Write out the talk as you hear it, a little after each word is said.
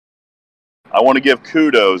I want to give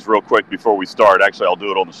kudos real quick before we start. Actually, I'll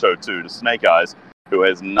do it on the show too, to Snake Eyes, who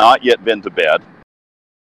has not yet been to bed,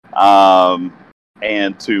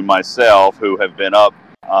 and to myself, who have been up.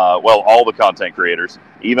 All the content creators,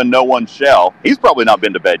 even No One Shall. He's probably not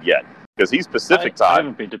been to bed yet because he's Pacific time. I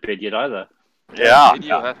haven't been to bed yet either. Yeah,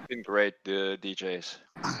 video have been great, the DJs.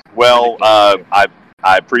 Well, I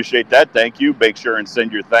appreciate that. Thank you. Make sure and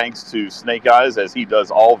send your thanks to Snake Eyes, as he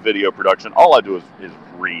does all video production. All I do is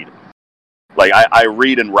read. Like, I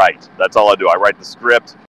read and write. That's all I do. I write the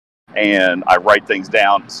script, and I write things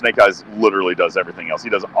down. Snake Eyes literally does everything else. He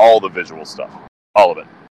does all the visual stuff. All of it.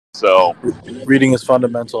 So, reading is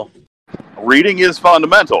fundamental. Reading is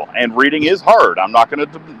fundamental, and reading is hard. I'm not going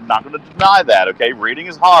to deny that, okay? Reading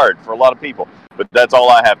is hard for a lot of people, but that's all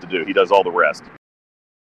I have to do. He does all the rest.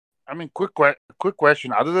 I mean, quick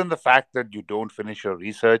question. Other than the fact that you don't finish your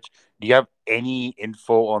research, do you have any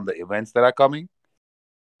info on the events that are coming?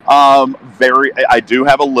 I do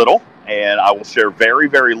have a little, and I will share very,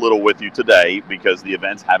 very little with you today because the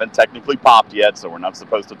events haven't technically popped yet, so we're not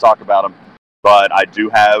supposed to talk about them. But I do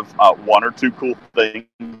have one or two cool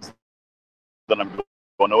things that I'm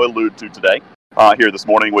going to allude to today here this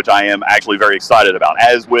morning, which I am actually very excited about.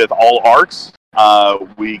 As with all ARCs,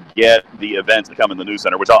 we get the events that come in the news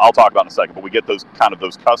center, which I'll talk about in a second. But we get those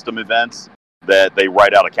custom events that they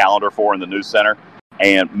write out a calendar for in the news center,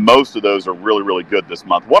 and most of those are really, really good this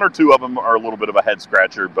month. One or two of them are a little bit of a head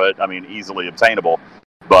scratcher, but I mean easily obtainable.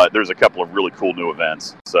 But there's a couple of really cool new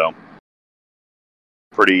events, so.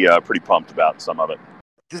 Pretty pumped about some of it.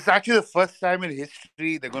 This is actually the first time in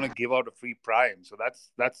history they're going to give out a free Prime, so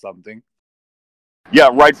that's something. Yeah,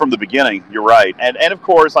 right from the beginning, you're right. And of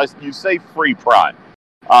course, you say free Prime.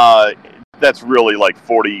 That's really like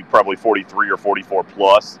 40, probably 43 or 44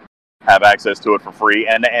 plus have access to it for free.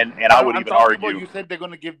 And I would even argue. You said they're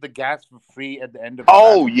going to give the gas for free at the end of.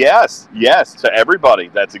 Oh yes, to everybody.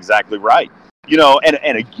 That's exactly right. You know,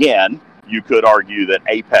 and again. You could argue that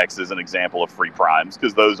Apex is an example of free primes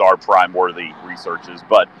because those are prime-worthy researches.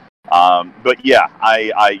 But yeah,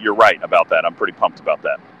 you're right about that. I'm pretty pumped about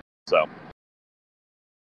that. So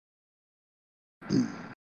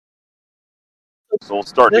we'll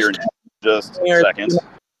start here in just a second.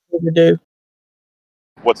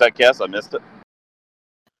 What's that, Cass? I missed it.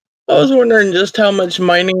 I was wondering just how much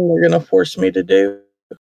mining they're going to force me to do.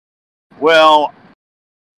 Well,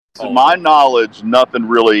 to my knowledge, nothing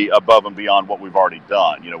really above and beyond what we've already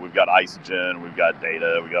done. You know, we've got Isogen, we've got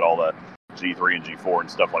Data, we got all the G3 and G4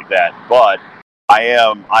 and stuff like that. But I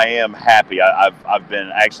am happy. I've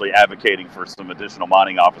been actually advocating for some additional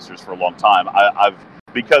mining officers for a long time.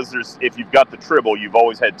 Because if you've got the Tribble, you've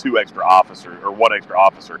always had one extra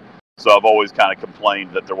officer. So I've always kind of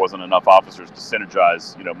complained that there wasn't enough officers to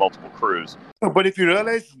synergize, multiple crews. But if you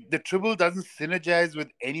realize the Tribble doesn't synergize with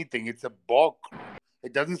anything, it's a Borg crew.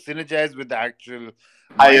 It doesn't synergize with the actual.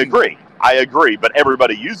 I agree, but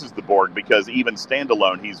everybody uses the Borg because even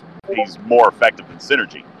standalone, he's more effective than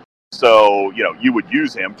synergy. So you would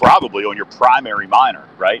use him probably on your primary miner,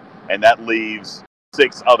 right? And that leaves 4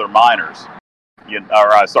 other miners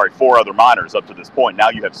up to this point. Now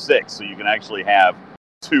you have 6, so you can actually have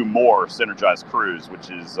 2 more synergized crews, which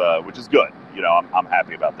is good. I'm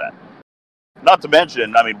happy about that. Not to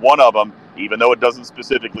mention, one of them, even though it doesn't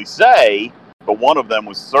specifically say. But one of them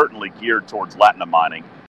was certainly geared towards Latinum mining,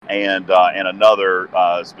 and another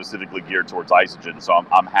specifically geared towards Isogen. So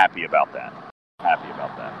I'm happy about that.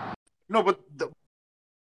 No, but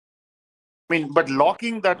but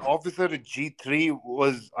locking that officer to G3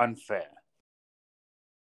 was unfair.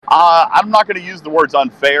 I'm not going to use the words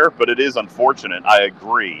unfair, but it is unfortunate. I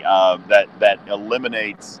agree that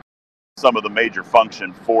eliminates some of the major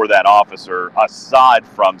function for that officer aside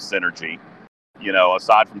from synergy.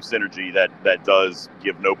 That does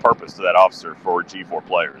give no purpose to that officer for G4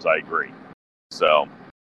 players. I agree. So,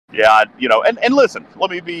 yeah, and listen, let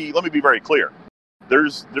me be very clear.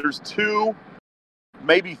 There's 2,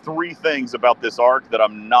 maybe 3 things about this arc that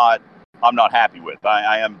I'm not happy with.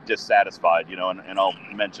 I am dissatisfied, and I'll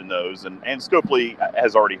mention those. And Scopely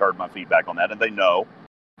has already heard my feedback on that, and they know,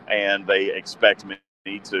 and they expect me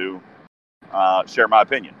to share my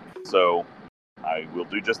opinion. So I will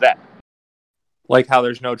do just that. Like how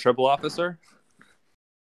there's no Tribble officer?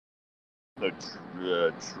 No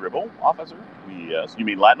Tribble officer? Yes. You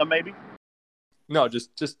mean Latinum, maybe? No,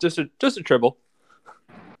 just a Tribble.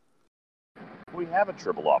 We have a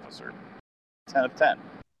Tribble officer. 10 of 10.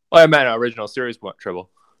 Well, I meant original series Tribble.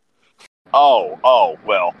 Oh,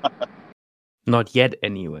 well. Not yet,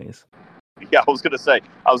 anyways. Yeah, I was gonna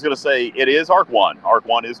say it is Arc 1. Arc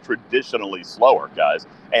 1 is traditionally slower, guys,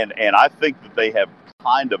 and I think that they have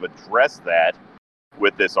kind of addressed that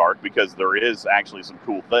with this arc because there is actually some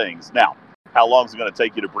cool things. Now, how long is it going to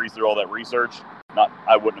take you to breeze through all that research?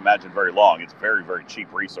 I wouldn't imagine very long. It's very, very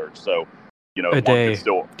cheap research. So, A day,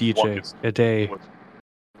 DJ. A day.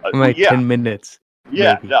 Like 10 minutes.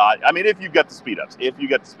 Yeah, maybe. no, I mean, if you get the speed ups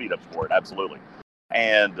for it, absolutely.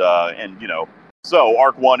 And so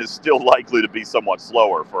Arc 1 is still likely to be somewhat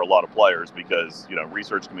slower for a lot of players because,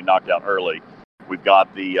 research can be knocked out early. We've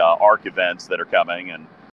got the Arc events that are coming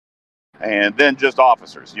and then just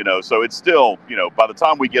officers, so it's still, by the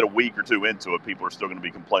time we get a week or two into it, people are still going to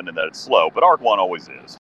be complaining that it's slow. But Arc 1 always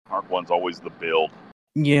is. Arc 1's always the build.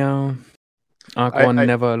 Yeah. Arc 1,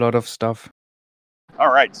 never a lot of stuff.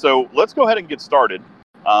 All right, so let's go ahead and get started.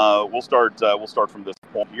 We'll start from this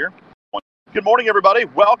point here. Good morning, everybody.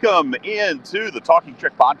 Welcome into the Talking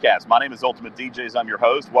Trek Podcast. My name is Ultimate DJs. I'm your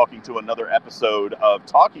host. Welcome to another episode of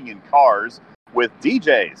Talking in Cars with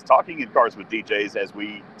DJs. Talking in Cars with DJs, as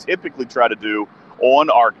we typically try to do on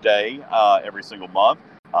Arc Day every single month.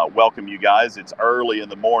 Welcome, you guys. It's early in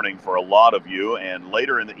the morning for a lot of you, and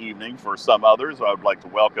later in the evening for some others. I would like to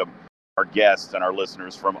welcome our guests and our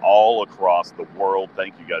listeners from all across the world.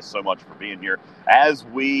 Thank you guys so much for being here as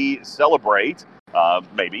we celebrate,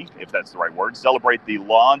 maybe, if that's the right word, celebrate the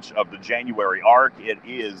launch of the January arc. It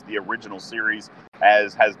is the original series,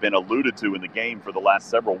 as has been alluded to in the game for the last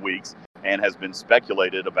several weeks and has been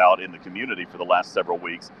speculated about in the community for the last several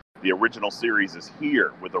weeks. The original series is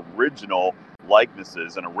here with original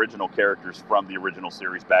likenesses and original characters from the original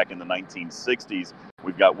series back in the 1960s.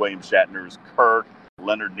 We've got William Shatner's Kirk,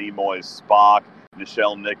 Leonard Nimoy's Spock,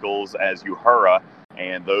 Nichelle Nichols as Uhura,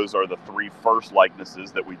 and those are the three first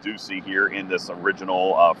likenesses that we do see here in this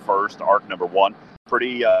original first arc number 1.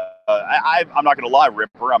 Pretty, I'm not going to lie,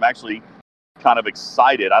 Ripper, I'm actually kind of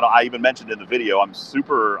excited. I even mentioned in the video, I'm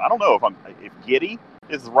super, I don't know if giddy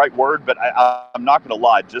is the right word, but I'm not going to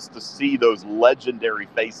lie, just to see those legendary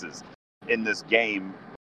faces in this game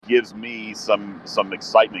gives me some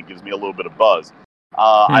excitement, gives me a little bit of buzz.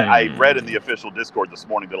 I read in the official Discord this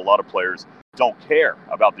morning that a lot of players don't care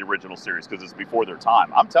about the original series because it's before their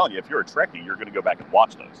time. I'm telling you, if you're a Trekkie, you're going to go back and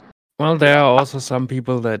watch those. Well, there are also some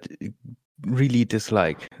people that really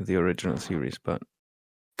dislike the original series, but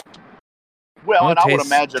and I would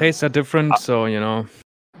imagine tastes are different, so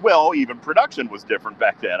Well, even production was different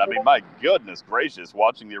back then. I mean, my goodness gracious,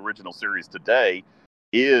 watching the original series today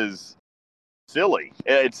is silly.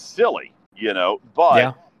 It's silly,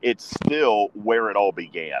 but it's still where it all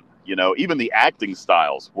began. Even the acting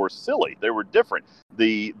styles were silly. They were different.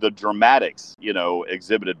 The dramatics,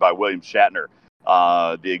 exhibited by William Shatner,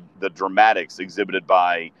 the dramatics exhibited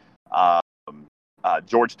by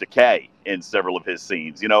George Takei in several of his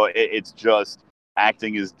scenes. It's just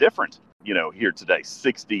acting is different, here today,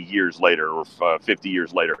 60 years later or 50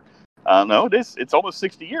 years later. No, it's almost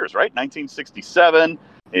 60 years, right? 1967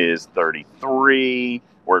 is 33.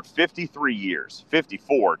 We're at 53 years,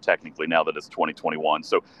 54 technically now that it's 2021.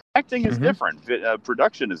 So acting is different.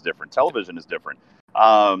 Production is different. Television is different.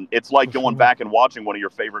 It's like going back and watching one of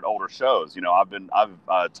your favorite older shows.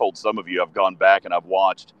 I've told some of you I've gone back and I've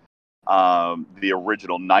watched the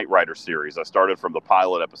original Knight Rider series. I started from the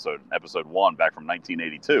pilot episode 1 back from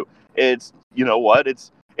 1982. It's,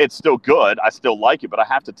 it's still good. I still like it, but I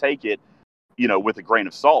have to take it, with a grain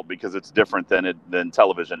of salt because it's different than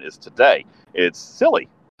television is today. It's silly.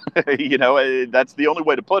 That's the only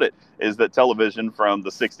way to put it, is that television from the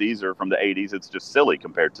 60s or from the 80s, it's just silly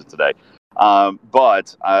compared to today.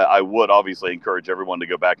 But I would obviously encourage everyone to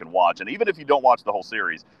go back and watch. And even if you don't watch the whole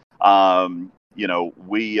series,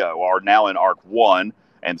 we are now in Arc 1,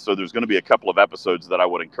 and so there's going to be a couple of episodes that I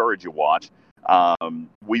would encourage you to watch.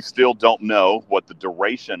 We still don't know what the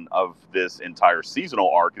duration of this entire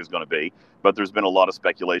seasonal arc is going to be, but there's been a lot of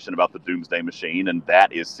speculation about the Doomsday Machine, and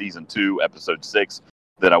that is Season 2, Episode 6,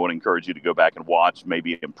 that I would encourage you to go back and watch,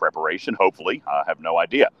 maybe in preparation, hopefully. I have no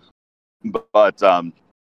idea. But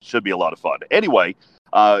should be a lot of fun. Anyway,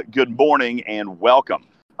 good morning and welcome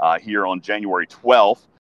here on January 12th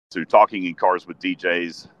to Talking in Cars with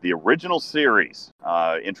DJs, the original series,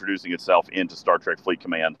 introducing itself into Star Trek Fleet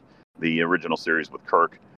Command, the original series with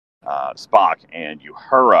Kirk, Spock, and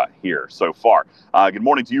Uhura here so far. Good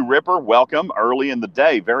morning to you, Ripper. Welcome early in the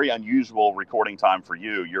day. Very unusual recording time for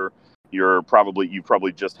you. You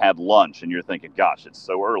probably just had lunch and you're thinking, gosh, it's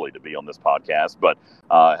so early to be on this podcast. But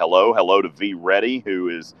hello to V Ready, who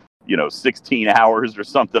is 16 hours or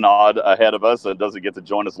something odd ahead of us and doesn't get to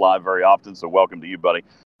join us live very often. So welcome to you, buddy.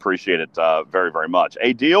 Appreciate it very, very much.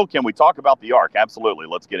 Hey, Deal, can we talk about the arc? Absolutely.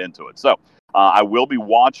 Let's get into it. So I will be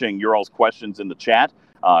watching your all's questions in the chat.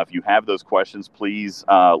 If you have those questions, please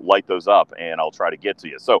light those up, and I'll try to get to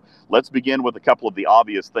you. So let's begin with a couple of the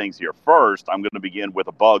obvious things here. First, I'm going to begin with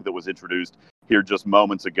a bug that was introduced here just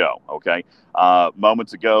moments ago, okay?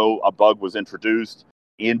 Moments ago, a bug was introduced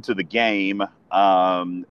into the game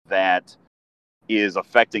that is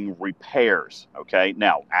affecting repairs, okay?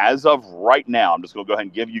 Now, as of right now, I'm just going to go ahead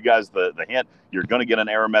and give you guys the hint. You're going to get an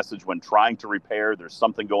error message when trying to repair. There's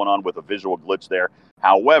something going on with a visual glitch there.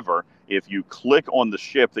 However, if you click on the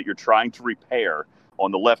ship that you're trying to repair,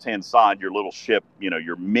 on the left-hand side, your little ship,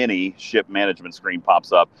 your mini ship management screen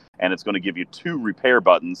pops up, and it's going to give you 2 repair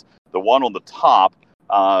buttons. The one on the top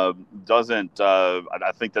doesn't,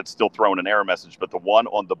 I think that's still throwing an error message, but the one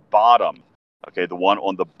on the bottom, okay, the one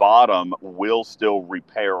on the bottom will still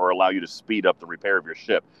repair or allow you to speed up the repair of your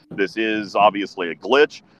ship. This is obviously a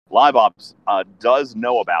glitch. LiveOps does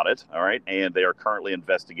know about it, all right, and they are currently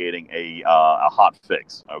investigating a hot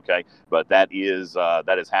fix, okay? But that is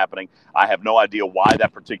happening. I have no idea why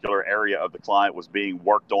that particular area of the client was being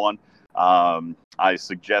worked on. I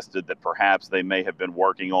suggested that perhaps they may have been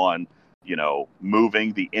working on,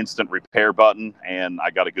 moving the instant repair button, and I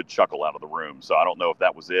got a good chuckle out of the room. So I don't know if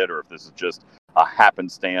that was it or if this is just a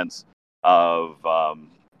happenstance of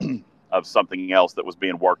something else that was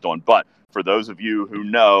being worked on. But for those of you who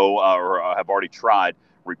know or have already tried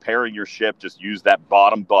repairing your ship, just use that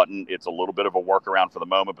bottom button. It's a little bit of a workaround for the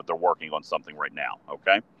moment, but they're working on something right now,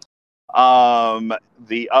 okay?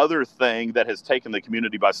 The other thing that has taken the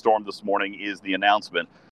community by storm this morning is the announcement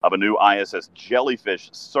of a new ISS Jellyfish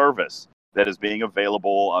service that is being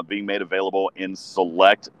made available in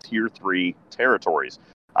select Tier 3 territories.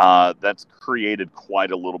 That's created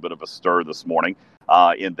quite a little bit of a stir this morning,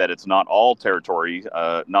 in that it's not all territory,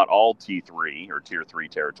 not all T3 or Tier 3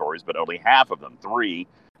 territories, but only half of them, 3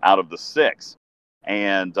 out of the 6.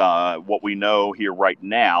 And what we know here right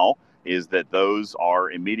now is that those are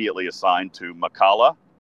immediately assigned to Makala,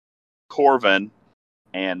 Corvin,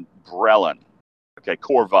 and Brelin. Okay,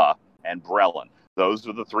 Corva and Brelin. Those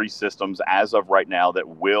are the 3 systems as of right now that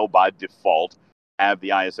will, by default, have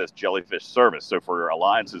the ISS Jellyfish service. So for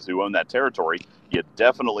alliances who own that territory, you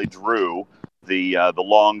definitely drew the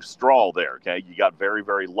long straw there. Okay, you got very,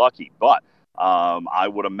 very lucky. But I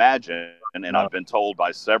would imagine, and I've been told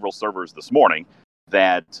by several servers this morning,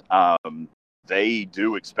 that they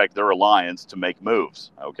do expect their alliance to make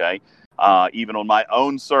moves. Okay, even on my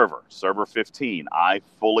own server 15, I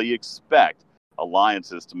fully expect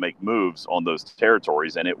alliances to make moves on those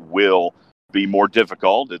territories, and it will be more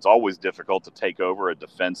difficult. It's always difficult to take over a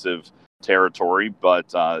defensive territory, but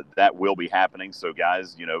that will be happening. So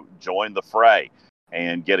guys, join the fray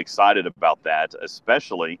and get excited about that,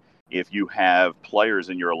 especially if you have players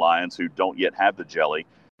in your alliance who don't yet have the jelly,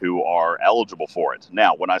 who are eligible for it.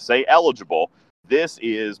 Now, when I say eligible, this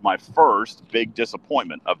is my first big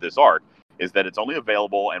disappointment of this arc, is that it's only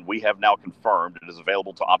available, and we have now confirmed it is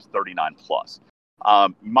available to Ops 39 plus.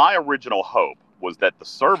 My original hope was that the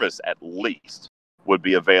service at least would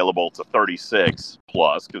be available to 36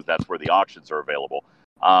 plus, because that's where the auctions are available,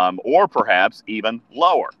 or perhaps even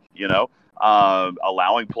lower,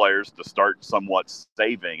 allowing players to start somewhat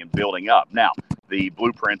saving and building up. Now, the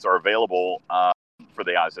blueprints are available for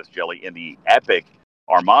the ISS Jelly in the Epic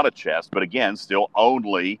Armada chest, but again, still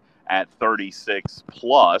only at 36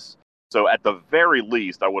 plus. So at the very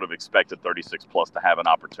least, I would have expected 36 plus to have an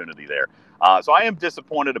opportunity there. So I am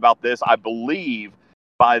disappointed about this. I believe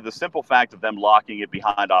by the simple fact of them locking it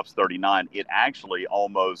behind Ops 39, it actually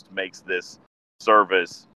almost makes this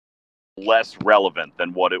service less relevant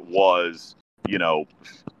than what it was,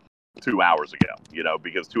 2 hours ago,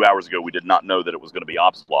 because 2 hours ago we did not know that it was going to be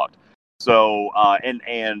Ops locked. So, and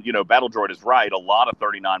Battle Droid is right. A lot of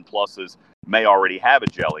 39 pluses may already have a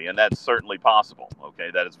jelly, and that's certainly possible. Okay,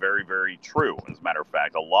 that is very, very true. As a matter of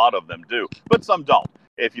fact, a lot of them do, but some don't.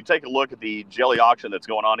 If you take a look at the jelly auction that's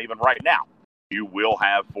going on even right now, you will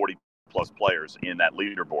have 40 plus players in that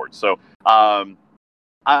leaderboard. So,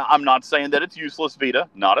 I'm not saying that it's useless, Vita,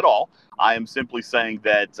 not at all. I am simply saying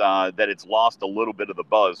that that it's lost a little bit of the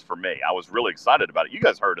buzz for me. I was really excited about it. You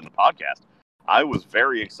guys heard in the podcast. I was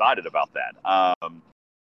very excited about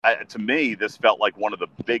that. To me, this felt like one of the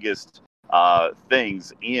biggest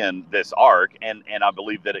things in this arc, and I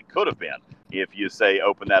believe that it could have been if you say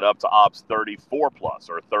open that up to Ops 34 plus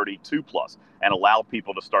or 32 plus and allow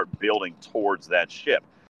people to start building towards that ship.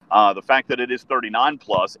 The fact that it is 39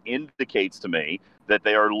 plus indicates to me that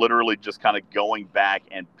they are literally just kind of going back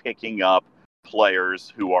and picking up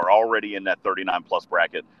players who are already in that 39 plus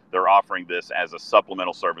bracket. They're offering this as a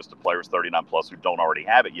supplemental service to players 39 plus who don't already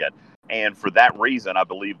have it yet. And for that reason, I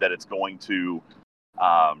believe that it's going to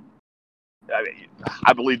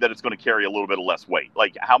I believe that it's going to carry a little bit of less weight.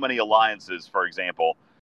 Like, how many alliances, for example,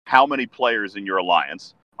 how many players in your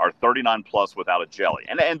alliance are 39 plus without a jelly?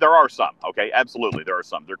 And there are some, okay? Absolutely, there are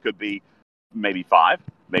some. There could be maybe 5,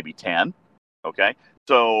 maybe 10, okay?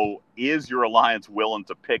 So is your alliance willing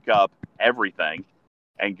to pick up everything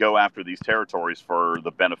and go after these territories for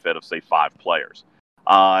the benefit of, say, 5 players?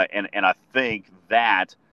 And I think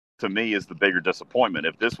that, to me, is the bigger disappointment.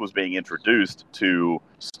 If this was being introduced to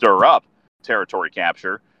stir up territory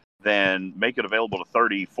capture, then make it available to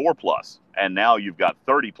 34 plus. And now you've got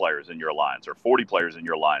 30 players in your alliance or 40 players in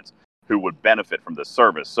your alliance who would benefit from this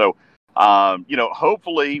service. So,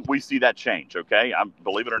 hopefully we see that change. Okay.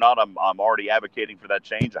 Believe it or not, I'm already advocating for that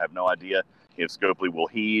change. I have no idea if Scopely will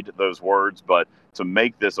heed those words, but to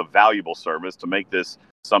make this a valuable service, to make this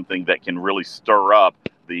something that can really stir up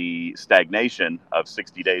the stagnation of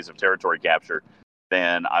 60 days of territory capture,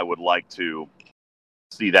 then I would like to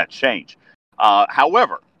see that change.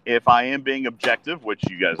 However, if I am being objective, which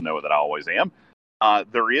you guys know that I always am,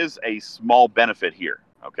 there is a small benefit here.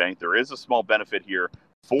 Okay, there is a small benefit here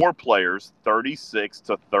for players 36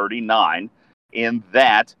 to 39, in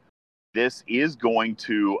that this is going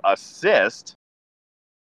to assist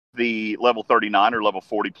the level 39 or level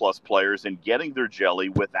 40 plus players in getting their jelly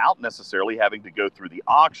without necessarily having to go through the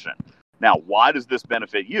auction. Now, why does this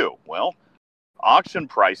benefit you? Well, auction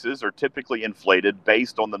prices are typically inflated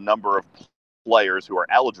based on the number of players who are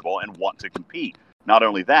eligible and want to compete. Not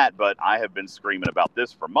only that, but I have been screaming about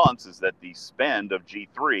this for months, is that the spend of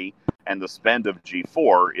G3 and the spend of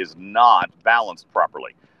G4 is not balanced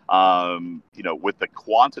properly. With the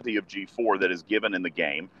quantity of G4 that is given in the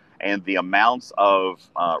game and the amounts of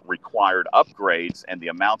required upgrades and the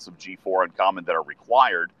amounts of G4 uncommon that are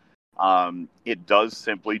required, it does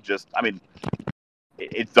simply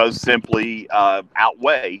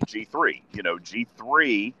outweigh G3.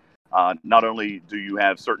 G3, not only do you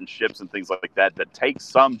have certain ships and things like that take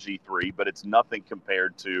some G3, but it's nothing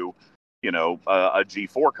compared to, a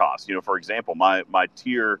G4 cost. For example, my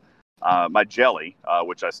tier, my jelly,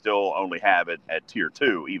 which I still only have at tier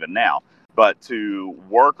 2 even now, but to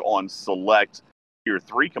work on select tier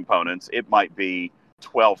 3 components, it might be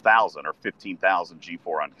 12,000 or 15,000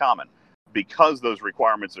 G4 uncommon. Because those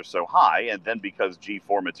requirements are so high, and then because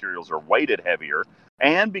G4 materials are weighted heavier,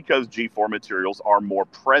 and because G4 materials are more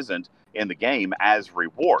present in the game as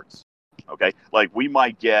rewards. Okay, like we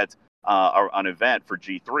might get an event for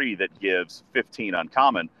G3 that gives 15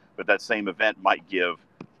 uncommon, but that same event might give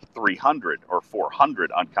 300 or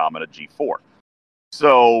 400 uncommon at G4.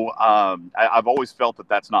 So I've always felt that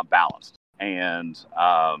that's not balanced, and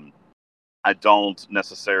I don't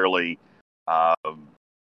necessarily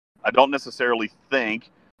think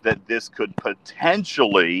that this could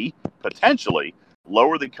potentially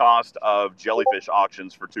lower the cost of jellyfish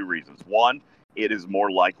auctions for 2 reasons. One, it is more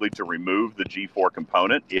likely to remove the G4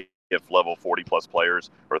 component if level 40 plus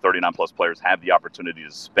players or 39 plus players have the opportunity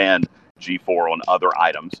to spend G4 on other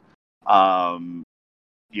items, or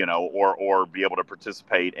be able to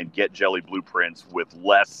participate and get jelly blueprints with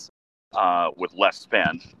less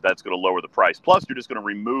spend. That's going to lower the price. Plus, you're just going to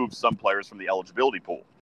remove some players from the eligibility pool.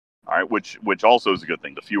 All right, which also is a good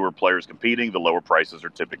thing. The fewer players competing, the lower prices are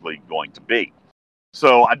typically going to be.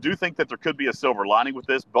 So I do think that there could be a silver lining with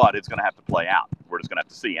this, but it's going to have to play out. We're just going to have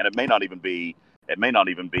to see, and it may not even be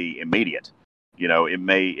immediate. It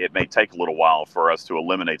may take a little while for us to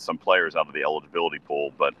eliminate some players out of the eligibility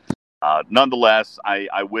pool, but nonetheless,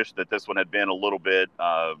 I wish that this one had been a little bit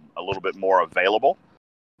more available.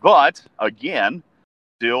 But again,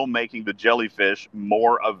 still making the jellyfish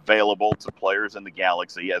more available to players in the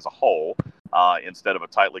galaxy as a whole, instead of a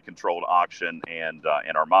tightly controlled auction and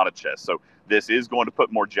Armada chest. So this is going to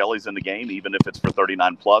put more jellies in the game, even if it's for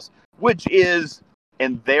 39 plus, which is,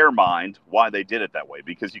 in their mind, why they did it that way,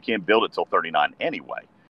 because you can't build it till 39 anyway.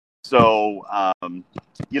 So,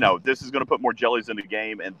 this is going to put more jellies in the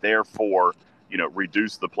game and therefore,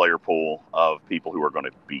 reduce the player pool of people who are going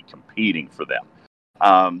to be competing for them.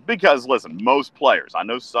 Because, listen, most players, I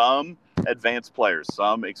know some advanced players,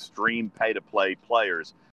 some extreme pay-to-play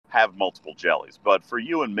players have multiple jellies. But for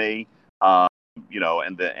you and me, and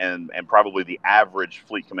probably the average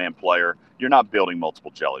Fleet Command player, you're not building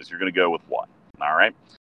multiple jellies. You're going to go with one. All right.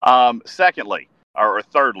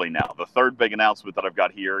 Thirdly now, the third big announcement that I've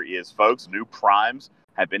got here is, folks, new primes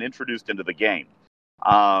have been introduced into the game.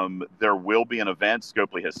 There will be an event.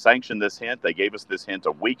 Scopely has sanctioned this hint. They gave us this hint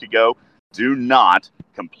a week ago. Do not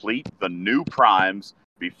complete the new primes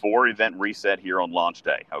before event reset here on launch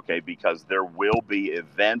day, okay? Because there will be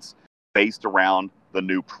events based around the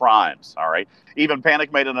new primes, all right? Even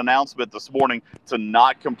Panic made an announcement this morning to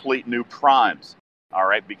not complete new primes all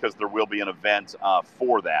right, because there will be an event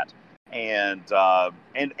for that. And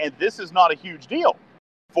this is not a huge deal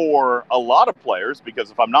for a lot of players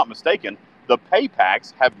because, if I'm not mistaken, the pay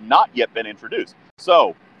packs have not yet been introduced.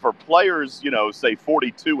 So for players, say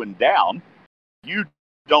 42 and down, you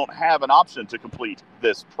don't have an option to complete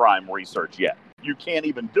this Prime research yet. You can't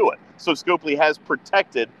even do it. So Scopely has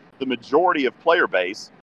protected the majority of player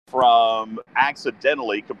base from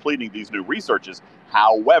accidentally completing these new researches.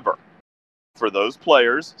 However, for those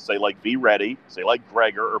players, say like V Ready, say like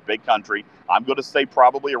Gregor or Big Country, I'm going to say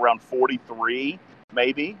probably around 43,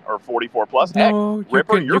 maybe, or 44 plus. No, Heck,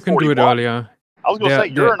 Ripper, you can do it 41. earlier. I was going to say,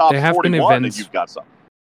 you're an Ops 41 and you've got some.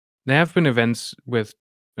 There have been events with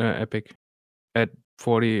Epic at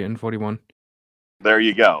 40 and 41. There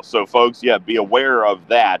you go. So, folks, be aware of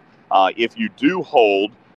that. If you do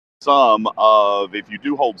hold some of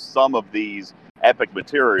these Epic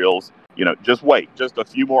materials, just wait, just a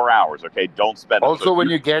few more hours, okay? Don't spend. Also, when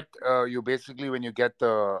you get when you get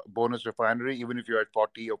the bonus refinery, even if you're at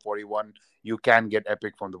 40 or 41, you can get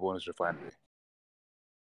Epic from the bonus refinery.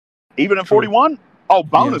 Even at 41? Oh,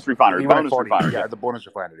 bonus refinery. Even Bonus 40, refinery. Yeah, the bonus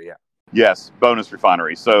refinery, yeah. Yes, bonus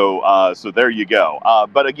refinery. So there you go.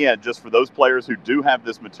 But again, just for those players who do have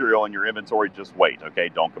this material in your inventory, just wait, okay?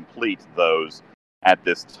 Don't complete those at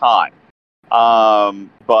this time.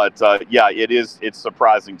 It's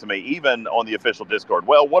surprising to me, even on the official Discord.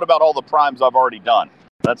 Well, what about all the primes I've already done?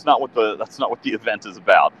 That's not what the event is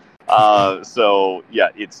about. It's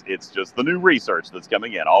just the new research that's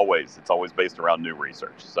coming in. It's always based around new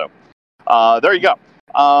research. So there you go.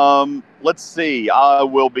 Let's see. I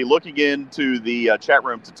will be looking into the chat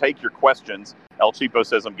room to take your questions. El Cheapo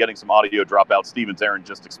says, I'm getting some audio dropout. Stevens Aaron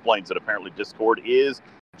just explains that apparently Discord is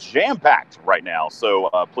jam-packed right now. So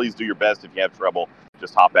please do your best. If you have trouble,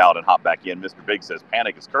 just hop out and hop back in. Mr. Big says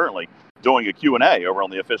Panic is currently doing a Q&A over on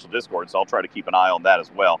the official Discord, so I'll try to keep an eye on that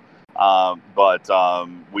as well. But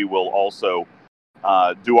we will also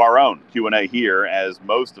do our own Q&A here, as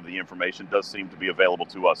most of the information does seem to be available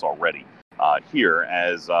to us already here,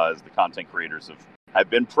 as the content creators have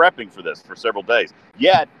been prepping for this for several days.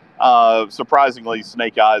 Yet, surprisingly,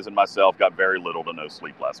 Snake Eyes and myself got very little to no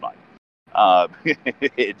sleep last night,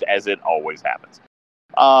 as it always happens.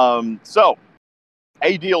 So,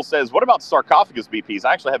 A-Deal says, what about sarcophagus BPs?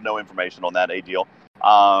 I actually have no information on that, A-Deal.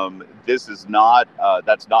 This is not,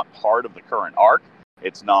 that's not part of the current arc.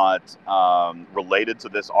 It's not related to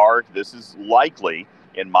this arc. This is likely,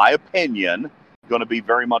 in my opinion, going to be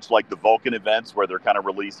very much like the Vulcan events, where they're kind of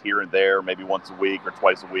released here and there, maybe once a week or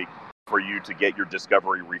twice a week, for you to get your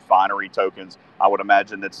Discovery Refinery tokens. I would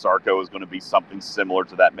imagine that Sarco is going to be something similar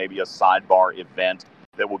to that, maybe a sidebar event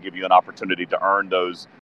that will give you an opportunity to earn those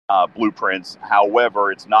blueprints.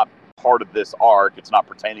 However, it's not part of this arc. It's not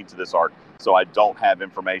pertaining to this arc, so I don't have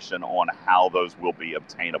information on how those will be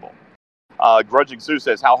obtainable. Grudging Sue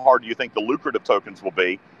says, how hard do you think the lucrative tokens will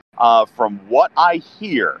be? From what I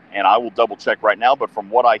hear, and I will double check right now, but from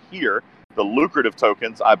what I hear, the lucrative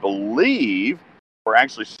tokens, I believe, are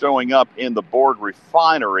actually showing up in the Borg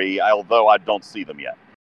Refinery, although I don't see them yet.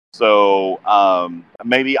 So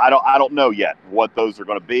maybe I don't know yet what those are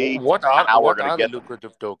going to be. What are the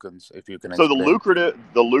lucrative tokens, if you can explain? So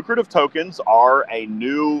the lucrative tokens are a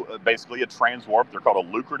new, basically a transwarp. They're called a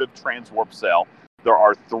lucrative transwarp cell. There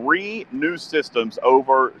are 3 new systems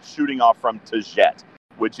over shooting off from Tajet,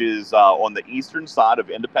 which is on the eastern side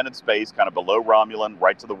of Independent Space, kind of below Romulan,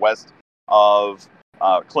 right to the west of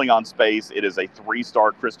Klingon space. It is a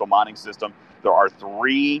 3-star crystal mining system. There are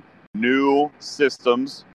 3 new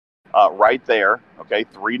systems right there. Okay,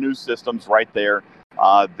 3 new systems right there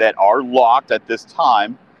that are locked at this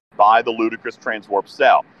time by the Ludicrous Transwarp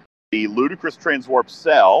Cell. The Ludicrous Transwarp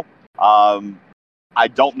Cell, I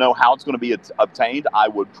don't know how it's going to be obtained. I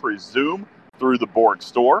would presume through the Borg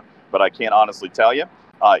store, but I can't honestly tell you.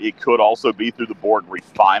 It could also be through the Borg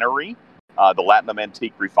Refinery, the Latinum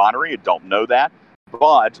Antique Refinery. I don't know that.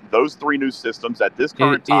 But those 3 new systems at this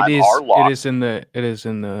current time are locked. It is in the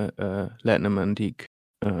Latinum Antique.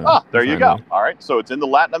 There you go. All right, so it's in the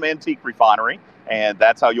Latinum Antique Refinery, and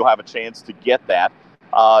that's how you'll have a chance to get that.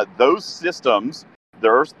 Those systems,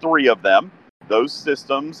 there's 3 of them. Those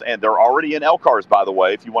systems, and they're already in LCARs, by the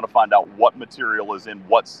way, if you want to find out what material is in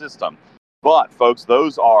what system. But, folks,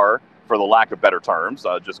 those are, for the lack of better terms,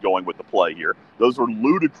 just going with the play here, those are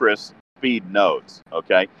ludicrous speed nodes,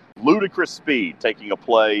 okay? Ludicrous speed, taking a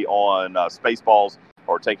play on Spaceballs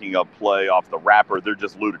or taking a play off the wrapper, they're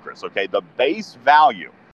just ludicrous, okay? The base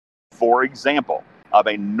value, for example, of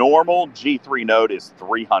a normal G3 node is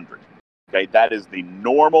 300, okay? That is the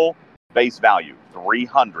normal base value,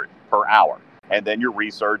 300 per hour. And then your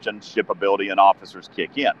research and shipability and officers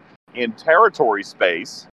kick in. In territory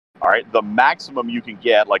space, all right, the maximum you can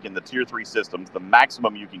get, like in the tier 3 systems, the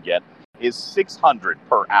maximum you can get is 600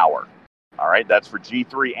 per hour. All right, that's for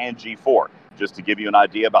G3 and G4. Just to give you an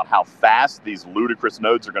idea about how fast these ludicrous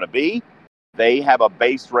nodes are going to be, they have a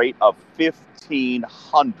base rate of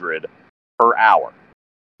 1,500 per hour.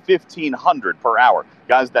 1,500 per hour.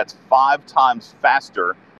 Guys, that's 5 times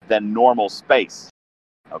faster than normal space.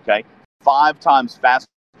 Okay? 5 times faster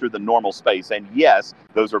than normal space. And yes,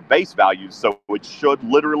 those are base values, so it should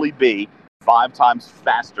literally be 5 times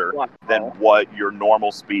faster than what your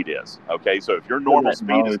normal speed is. Okay? So if your normal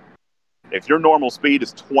speed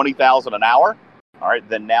is 20,000 an hour, all right,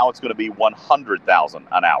 then now it's going to be 100,000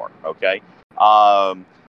 an hour. Okay?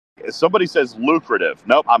 Somebody says lucrative.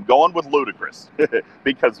 Nope, I'm going with ludicrous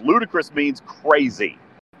because ludicrous means crazy.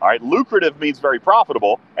 All right, lucrative means very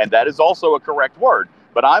profitable, and that is also a correct word.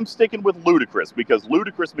 But I'm sticking with ludicrous because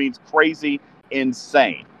ludicrous means crazy,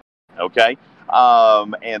 insane. Okay,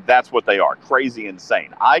 and that's what they are, crazy,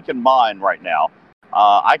 insane. I can mine right now.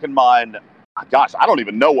 Gosh, I don't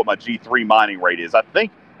even know what my G3 mining rate is. I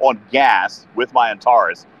think on gas with my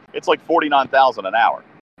Antares, it's like 49,000 an hour.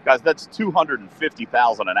 Guys, that's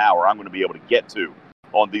 250,000 an hour I'm going to be able to get to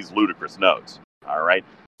on these ludicrous nodes. All right.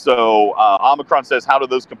 So Omicron says, how do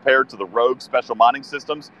those compare to the Rogue special mining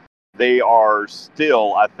systems? They are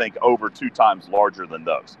still, I think, over 2 times larger than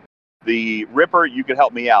those. The Ripper, you could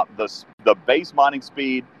help me out. The base mining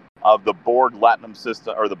speed of the Borg Latinum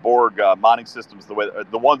system, or the Borg mining systems, the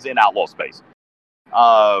ones in Outlaw space.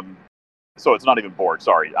 So it's not even Borg.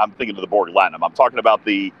 Sorry, I'm thinking of the Borg Latinum. I'm talking about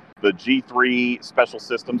the G3 special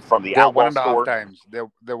systems from the Outlaw store. They're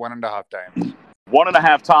 1.5 times.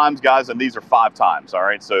 1.5 times, guys, and these are 5 times. All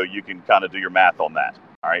right, so you can kind of do your math on that.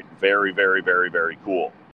 All right, very, very, very, very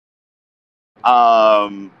cool.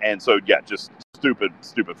 And so yeah, just stupid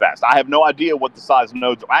fast. I have no idea what the size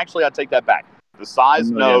nodes are. Actually, I take that back. The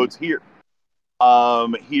size nodes here.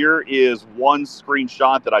 Here is one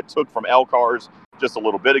screenshot that I took from LCARS just a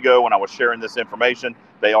little bit ago when I was sharing this information.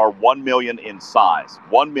 They are 1 million in size.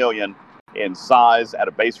 1 million in size at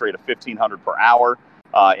a base rate of 1,500 per hour.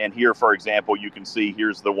 And here, for example, you can see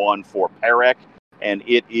here's the one for Perec, and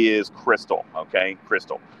it is Crystal. Okay,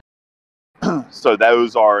 Crystal. So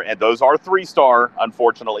those are 3-star.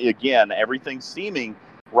 Unfortunately, again, everything's seeming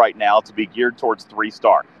right now to be geared towards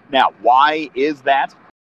 3-star. Now, why is that?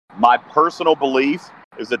 My personal belief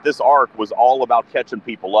is that this arc was all about catching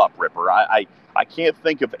people up, Ripper. I can't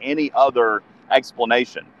think of any other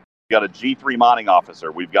explanation. We've got a G3 mining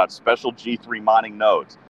officer. We've got special G3 mining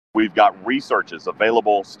nodes. We've got researches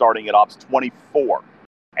available starting at Ops 24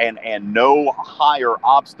 and no higher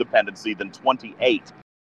Ops dependency than 28.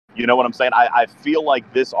 You know what I'm saying? I feel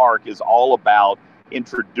like this arc is all about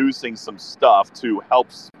introducing some stuff to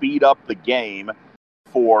help speed up the game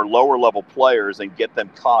for lower level players and get them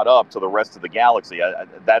caught up to the rest of the galaxy.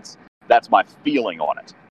 That's my feeling on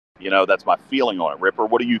it. You know, that's my feeling on it. Ripper,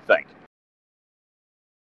 what do you think?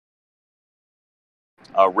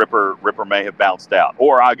 Ripper may have bounced out,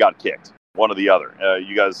 or I got kicked. One or the other.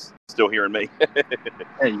 You guys still hearing me?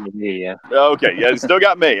 Yeah. Okay, yeah, still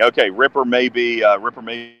got me. Okay, Ripper may be.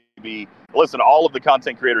 Listen, all of the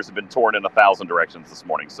content creators have been torn in 1,000 directions this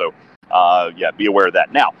morning, so yeah, be aware of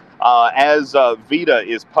that. Now, as Vita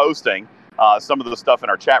is posting some of the stuff in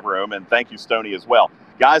our chat room, and thank you, Stony, as well.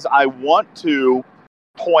 Guys, I want to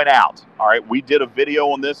point out, all right, we did a video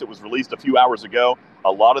on this. It was released a few hours ago.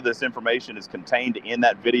 A lot of this information is contained in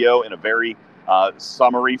that video in a very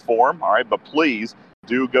summary form, all right, but please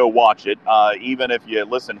do go watch it. Even if you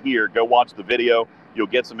listen here, go watch the video. You'll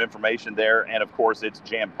get some information there, and of course, it's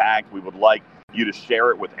jam-packed. We would like you to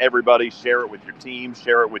share it with everybody, share it with your team,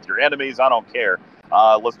 share it with your enemies. I don't care.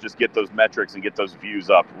 Let's just get those metrics and get those views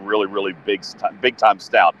up really, really big time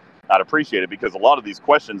stout. I'd appreciate it because a lot of these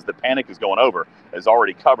questions that Panic is going over is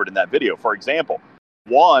already covered in that video. For example,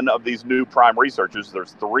 one of these new prime researchers,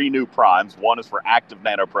 there's 3 new primes. One is for active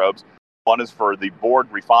nanoprobes, one is for the Borg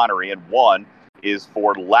refinery, and one is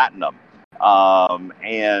for Latinum.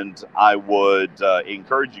 And I would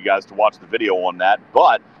encourage you guys to watch the video on that.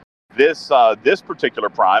 But this particular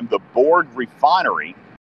prime, the Borg refinery,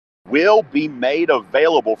 will be made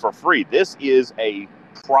available for free. This is a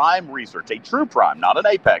prime research, a true prime, not an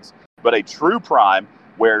Apex, but a true prime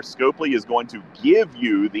where Scopely is going to give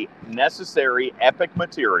you the necessary epic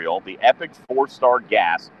material, the epic 4-star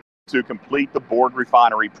gas, to complete the Borg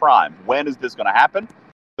refinery prime. When is this going to happen?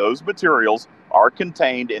 Those materials are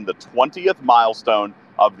contained in the 20th milestone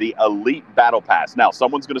of the Elite Battle Pass. Now,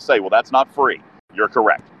 someone's going to say, well, that's not free. You're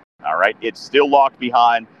correct. All right. It's still locked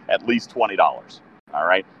behind at least $20. All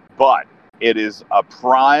right. But it is a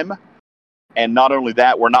prime And not only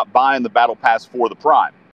that, we're not buying the Battle Pass for the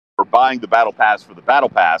Prime. We're buying the Battle Pass for the Battle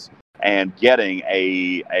Pass and getting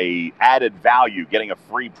a added value, getting a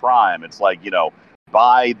free Prime. It's like,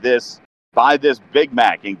 buy this Big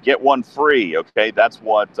Mac and get one free. Okay, that's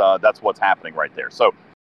what's happening right there. So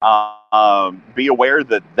be aware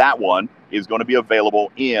that one is going to be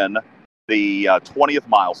available in the 20th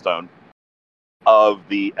milestone of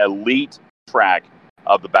the elite track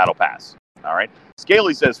of the Battle Pass. All right.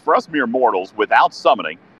 Scaly says, for us mere mortals, without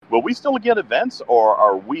summoning, will we still get events, or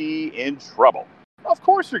are we in trouble? Of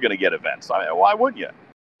course you're going to get events. I mean, why wouldn't you?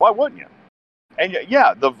 Why wouldn't you? And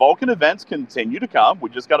yeah, the Vulcan events continue to come. We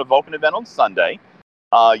just got a Vulcan event on Sunday.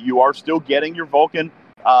 You are still getting your Vulcan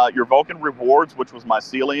rewards, which was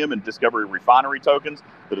Mycelium and Discovery Refinery tokens.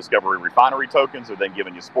 The Discovery Refinery tokens are then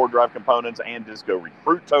giving you Spore Drive components and Disco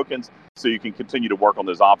Recruit tokens, so you can continue to work on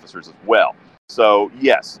those officers as well. So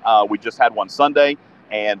yes, we just had one Sunday,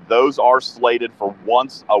 and those are slated for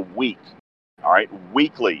once a week. All right,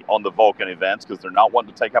 weekly on the Vulcan events, because they're not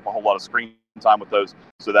wanting to take up a whole lot of screen time with those.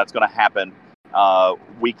 So that's going to happen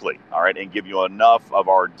weekly. All right, and give you enough of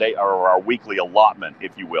our day or our weekly allotment,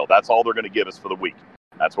 if you will. That's all they're going to give us for the week.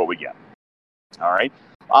 That's what we get. All right.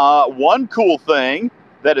 One cool thing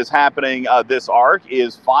that is happening this arc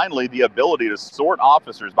is finally the ability to sort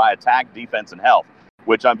officers by attack, defense, and health,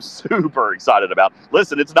 which I'm super excited about.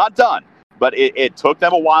 Listen, it's not done, but it took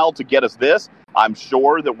them a while to get us this. I'm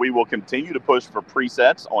sure that we will continue to push for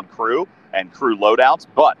presets on crew and crew loadouts,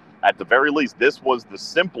 but at the very least, this was the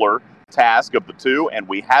simpler task of the two, and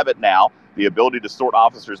we have it now, the ability to sort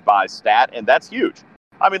officers by stat, and that's huge.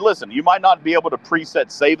 I mean, listen, you might not be able to preset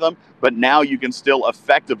save them, but now you can still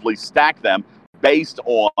effectively stack them based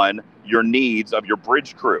on your needs of your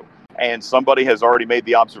bridge crew. And somebody has already made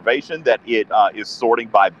the observation that it is sorting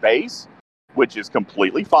by base, which is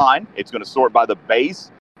completely fine. It's going to sort by the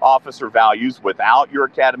base officer values without your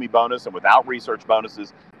academy bonus and without research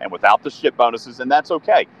bonuses and without the ship bonuses, and that's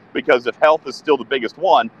okay, because if health is still the biggest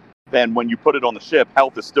one, then when you put it on the ship,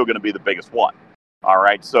 health is still going to be the biggest one. All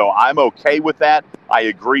right, so I'm okay with that. I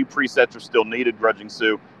agree presets are still needed, Grudging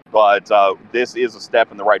Sue, but this is a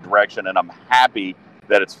step in the right direction, and I'm happy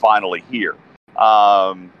that it's finally here.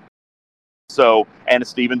 So, and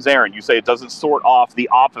Stevens Aaron, you say it doesn't sort off the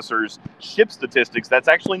officers' ship statistics. That's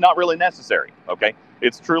actually not really necessary, okay?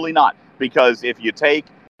 It's truly not, because if you take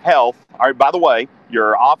health, all right, by the way,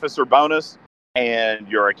 your officer bonus and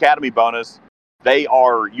your academy bonus, they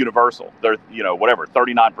are universal. They're,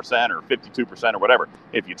 39% or 52% or whatever.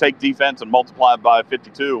 If you take defense and multiply it by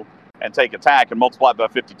 52 and take attack and multiply it by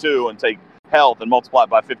 52 and take health and multiply it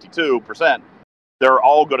by 52%, they're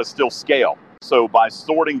all going to still scale. So by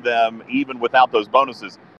sorting them, even without those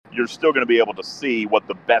bonuses, you're still going to be able to see what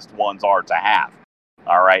the best ones are to have.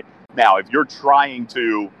 All right. Now, if you're trying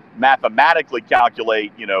to mathematically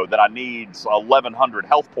calculate, that I need 1,100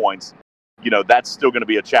 health points, that's still going to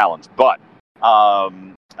be a challenge. But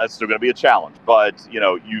that's still going to be a challenge. But,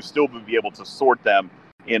 you still will be able to sort them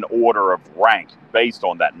in order of rank based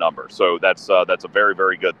on that number. So that's a very,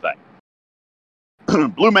 very good thing.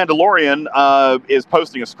 Blue Mandalorian is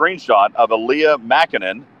posting a screenshot of Aaliyah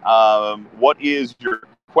Mackinnon. What is your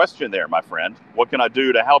question there, my friend? What can I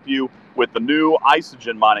do to help you with the new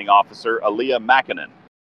Isogen mining officer, Aaliyah Mackinnon,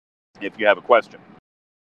 if you have a question?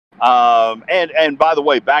 And by the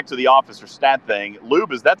way, back to the officer stat thing.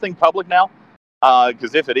 Lube, is that thing public now?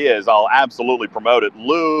 Because if it is, I'll absolutely promote it.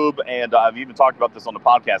 Lube, and I've even talked about this on the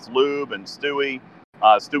podcast, Lube and Stewie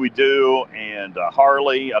Doo and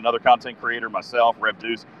Harley, another content creator, myself, Rev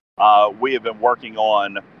Deuce, we have been working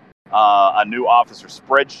on a new officer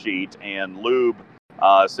spreadsheet, and Lube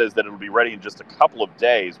says that it will be ready in just a couple of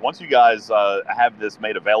days. Once you guys have this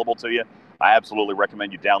made available to you, I absolutely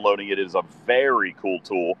recommend you downloading it. It is a very cool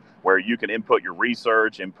tool where you can input your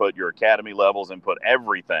research, input your academy levels, input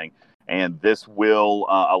everything. And this will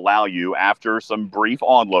allow you, after some brief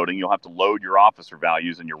onloading, you'll have to load your officer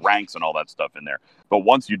values and your ranks and all that stuff in there. But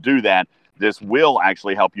once you do that, this will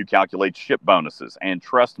actually help you calculate ship bonuses. And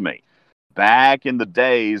trust me, back in the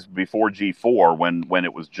days before G4, when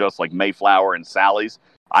it was just like Mayflower and Sally's,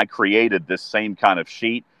 I created this same kind of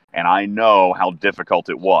sheet, and I know how difficult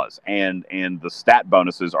it was. And the stat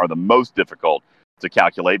bonuses are the most difficult to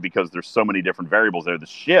calculate because there's so many different variables there. The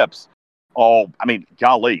ships,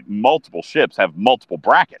 golly, multiple ships have multiple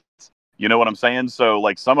brackets. You know what I'm saying? So,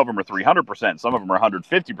 like, some of them are 300%, some of them are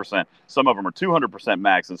 150%, some of them are 200%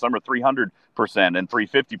 max, and some are 300% and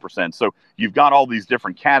 350%. So you've got all these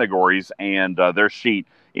different categories, and their sheet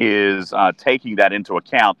is taking that into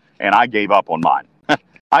account, and I gave up on mine.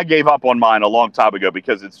 I gave up on mine a long time ago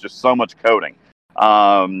because it's just so much coding.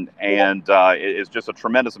 It's just a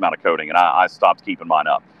tremendous amount of coding, and I stopped keeping mine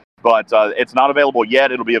up. But it's not available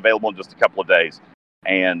yet. It'll be available in just a couple of days,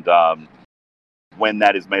 and when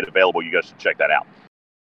that is made available, you guys should check that out.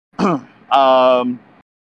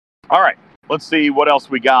 All right, let's see what else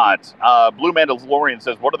we got. Blue Mandalorian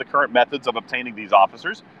says, what are the current methods of obtaining these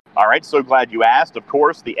officers? All right, so glad you asked. Of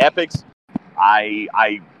course, the epics,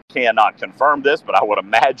 I cannot confirm this, but I would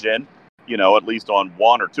imagine, at least on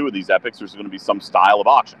one or two of these epics, there's going to be some style of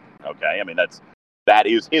auction. Okay, I mean, that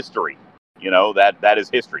is history. That is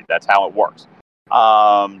history. That's how it works.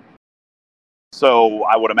 So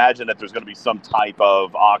I would imagine that there's going to be some type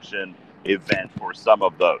of auction event for some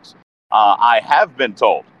of those. I have been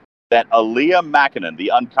told that Aaliyah Mackinnon,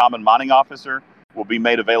 the Uncommon Mining Officer, will be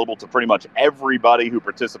made available to pretty much everybody who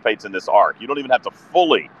participates in this arc. You don't even have to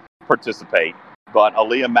fully participate, but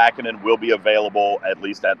Aaliyah Mackinnon will be available at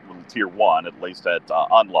least at Tier 1, at least at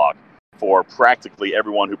Unlock, for practically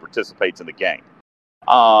everyone who participates in the game.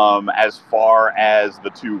 As far as the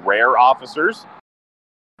two rare officers,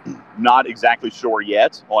 not exactly sure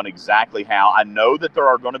yet on exactly how. I know that there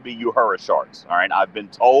are going to be Uhura shards. All right, I've been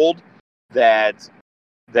told that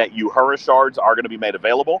Uhura shards are going to be made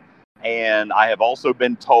available, and I have also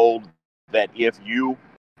been told that if you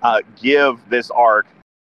give this arc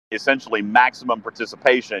essentially maximum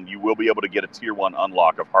participation, you will be able to get a Tier 1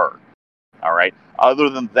 unlock of her. All right. Other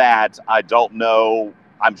than that, I don't know.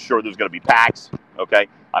 I'm sure there's going to be packs. Okay.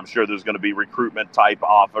 I'm sure there's going to be recruitment type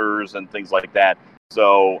offers and things like that.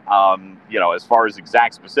 So, as far as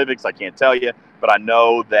exact specifics, I can't tell you, but I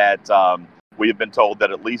know that we have been told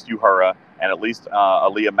that at least Uhura and at least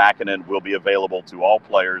Aaliyah Mackinnon will be available to all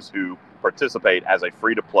players who participate as a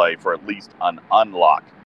free-to-play for at least an unlock.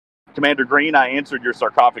 Commander Green, I answered your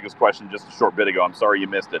sarcophagus question just a short bit ago. I'm sorry you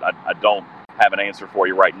missed it. I don't have an answer for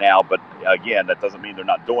you right now, but again, that doesn't mean they're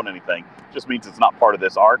not doing anything. It just means it's not part of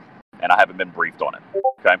this arc, and I haven't been briefed on it.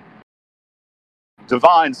 Okay.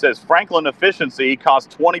 Divine says Franklin efficiency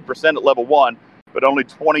costs 20% at level 1, but only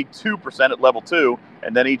 22% at level 2,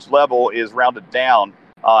 and then each level is rounded down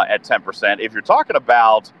at 10%. If you're talking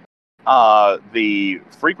about the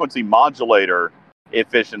frequency modulator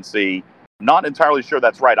efficiency, not entirely sure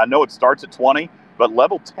that's right. I know it starts at 20, but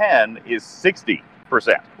level 10 is 60%.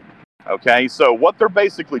 Okay, so what they're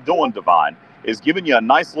basically doing, Divine, is giving you a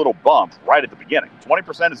nice little bump right at the beginning.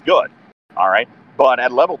 20% is good, all right? But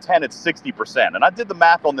at level 10, it's 60%. And I did the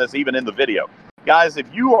math on this even in the video. Guys, if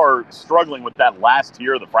you are struggling with that last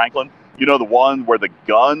tier of the Franklin, the one where the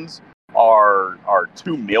guns are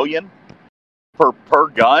 2 million per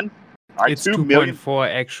gun. All right, it's 2 million. 2.4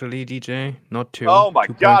 actually, DJ, not 2. Oh my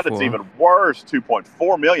 2. God, it's even worse.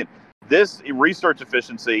 2.4 million. This research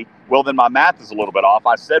efficiency, well, then my math is a little bit off.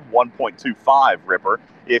 I said 1.25, Ripper.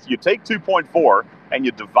 If you take 2.4 and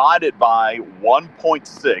you divide it by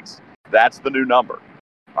 1.6, that's the new number.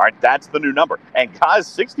 All right, that's the new number. And guys,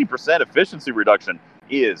 60% efficiency reduction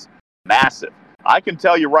is massive. I can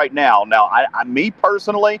tell you right now, me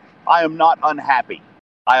personally, I am not unhappy.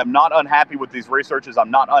 I am not unhappy with these researches.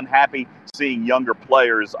 I'm not unhappy seeing younger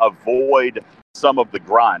players avoid some of the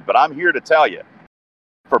grind. But I'm here to tell you,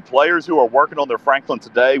 for players who are working on their Franklin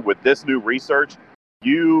today with this new research,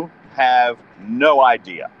 you have no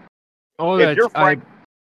idea. All right, I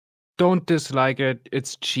don't dislike it.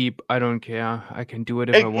 It's cheap. I don't care. I can do it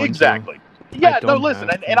if I want exactly. to. Yeah, no, listen,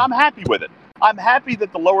 and I'm happy with it. I'm happy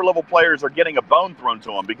that the lower level players are getting a bone thrown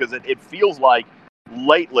to them because it feels like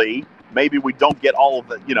lately maybe we don't get all of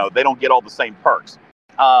the, they don't get all the same perks.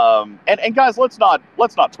 And guys, let's not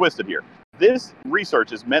twist it here. This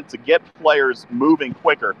research is meant to get players moving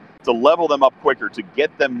quicker, to level them up quicker, to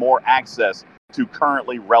get them more access to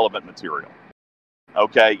currently relevant material.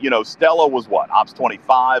 Okay, Stella was what? Ops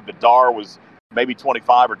 25. Vidar was maybe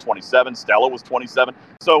 25 or 27. Stella was 27.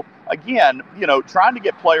 So again, trying to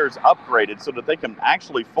get players upgraded so that they can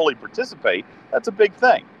actually fully participate, that's a big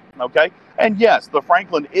thing. Okay? And yes, the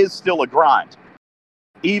Franklin is still a grind.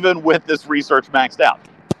 Even with this research maxed out.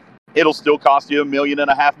 It'll still cost you $1.5 million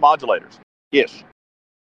modulators-ish.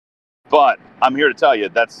 But I'm here to tell you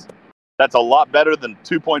that's a lot better than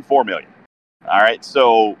 2.4 million. All right,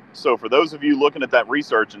 so for those of you looking at that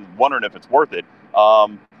research and wondering if it's worth it,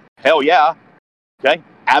 hell yeah, okay,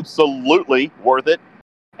 absolutely worth it.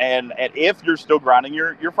 And if you're still grinding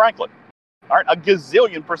your Franklin, all right, a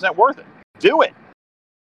gazillion% worth it. Do it,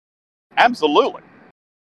 absolutely.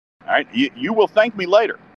 All right, you will thank me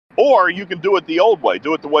later, or you can do it the old way,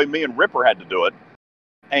 do it the way me and Ripper had to do it,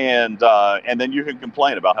 and then you can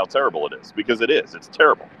complain about how terrible it is, because it is. It's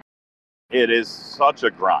terrible. It is such a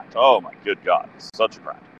grind. Oh my good God, it's such a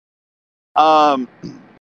grind. All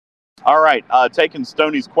right, taking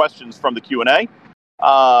Stoney's questions from the Q&A.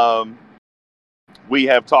 We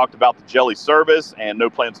have talked about the jelly service and no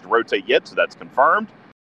plans to rotate yet, so that's confirmed.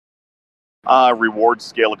 Rewards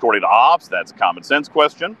scale according to ops. That's a common sense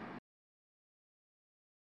question.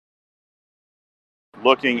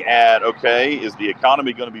 Looking at, okay, is the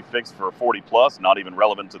economy going to be fixed for a 40 plus, not even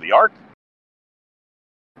relevant to the arc?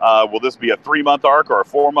 Will this be a 3-month arc or a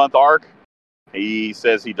 4-month arc? He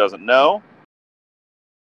says he doesn't know.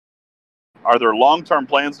 Are there long-term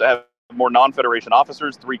plans to have more non-Federation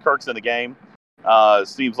officers? 3 Kirks in the game.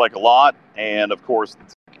 Seems like a lot. And, of course,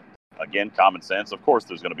 again, common sense. Of course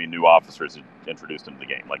there's going to be new officers introduced into the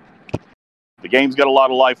game. Like, the game's got a lot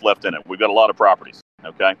of life left in it. We've got a lot of properties,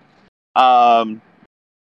 okay?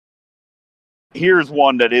 Here's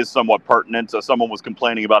one that is somewhat pertinent. So someone was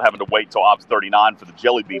complaining about having to wait till Ops 39 for the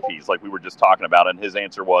jelly BPs, like we were just talking about, and his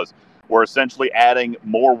answer was, we're essentially adding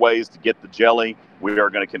more ways to get the jelly. We are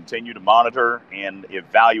going to continue to monitor and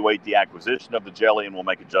evaluate the acquisition of the jelly, and we'll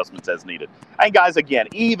make adjustments as needed. And guys, again,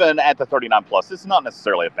 even at the 39 plus, this is not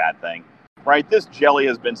necessarily a bad thing, right? This jelly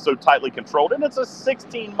has been so tightly controlled, and it's a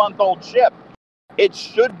 16-month-old ship. It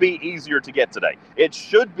should be easier to get today. It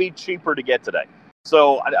should be cheaper to get today.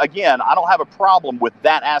 So, again, I don't have a problem with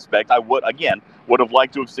that aspect. I would have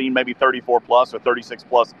liked to have seen maybe 34 plus or 36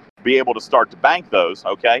 plus be able to start to bank those,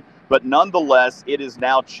 okay? But nonetheless, it is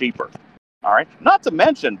now cheaper, all right? Not to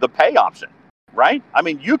mention the pay option, right? I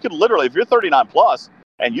mean, you could literally, if you're 39 plus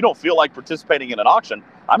and you don't feel like participating in an auction,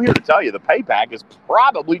 I'm here to tell you the pay pack is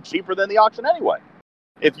probably cheaper than the auction anyway.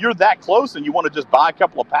 If you're that close and you want to just buy a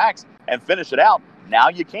couple of packs and finish it out, now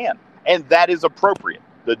you can. And that is appropriate.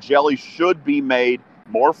 The jelly should be made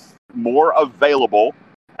more available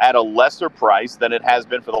at a lesser price than it has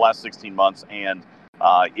been for the last 16 months, and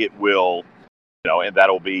it will, and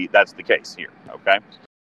that's the case here, okay?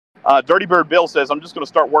 Dirty Bird Bill says, I'm just going to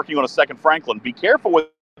start working on a second Franklin. Be careful with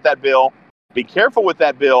that, Bill. Be careful with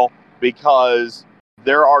that, Bill, because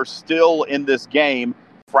there are still in this game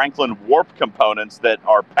Franklin warp components that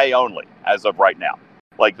are pay only as of right now.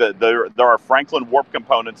 Like there are Franklin warp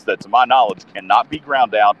components that, to my knowledge, cannot be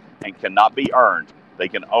ground out and cannot be earned. They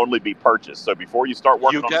can only be purchased. So before you start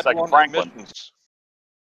working on the second Franklin,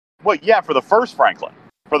 well, yeah, for the first Franklin,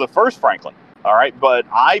 all right. But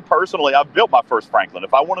I've built my first Franklin.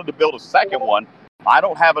 If I wanted to build a second one, I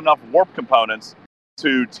don't have enough warp components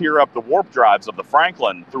to tier up the warp drives of the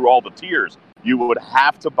Franklin through all the tiers. You would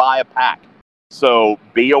have to buy a pack. So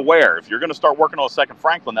be aware. If you're going to start working on a second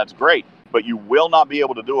Franklin, that's great. But you will not be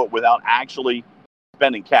able to do it without actually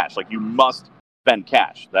spending cash. Like, you must spend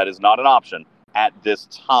cash. That is not an option at this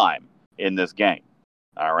time in this game.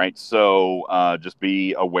 All right, so just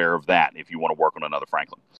be aware of that if you want to work on another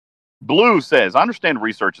Franklin. Blue says, I understand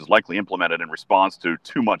research is likely implemented in response to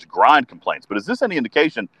too much grind complaints, but is this any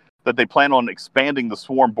indication that they plan on expanding the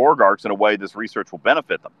Swarm Borg arcs in a way this research will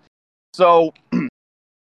benefit them? So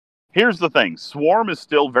here's the thing. Swarm is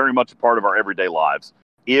still very much a part of our everyday lives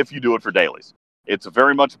if you do it for dailies. It's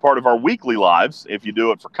very much a part of our weekly lives if you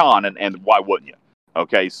do it for con, and why wouldn't you?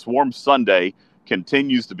 Okay, Swarm Sunday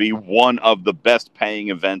continues to be one of the best paying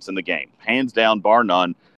events in the game. Hands down, bar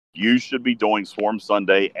none. You should be doing Swarm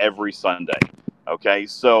Sunday every Sunday. Okay,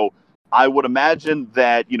 so I would imagine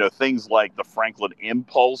that, things like the Franklin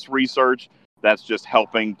Impulse research, that's just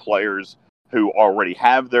helping players who already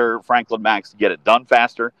have their Franklin Max get it done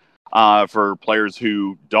faster. For players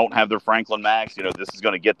who don't have their Franklin Max, this is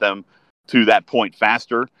going to get them to that point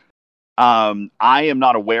faster. I am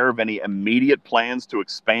not aware of any immediate plans to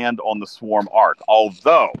expand on the Swarm arc,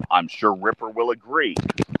 although I'm sure Ripper will agree.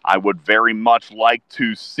 I would very much like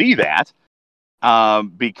to see that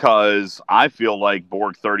because I feel like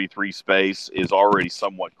Borg 33 space is already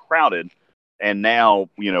somewhat crowded, and now,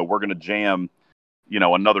 we're going to jam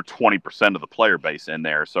another 20% of the player base in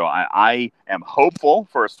there. So I am hopeful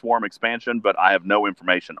for a Swarm expansion, but I have no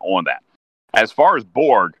information on that. As far as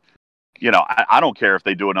Borg, I don't care if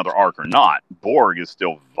they do another arc or not. Borg is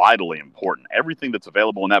still vitally important. Everything that's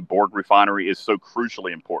available in that Borg refinery is so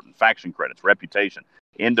crucially important. Faction credits, reputation,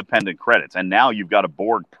 independent credits. And now you've got a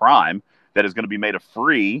Borg Prime that is going to be made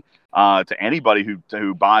free to anybody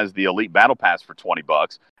who buys the Elite Battle Pass for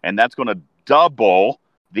 $20. And that's going to double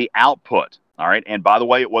the output. All right. And by the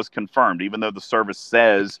way, it was confirmed, even though the service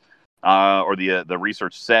says, or the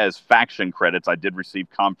research says faction credits, I did receive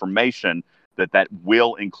confirmation that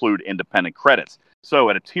will include independent credits.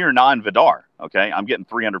 So at a tier 9 Vidar, okay, I'm getting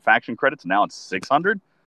 300 faction credits. Now it's 600.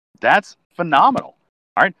 That's phenomenal.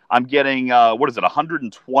 All right. I'm getting,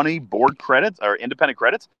 120 Borg credits or independent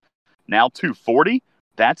credits. Now 240.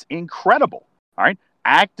 That's incredible. All right.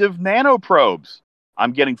 Active nanoprobes.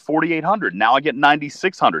 I'm getting 4,800. Now I get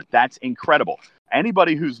 9,600. That's incredible.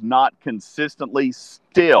 Anybody who's not consistently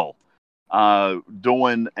still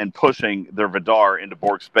doing and pushing their Vidar into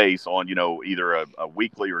Borg space on, either a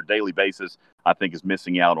weekly or daily basis, I think is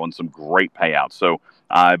missing out on some great payouts. So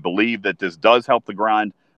I believe that this does help the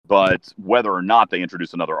grind, but whether or not they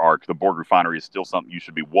introduce another arc, the Borg Refinery is still something you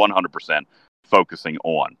should be 100% focusing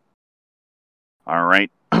on. All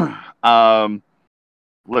right.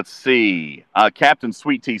 Let's see. Captain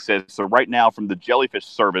Sweet Tea says, so right now from the Jellyfish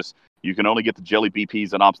service, you can only get the Jelly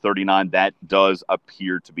BPs on Ops 39. That does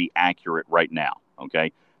appear to be accurate right now.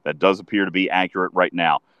 Okay. That does appear to be accurate right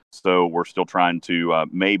now. So we're still trying to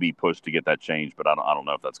maybe push to get that changed, but I don't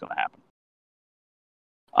know if that's going to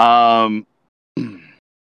happen.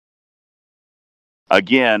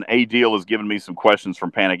 Again, A-Deal has given me some questions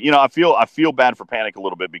from Panic. I feel bad for Panic a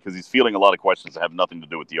little bit because he's fielding a lot of questions that have nothing to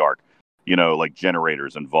do with the arc. Like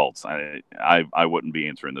generators and vaults. I wouldn't be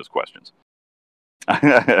answering those questions.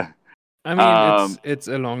 I mean, it's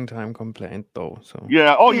a long time complaint though. So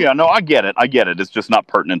yeah. Oh yeah. No, I get it. It's just not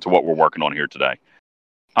pertinent to what we're working on here today.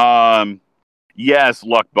 Yes,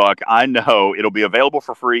 Luckbuck. I know it'll be available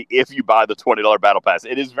for free if you buy the $20 Battle Pass.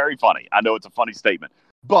 It is very funny. I know it's a funny statement,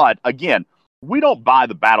 but again, we don't buy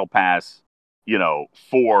the Battle Pass,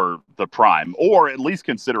 for the Prime, or at least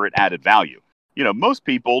consider it added value. Most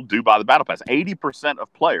people do buy the Battle Pass. 80%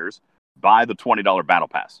 of players buy the $20 Battle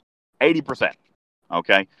Pass. 80%.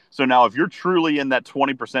 Okay? So now if you're truly in that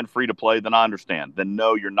 20% free to play, then I understand. Then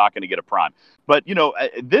no, you're not going to get a Prime. But,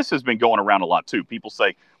 this has been going around a lot too. People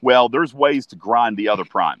say, well, there's ways to grind the other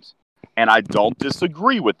Primes. And I don't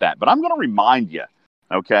disagree with that. But I'm going to remind you,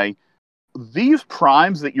 okay, these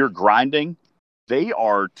Primes that you're grinding, they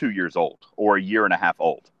are 2 years old or a year and a half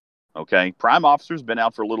old. Okay, Prime Officer's been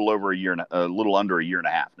out for a little under a year and a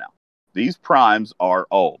half now. These Primes are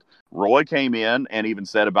old. Roy came in and even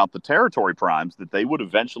said about the Territory Primes that they would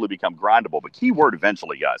eventually become grindable. But keyword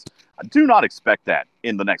eventually, guys. I do not expect that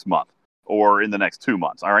in the next month or in the next 2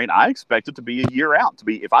 months. All right, I expect it to be a year out.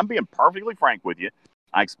 If I'm being perfectly frank with you,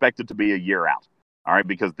 I expect it to be a year out. All right,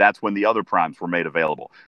 because that's when the other Primes were made available.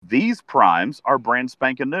 These Primes are brand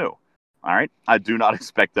spanking new. All right, I do not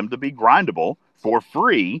expect them to be grindable for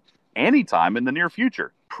free anytime in the near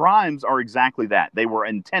future. Primes are exactly that. They were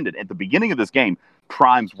intended at the beginning of this game.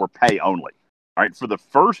 Primes were pay only. All right, for the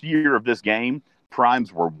first year of this game,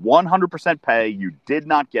 Primes were 100% pay. You did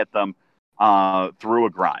not get them through a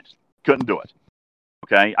grind. Couldn't do it.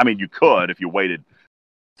 Okay, I mean you could if you waited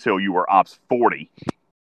till you were Ops 40.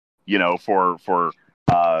 For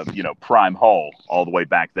Prime Hull all the way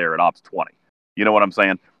back there at Ops 20. You know what I'm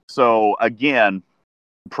saying? So again,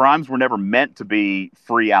 Primes were never meant to be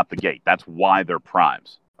free out the gate. That's why they're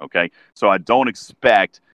Primes. Okay, so I don't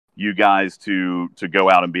expect you guys to go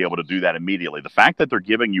out and be able to do that immediately. The fact that they're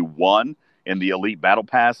giving you one in the Elite Battle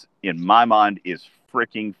Pass, in my mind, is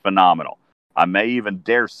freaking phenomenal. I may even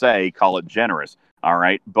dare say call it generous. All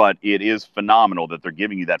right, but it is phenomenal that they're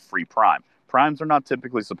giving you that free Prime. Primes are not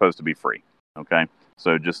typically supposed to be free. Okay,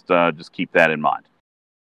 so just keep that in mind.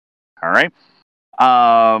 All right.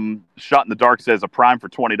 Shot in the Dark says a Prime for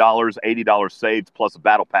 $20, $80 saved plus a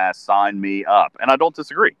Battle Pass. Sign me up. And I don't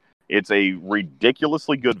disagree. It's a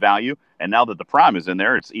ridiculously good value. And now that the Prime is in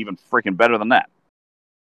there, it's even freaking better than that.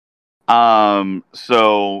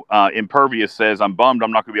 Impervious says, I'm bummed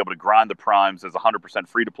I'm not going to be able to grind the Primes as 100%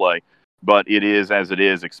 free to play, but it is as it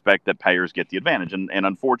is. Expect that payers get the advantage. And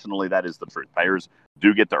unfortunately, that is the truth. Payers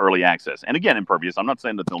do get the early access. And again, Impervious, I'm not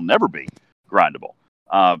saying that they'll never be grindable.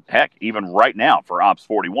 Heck, even right now for Ops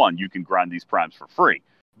 41, you can grind these Primes for free.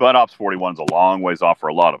 But Ops 41 is a long ways off for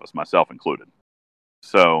a lot of us, myself included.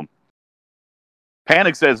 So,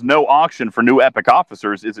 Panic says, no auction for new Epic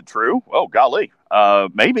officers. Is it true? Oh, golly.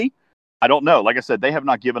 Maybe. I don't know. Like I said, they have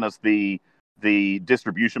not given us the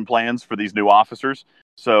distribution plans for these new officers.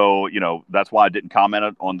 So, that's why I didn't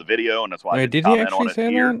comment on the video, and that's why I didn't comment on it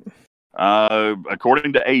here.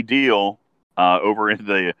 According to A-Deal, over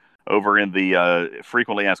in the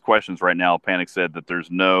frequently asked questions right now, Panic said that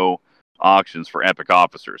there's no auctions for Epic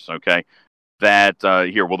officers. Okay, that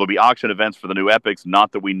here, will there be auction events for the new Epics?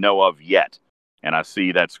 Not that we know of yet. And I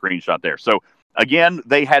see that screenshot there. So again,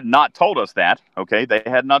 they had not told us that. Okay, they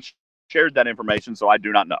had not shared that information, so I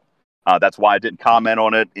do not know. That's why I didn't comment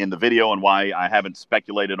on it in the video and why I haven't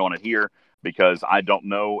speculated on it here, because I don't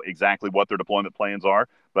know exactly what their deployment plans are.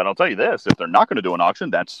 But I'll tell you this, if they're not going to do an auction,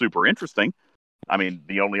 that's super interesting. I mean,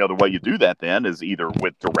 the only other way you do that then is either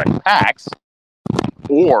with direct packs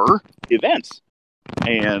or events.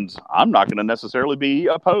 And I'm not going to necessarily be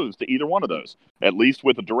opposed to either one of those. At least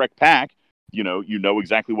with a direct pack, you know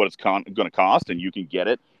exactly what it's going to cost, and you can get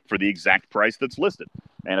it for the exact price that's listed.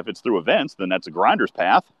 And if it's through events, then that's a grinder's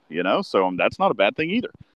path, so that's not a bad thing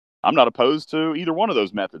either. I'm not opposed to either one of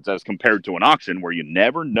those methods as compared to an auction where you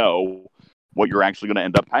never know what you're actually going to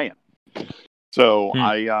end up paying. So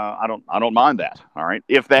I don't mind that. All right.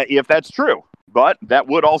 If that's true, but that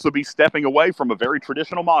would also be stepping away from a very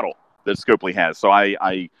traditional model that Scopely has. So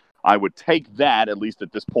I would take that, at least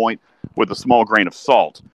at this point, with a small grain of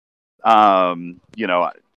salt.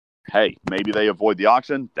 Hey, maybe they avoid the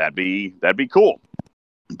auction. That'd be cool.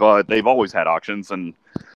 But they've always had auctions, and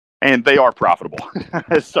they are profitable.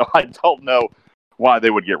 So I don't know why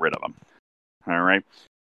they would get rid of them. All right.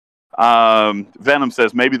 Venom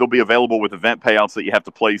says maybe they'll be available with event payouts that you have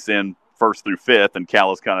to place in 1st through 5th, and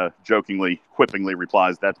Callus kind of quippingly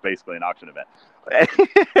replies, that's basically an auction event.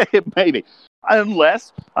 Maybe.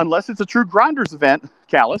 Unless it's a true grinders event,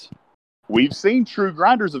 Callus. We've seen true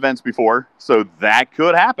grinders events before, so that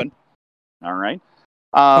could happen. All right.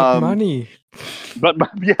 Money. But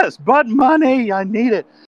money. I need it.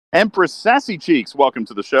 Empress Sassy Cheeks, welcome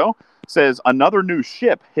to the show, says another new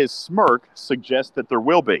ship. His smirk suggests that there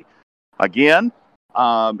will be. Again,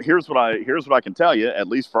 here's what I can tell you. At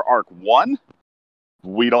least for Arc 1,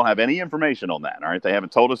 we don't have any information on that. All right, they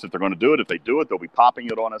haven't told us if they're going to do it. If they do it, they'll be popping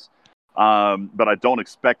it on us. But I don't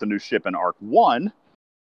expect a new ship in Arc 1.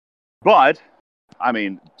 But I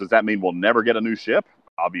mean, does that mean we'll never get a new ship?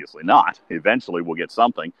 Obviously not. Eventually, we'll get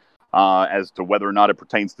something. As to whether or not it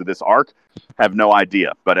pertains to this arc, have no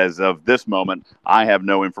idea. But as of this moment, I have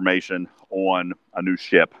no information on a new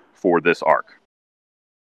ship for this arc.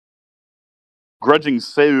 Grudging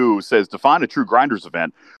Sue says, define a true grinders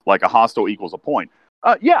event like a hostile equals a point.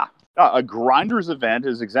 A grinders event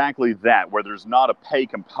is exactly that, where there's not a pay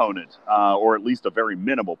component, or at least a very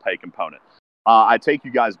minimal pay component. I take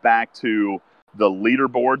you guys back to the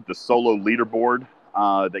leaderboard, the solo leaderboard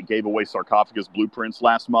that gave away sarcophagus blueprints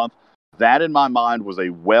last month. That, in my mind, was a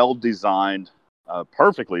well-designed,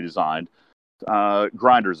 perfectly designed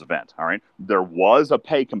grinders event. All right, there was a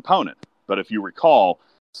pay component, but if you recall,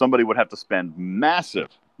 somebody would have to spend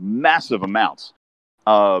massive amounts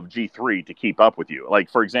of G3 to keep up with you. Like,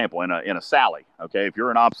 for example, in a Sally. Okay, if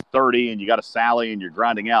you're an Ops 30 and you got a Sally and you're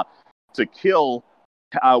grinding out to kill.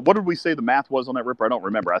 What did we say the math was on that, Ripper? I don't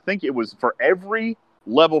remember. I think it was for every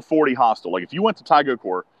level 40 hostile. Like if you went to Taigo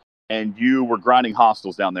Corps and you were grinding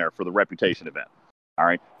hostiles down there for the reputation event, all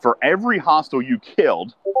right, for every hostile you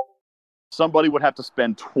killed, somebody would have to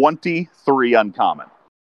spend 23 uncommon.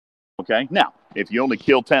 Okay, now if you only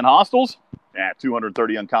kill 10 hostiles,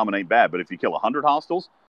 230 uncommon ain't bad. But if you kill 100 hostiles,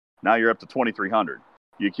 now you're up to 2,300.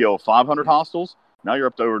 You kill 500 hostiles, now you're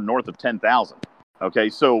up to north of 10,000. Okay,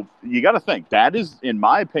 so you got to think that is, in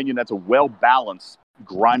my opinion, that's a well-balanced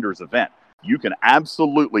grinders event. You can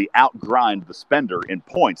absolutely outgrind the spender in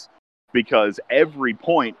points because every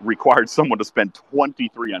point required someone to spend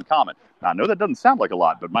 23 uncommon. Now, I know that doesn't sound like a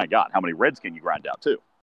lot, but my God, how many reds can you grind out too?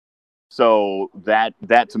 So that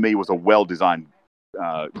to me was a well-designed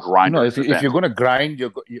grinder. If you're going to grind,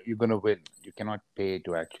 you're going to win. You cannot pay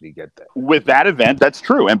to actually get there. With that event, that's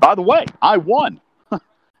true. And by the way, I won.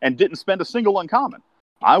 And didn't spend a single uncommon.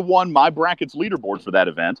 I won my brackets leaderboard for that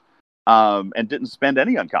event, and didn't spend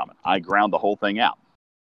any uncommon. I ground the whole thing out.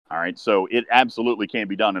 All right, so it absolutely can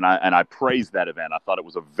be done, and I praised that event. I thought it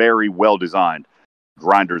was a very well designed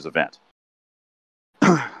grinders event.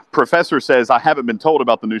 Professor says, I haven't been told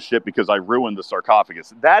about the new ship because I ruined the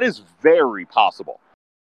sarcophagus. That is very possible.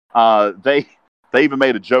 They even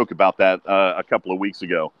made a joke about that a couple of weeks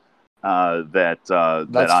ago. That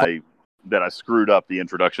I screwed up the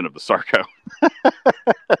introduction of the Sarco.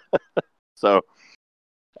 So,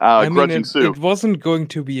 Grudging Sue. It wasn't going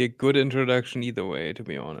to be a good introduction either way, to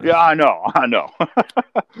be honest. Yeah, I know.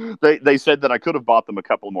 They said that I could have bought them a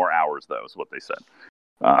couple more hours, though, is what they said.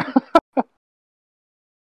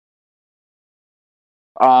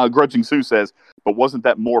 Grudging Sue says, but wasn't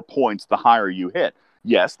that more points the higher you hit?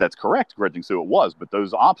 Yes, that's correct, Grudging Sue, it was, but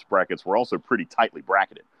those ops brackets were also pretty tightly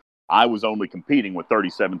bracketed. I was only competing with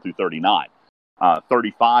 37 through 39.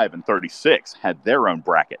 35 and 36 had their own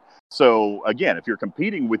bracket. So, again, if you're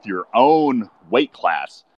competing with your own weight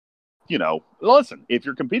class, listen, if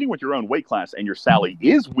you're competing with your own weight class and your Sally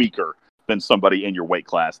is weaker than somebody in your weight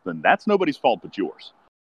class, then that's nobody's fault but yours.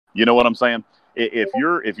 You know what I'm saying?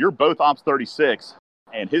 If you're both Ops 36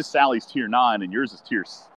 and his Sally's tier 9 and yours is tier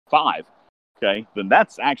 5, okay, then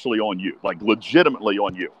that's actually on you, like legitimately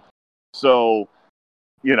on you. So,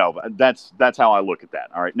 that's how I look at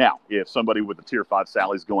that. All right. Now, if somebody with a tier 5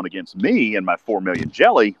 Sally's going against me and my 4 million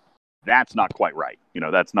jelly, that's not quite right.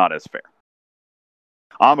 That's not as fair.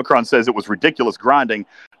 Omicron says it was ridiculous grinding,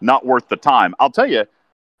 not worth the time. I'll tell you,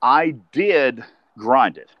 I did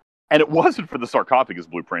grind it. And it wasn't for the sarcophagus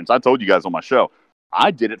blueprints. I told you guys on my show, I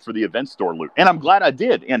did it for the event store loot. And I'm glad I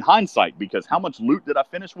did in hindsight, because how much loot did I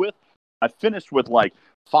finish with? I finished with like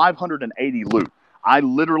 580 loot. I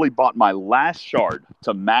literally bought my last shard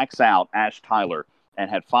to max out Ash Tyler and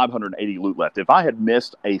had 580 loot left. If I had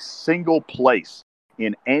missed a single place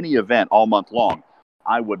in any event all month long,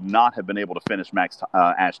 I would not have been able to finish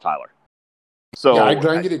Ash Tyler. So yeah, I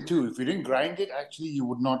grinded it too. If you didn't grind it, actually, you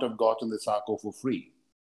would not have gotten the Sarco for free.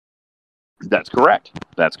 That's correct.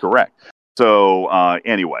 That's correct. So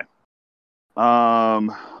anyway,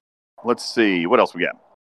 let's see what else we got.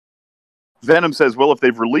 Venom says, well, if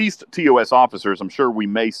they've released TOS officers, I'm sure we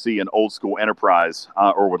may see an old school Enterprise,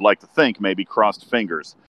 or would like to think, maybe crossed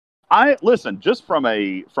fingers. Listen, just from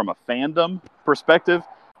a fandom perspective,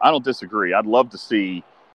 I don't disagree. I'd love to see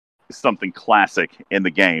something classic in the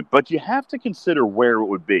game, but you have to consider where it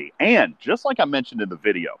would be. And just like I mentioned in the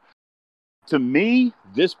video, to me,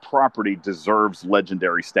 this property deserves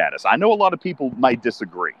legendary status. I know a lot of people might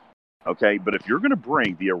disagree, okay? But if you're going to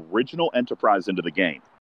bring the original Enterprise into the game,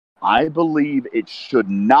 I believe it should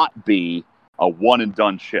not be a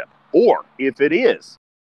one-and-done ship. Or, if it is,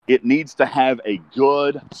 it needs to have a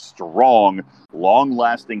good, strong,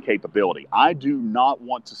 long-lasting capability. I do not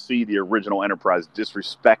want to see the original Enterprise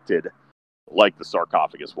disrespected like the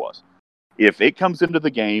sarcophagus was. If it comes into the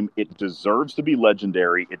game, it deserves to be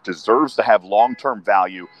legendary. It deserves to have long-term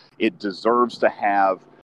value. It deserves to have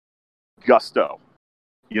gusto.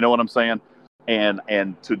 You know what I'm saying? And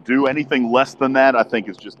to do anything less than that, I think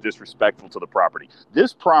is just disrespectful to the property.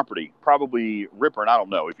 This property, probably, Ripper, and I don't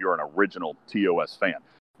know if you're an original TOS fan,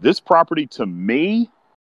 this property, to me,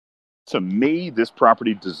 this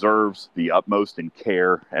property deserves the utmost in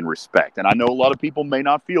care and respect. And I know a lot of people may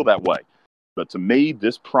not feel that way, but to me,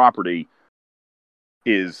 this property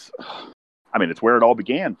is, it's where it all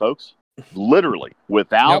began, folks. Literally,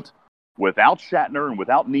 without Shatner and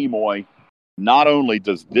without Nimoy, not only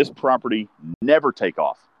does this property never take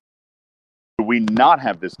off, do we not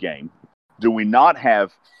have this game, do we not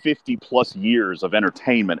have 50 plus years of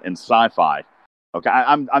entertainment and sci-fi? Okay,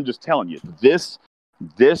 I'm just telling you, this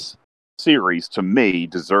series to me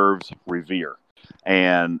deserves revere,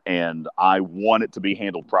 and I want it to be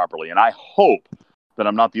handled properly, and I hope that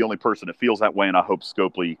I'm not the only person that feels that way, and I hope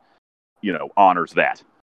Scopely, honors that,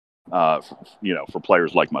 for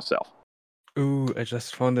players like myself. Ooh, I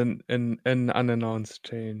just found an unannounced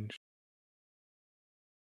change.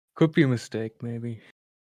 Could be a mistake, maybe.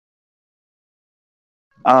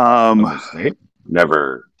 A mistake?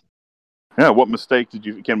 Never. Yeah, what mistake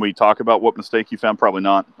can we talk about what mistake you found? Probably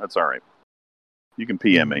not. That's all right. You can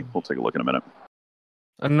PM me. We'll take a look in a minute.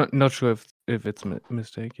 I'm not sure if it's a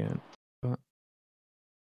mistake yet. But...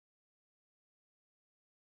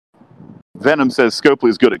 Venom says Scopely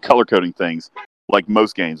is good at color coding things, like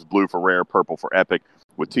most games. Blue for rare, purple for epic.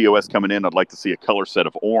 With TOS coming in, I'd like to see a color set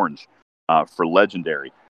of orange for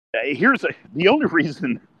legendary. The only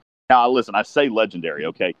reason. Now, listen, I say legendary,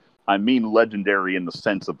 okay? I mean legendary in the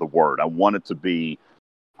sense of the word. I want it to be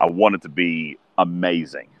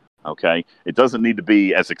amazing. Okay, it doesn't need to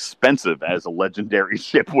be as expensive as a legendary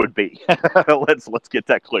ship would be. Let's get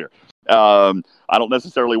that clear. I don't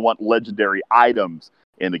necessarily want legendary items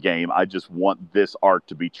in the game. I just want this art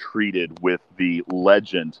to be treated with the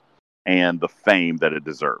legend and the fame that it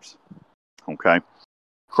deserves. Okay.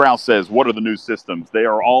 Kraus says, what are the new systems? They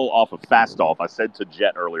are all off of Fastoff. I said to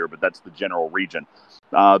Jet earlier, but that's the general region.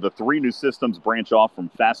 The 3 new systems branch off from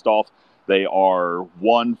Fastoff. They are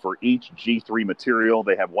 1 for each G3 material.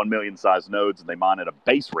 They have 1 million size nodes, and they mine at a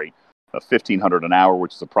base rate of 1,500 an hour,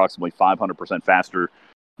 which is approximately 500% faster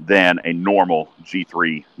than a normal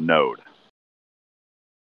G3 node.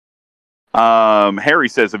 Harry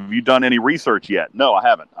says, have you done any research yet? No, I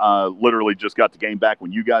haven't. Literally just got the game back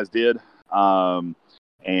when you guys did.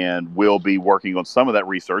 And we'll be working on some of that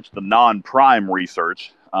research, the non-prime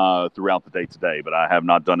research, throughout the day today. But I have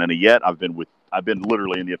not done any yet. I've been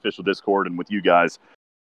literally in the official Discord and with you guys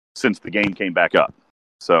since the game came back up.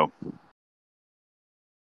 So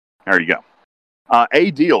there you go.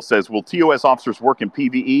 A Deal says, will TOS officers work in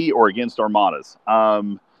PvE or against armadas?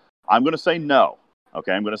 I'm going to say no.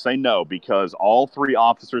 Okay, I'm going to say no because all 3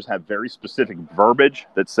 officers have very specific verbiage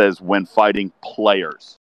that says when fighting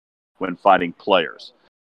players.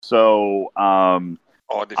 So I'm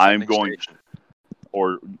going,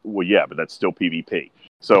 but that's still PvP.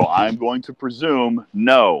 So I'm going to presume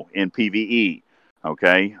no in PvE.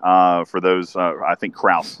 Okay, for those, I think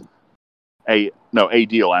Kraus, A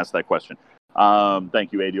Deal asked that question.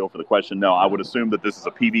 Thank you, A Deal, for the question. No, I would assume that this is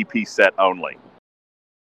a PvP set only.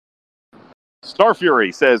 Star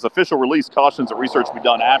Fury says official release cautions that research be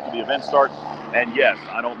done after the event starts. And yes,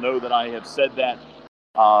 I don't know that I have said that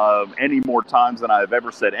any more times than I've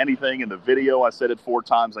ever said anything. In the video, I said it 4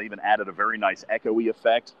 times. I even added a very nice echoey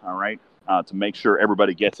effect, all right, to make sure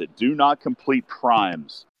everybody gets it. Do not complete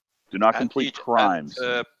primes. Do not complete primes.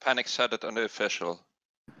 Panic said it on the official.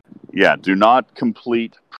 Yeah, do not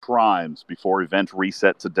complete primes before event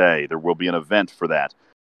reset today. There will be an event for that.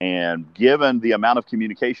 And given the amount of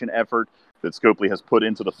communication effort that Scopely has put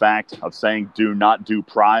into the fact of saying do not do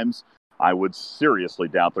primes, I would seriously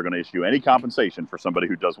doubt they're going to issue any compensation for somebody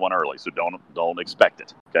who does one early. So don't expect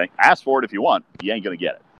it. Okay, ask for it if you want. You ain't going to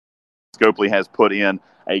get it. Scopely has put in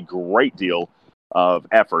a great deal of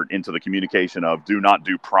effort into the communication of do not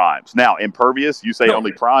do primes. Now, Impervious, you say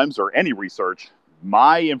only primes or any research.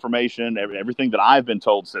 My information, everything that I've been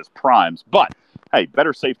told says primes. But hey,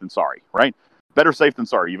 better safe than sorry, right? Better safe than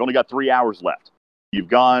sorry. You've only got 3 hours left. You've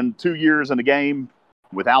gone 2 years in the game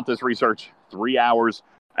without this research. 3 hours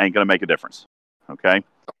ain't going to make a difference. Okay?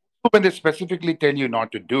 When they specifically tell you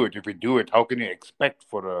not to do it, if you do it, how can you expect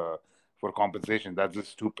for compensation? That's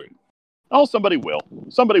just stupid. Oh, somebody will.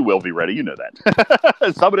 Somebody will be ready. You know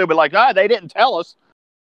that. Somebody will be like, they didn't tell us.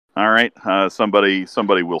 All right. Somebody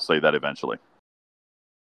will say that eventually.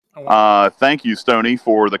 Thank you, Stony,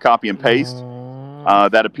 for the copy and paste.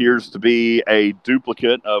 That appears to be a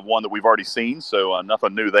duplicate of one that we've already seen, so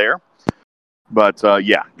nothing new there. But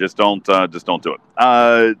yeah, just don't do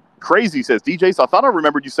it. Crazy says, DJs, I thought I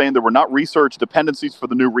remembered you saying there were not research dependencies for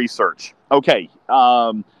the new research. Okay,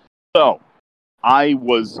 so I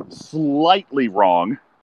was slightly wrong.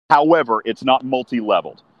 However, it's not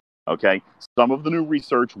multi-leveled. Okay, some of the new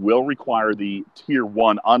research will require the tier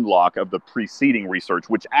 1 unlock of the preceding research,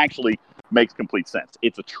 which actually makes complete sense.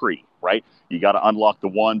 It's a tree, right? You got to unlock the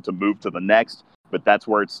one to move to the next, but that's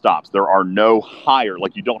where it stops. There are no higher,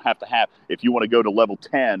 like you don't have to have, if you want to go to level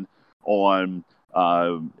 10 on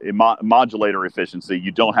modulator efficiency,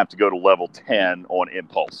 you don't have to go to level 10 on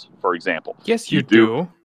impulse, for example. Yes, you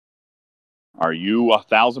do. Are you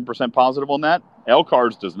 1,000% positive on that?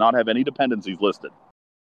 LCARS does not have any dependencies listed.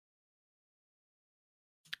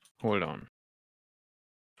 Hold on.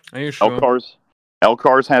 Are you sure?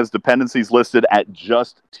 LCARS has dependencies listed at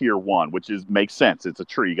just tier 1, which makes sense. It's a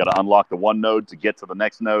tree. You got to unlock the one node to get to the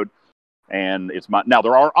next node. And now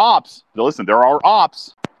there are ops. Listen, there are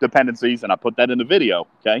ops dependencies, and I put that in the video,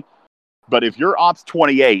 okay? But if you're ops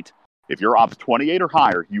 28 or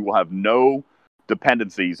higher, you will have no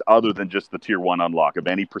dependencies other than just the tier 1 unlock of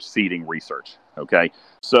any preceding research, okay?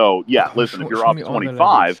 So, yeah, listen, if you're ops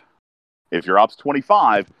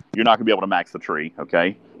 25, you're not going to be able to max the tree,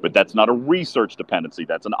 okay? But that's not a research dependency.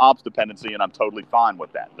 That's an ops dependency, and I'm totally fine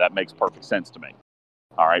with that. That makes perfect sense to me.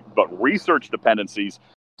 All right? But research dependencies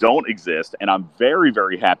don't exist, and I'm very,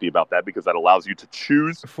 very happy about that because that allows you to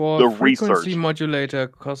choose the research. For frequency modulator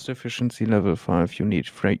cost efficiency level 5, you need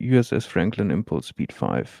USS Franklin impulse speed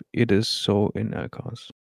 5. It is so in LCARS.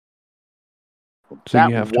 So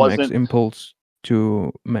you have to max impulse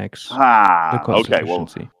to max the cost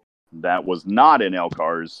efficiency. Well, that was not in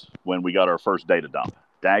LCARS when we got our first data dump.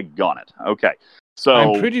 Daggone it. Okay. So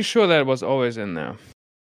I'm pretty sure that was always in there.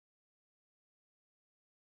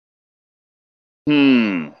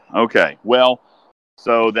 Okay. Well,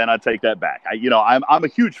 so then I take that back. I'm a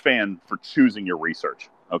huge fan for choosing your research.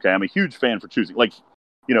 Okay. I'm a huge fan for choosing,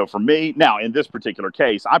 for me now in this particular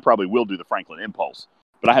case, I probably will do the Franklin impulse,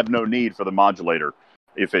 but I have no need for the modulator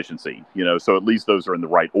efficiency, so at least those are in the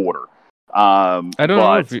right order. I don't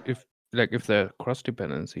know if they're cross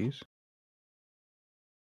dependencies.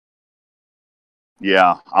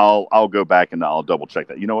 Yeah, I'll go back and I'll double check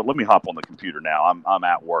that. You know what? Let me hop on the computer now. I'm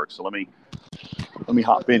at work, so let me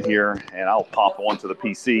hop in here and I'll pop onto the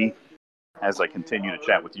PC as I continue to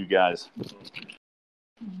chat with you guys.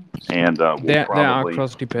 And there are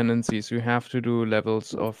cross dependencies. You have to do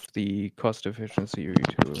levels of the cost efficiency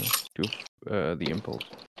to do the impulse.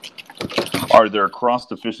 Are there cross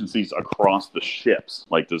deficiencies across the ships?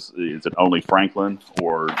 Like this, is it only Franklin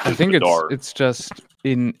or? I think it's just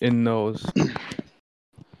in those.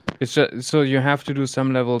 It's just so you have to do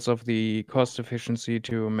some levels of the cost efficiency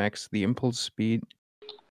to max the impulse speed,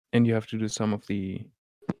 and you have to do some of the.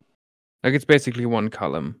 Like it's basically one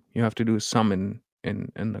column. You have to do some in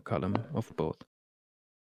the column of both.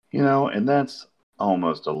 And that's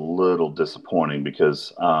almost a little disappointing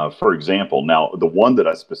because, for example, now the one that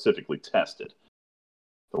I specifically tested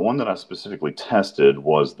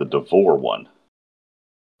was the Devore one.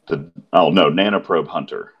 Nanoprobe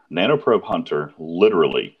Hunter. Nanoprobe Hunter,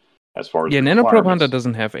 literally, as far as Nanoprobe Hunter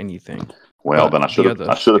doesn't have anything. Well, then I should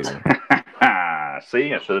have.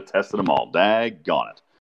 See, I should have tested them all. Daggone it,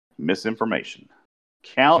 misinformation.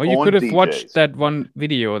 You could have watched that one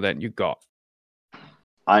video that you got.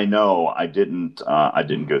 I know. I didn't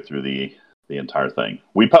go through the entire thing.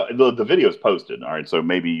 The video is posted. All right, so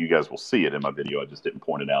maybe you guys will see it in my video. I just didn't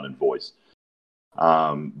point it out in voice.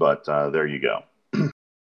 But there you go.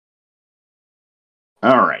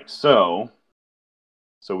 All right, so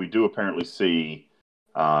we do apparently see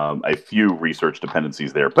a few research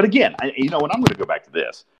dependencies there. But again, and I'm going to go back to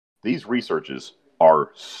this. These researches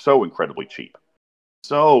are so incredibly cheap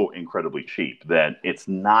that it's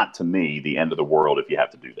not, to me, the end of the world if you have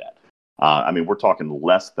to do that. We're talking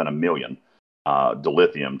less than 1 million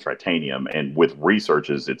dilithium, tritanium, and with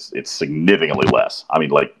researches, it's significantly less.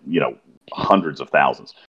 Hundreds of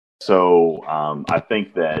thousands. So I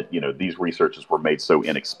think that these researches were made so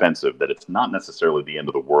inexpensive that it's not necessarily the end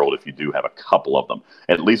of the world if you do have a couple of them.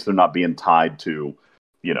 At least they're not being tied to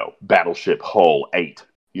Battleship Hull 8,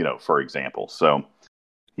 for example. So.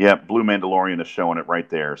 Yep, Blue Mandalorian is showing it right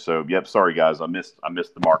there. So, yep, sorry guys, I missed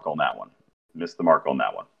the mark on that one.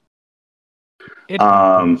 It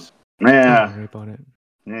happens. Don't Yeah, worry about it.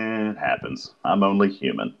 it happens. I'm only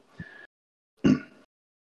human.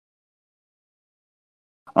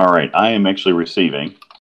 All right, I am actually receiving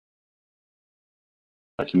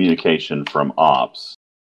a communication from Ops,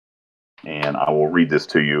 and I will read this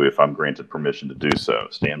to you if I'm granted permission to do so.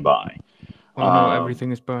 Stand by. Oh no,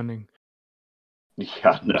 everything is burning.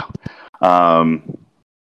 Yeah, no.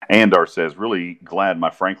 Andar says, really glad my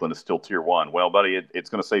Franklin is still tier 1. Well, buddy, it's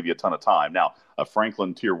going to save you a ton of time. Now, a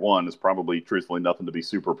Franklin tier 1 is probably, truthfully, nothing to be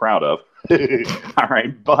super proud of. All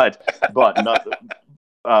right, but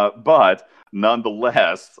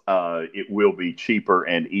nonetheless, it will be cheaper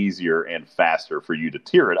and easier and faster for you to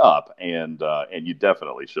tier it up, and you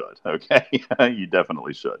definitely should. Okay, you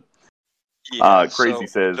definitely should. Yeah, Crazy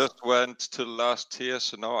says, just went to the last tier,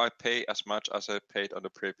 so now I pay as much as I paid on the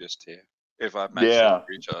previous tier if I max out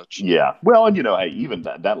recharge. Yeah. Well, and hey, even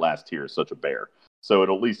that last tier is such a bear, so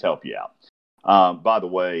it'll at least help you out. By the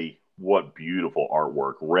way, what beautiful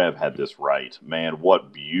artwork! Rev had this right, man.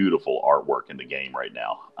 What beautiful artwork in the game right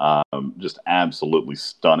now. Just absolutely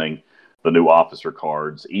stunning. The new officer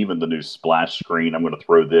cards, even the new splash screen. I'm going to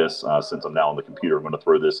throw this since I'm now on the computer. I'm going to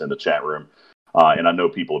throw this in the chat room. And I know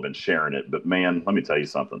people have been sharing it, but man, let me tell you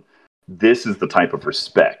something. This is the type of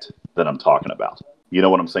respect that I'm talking about. You know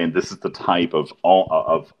what I'm saying? This is the type of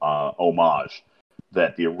homage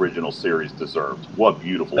that the original series deserved. What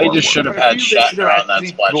beautiful They artwork. just should have had Shatner on that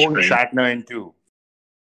splash screen. Shatner in too.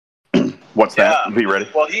 What's that? Be ready.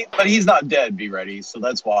 Well, he's not dead. Be ready. So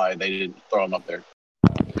that's why they didn't throw him up there.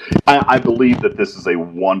 I believe that this is a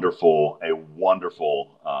wonderful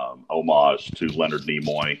homage to Leonard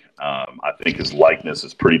Nimoy. I think his likeness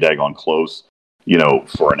is pretty daggone close,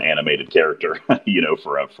 for an animated character,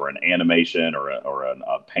 for an animation or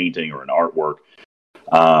a painting or an artwork.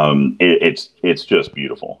 It's just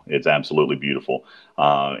beautiful. It's absolutely beautiful,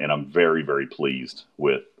 and I'm very, very pleased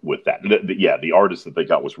with that. The artist that they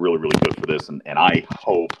got was really, really good for this, and I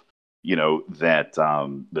hope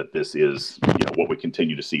that this is what we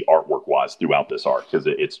continue to see artwork wise throughout this arc, because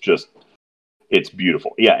it's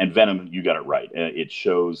beautiful. Yeah, and Venom, you got it right. It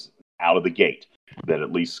shows out of the gate that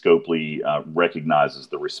at least Scopely recognizes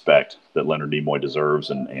the respect that Leonard Nimoy deserves,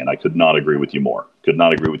 and I could not agree with you more.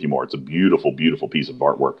 It's a beautiful, beautiful piece of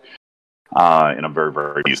artwork, and I'm very,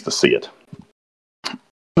 very pleased to see it.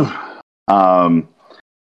 All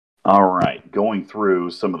right, going through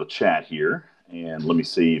some of the chat here. And let me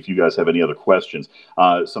see if you guys have any other questions.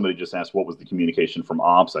 Somebody just asked, what was the communication from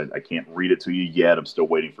Ops? I can't read it to you yet. I'm still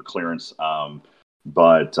waiting for clearance.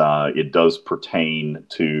 But it does pertain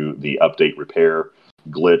to the update repair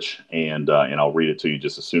glitch. And I'll read it to you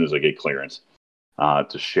just as soon as I get clearance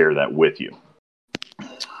to share that with you.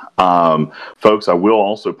 Folks, I will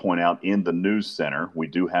also point out in the news center, we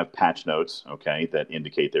do have patch notes, okay, that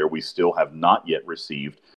indicate there. We still have not yet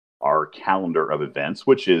received our calendar of events,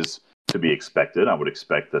 which is to be expected. I would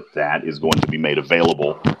expect that is going to be made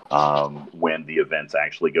available when the events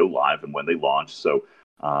actually go live and when they launch. So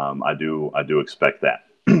I do expect that.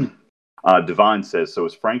 Divine says, so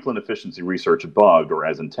is Franklin efficiency research bugged or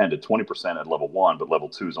as intended? 20% at level 1, but level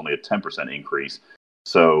 2 is only a 10% increase.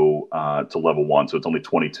 So to level 1, so it's only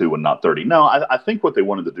 22 and not 30. No, I think what they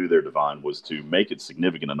wanted to do there, Divine, was to make it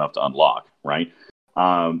significant enough to unlock, right?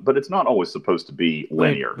 But it's not always supposed to be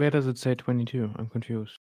linear. Wait, where does it say 22? I'm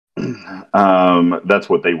confused. That's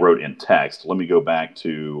what they wrote in text. Let me go back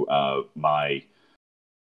to my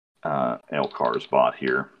LCARS bot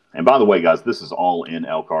here. And by the way, guys, this is all in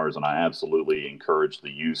LCARS, and I absolutely encourage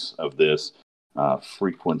the use of this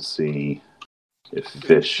frequency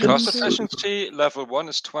efficiency. Cost efficiency, level 1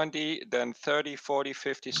 is 20, then 30, 40,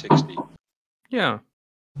 50, 60. Yeah.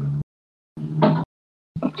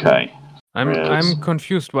 Okay. I'm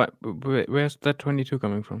confused. Where's that 22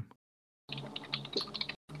 coming from?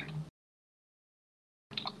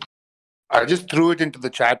 I just threw it into the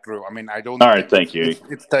chat room. I mean, I don't. All right, thank you.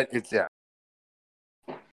 It's yeah.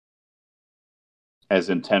 As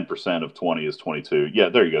in 10% of 20 is 22. Yeah,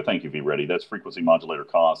 there you go. Thank you, V-Ready. That's frequency modulator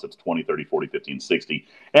cost. It's 20, 30, 40, 50, and 60.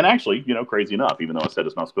 And actually, crazy enough, even though I said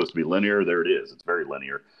it's not supposed to be linear, there it is. It's very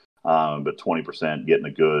linear. But 20% getting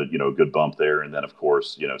a good bump there. And then, of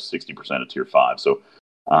course, 60% at tier 5. So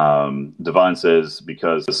Divine says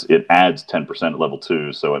because it adds 10% at level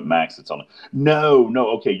 2, so at max it's on. No,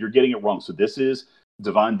 okay, you're getting it wrong. So this is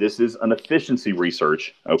Divine, this is an efficiency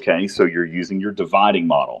research, okay? So you're using your dividing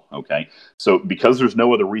model, okay? So because there's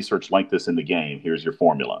no other research like this in the game, here's your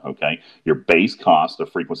formula, okay? Your base cost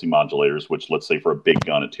of frequency modulators, which let's say for a big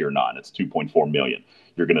gun at tier 9, it's 2.4 million.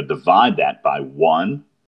 You're going to divide that by 1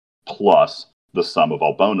 plus the sum of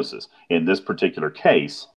all bonuses. In this particular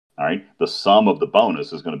case, all right, the sum of the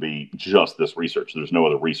bonus is going to be just this research. There's no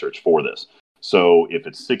other research for this. So if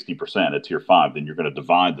it's 60% at tier 5, then you're going to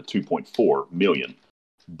divide the 2.4 million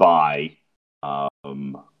by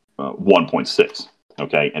 1.6,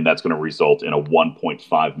 okay? And that's going to result in a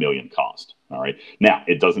 1.5 million cost, all right? Now,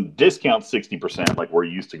 it doesn't discount 60% like we're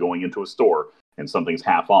used to going into a store and something's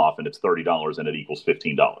half off and it's $30 and it equals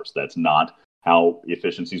 $15. That's not how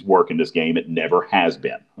efficiencies work in this game. It never has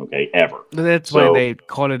been, okay, ever. That's why they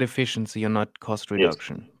call it efficiency and not cost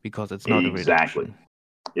reduction, because it's not exactly. a reduction.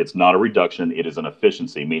 It's not a reduction. It is an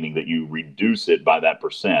efficiency, meaning that you reduce it by that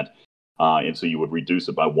percent. And so you would reduce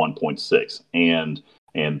it by 1.6.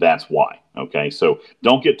 And that's why. Okay. So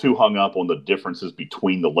don't get too hung up on the differences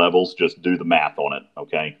between the levels. Just do the math on it.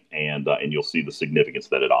 Okay. And you'll see the significance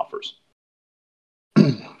that it offers.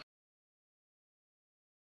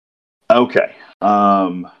 Okay.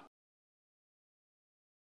 Blue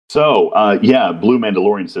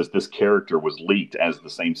Mandalorian says this character was leaked as the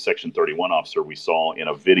same Section 31 officer we saw in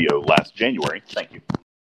a video last January. Thank you.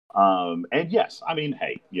 And yes, I mean,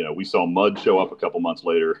 hey, we saw Mud show up a couple months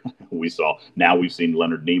later. We've seen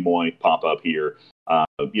Leonard Nimoy pop up here.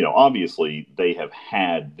 Obviously they have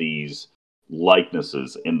had these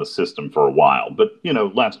likenesses in the system for a while, but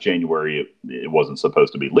last January it wasn't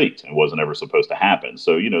supposed to be leaked. It wasn't ever supposed to happen.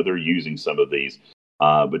 So, they're using some of these,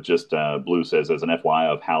 but just, Blue says as an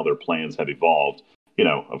FYI of how their plans have evolved,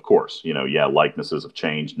 of course, likenesses have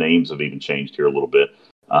changed. Names have even changed here a little bit.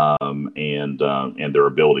 And their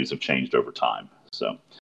abilities have changed over time. So,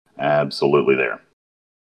 absolutely there.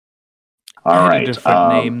 All right. A different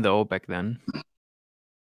name though back then.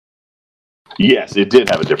 Yes, it did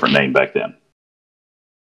have a different name back then.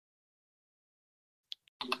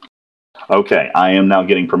 Okay, I am now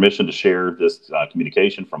getting permission to share this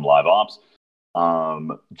communication from Live Ops.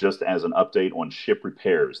 Just as an update on ship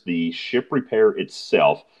repairs, the ship repair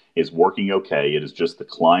itself is working okay. It is just the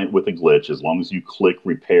client with a glitch. As long as you click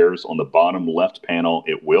repairs on the bottom left panel,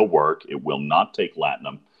 it will work. It will not take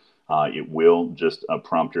Latinum. It will just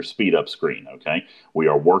prompt your speed up screen, okay? We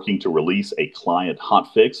are working to release a client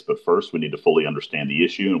hotfix, but first we need to fully understand the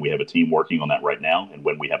issue, and we have a team working on that right now. And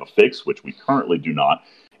when we have a fix, which we currently do not,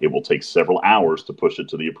 it will take several hours to push it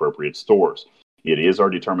to the appropriate stores. It is our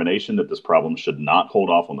determination that this problem should not hold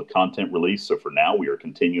off on the content release. So for now, we are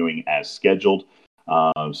continuing as scheduled.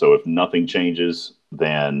 So if nothing changes,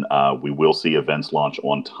 then we will see events launch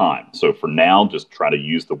on time. So for now, just try to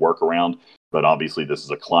use the workaround. But obviously, this is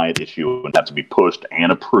a client issue and have to be pushed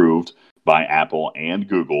and approved by Apple and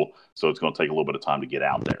Google. So it's going to take a little bit of time to get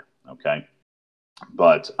out there. Okay.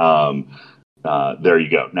 But there you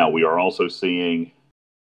go. Now, we are also seeing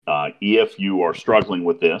if you are struggling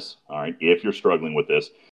with this, all right, if you're struggling with this,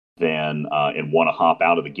 then and want to hop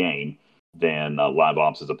out of the game, then Live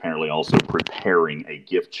Ops is apparently also preparing a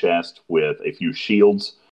gift chest with a few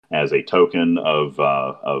shields as a token of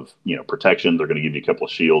protection. They're going to give you a couple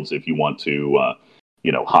of shields if you want to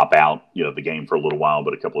hop out the game for a little while,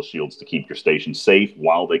 but a couple of shields to keep your station safe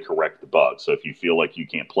while they correct the bug. So if you feel like you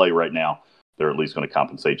can't play right now, they're at least going to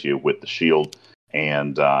compensate you with the shield,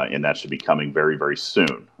 and that should be coming very, very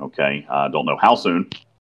soon. Okay, don't know how soon,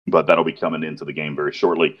 but that'll be coming into the game very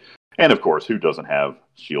shortly. And of course, who doesn't have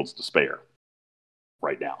shields to spare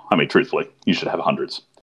right now? I mean, truthfully, you should have hundreds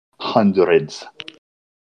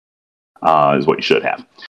is what you should have.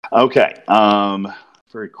 Okay,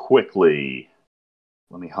 very quickly,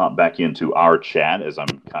 let me hop back into our chat as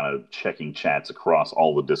I'm kind of checking chats across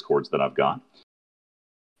all the Discords that I've got.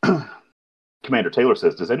 Commander Taylor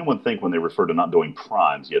says, does anyone think when they refer to not doing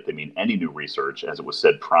primes yet they mean any new research, as it was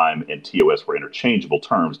said prime and TOS were interchangeable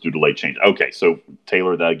terms due to late change? Okay, so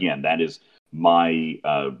Taylor, that is my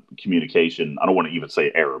communication. I don't want to even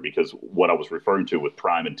say error, because what I was referring to with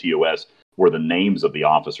prime and TOS were the names of the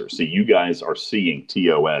officers. See, you guys are seeing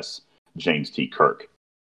TOS James T. Kirk.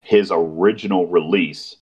 His original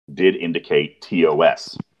release did indicate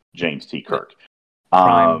TOS James T. Kirk.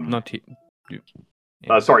 Prime, not T.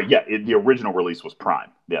 The original release was Prime.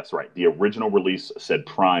 That's right. The original release said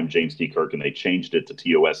Prime James T. Kirk, and they changed it to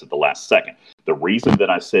TOS at the last second. The reason that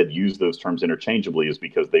I said use those terms interchangeably is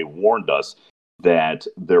because they warned us that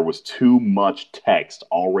there was too much text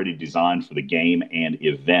already designed for the game and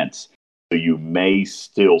events. So you may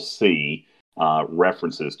still see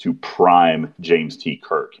references to Prime James T.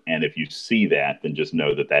 Kirk. And if you see that, then just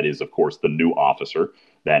know that that is, of course, the new officer.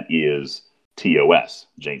 That is TOS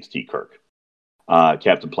James T. Kirk.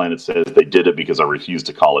 Captain Planet says they did it because I refused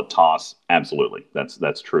to call it TOS. Absolutely.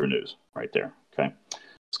 That's true news right there. Okay.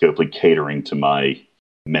 Scopely catering to my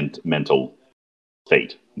mental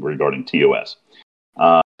state regarding TOS.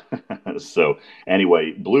 So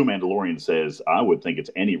anyway, Blue Mandalorian says, I would think it's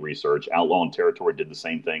any research. Outlaw and Territory did the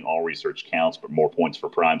same thing. All research counts, but more points for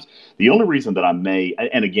primes. The only reason that I may,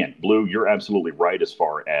 and again, Blue, you're absolutely right as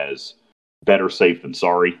far as better safe than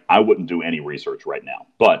sorry. I wouldn't do any research right now.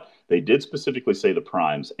 But they did specifically say the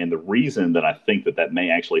primes. And the reason that I think that that may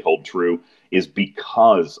actually hold true is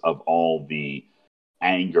because of all the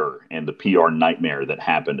anger and the PR nightmare that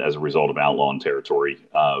happened as a result of Outlaw and Territory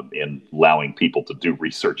in allowing people to do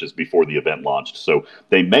researches before the event launched. So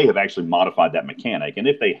they may have actually modified that mechanic. And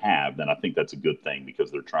if they have, then I think that's a good thing because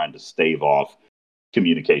they're trying to stave off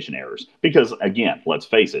communication errors. Because, again, let's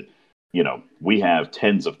face it, you know, we have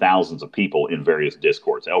tens of thousands of people in various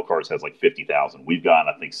Discords. LCARS has like 50,000. We've got,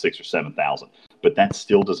 I think, 6,000 or 7,000. But that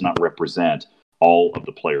still does not represent all of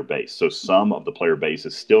the player base. So some of the player base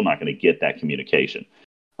is still not going to get that communication.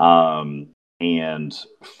 And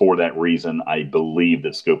for that reason, I believe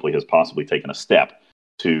that Scopely has possibly taken a step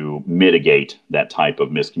to mitigate that type of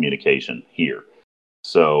miscommunication here.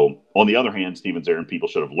 So on the other hand, Steven Zarin, people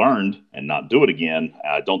should have learned and not do it again.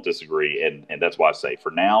 I don't disagree. And that's why I say for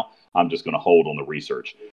now, I'm just going to hold on the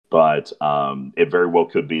research. But it very well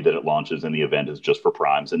could be that it launches and the event is just for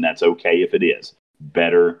primes. And that's okay if it is.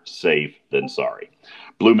 Better safe than sorry.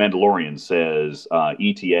 Blue Mandalorian says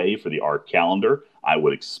ETA for the ARC calendar. I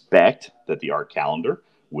would expect that the ARC calendar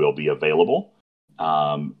will be available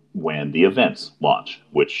when the events launch,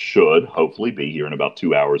 which should hopefully be here in about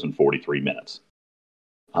 2 hours and 43 minutes.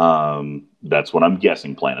 That's what I'm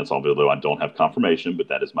guessing, Planets, although I don't have confirmation, but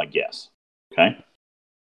that is my guess. Okay.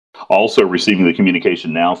 Also receiving the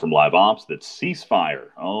communication now from Live Ops that ceasefire.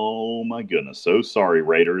 Oh my goodness. So sorry,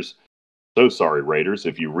 Raiders. So sorry, Raiders.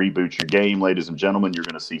 If you reboot your game, ladies and gentlemen, you're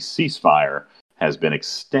going to see ceasefire has been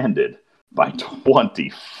extended by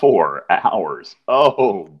 24 hours.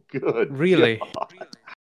 Oh, good. Really? God.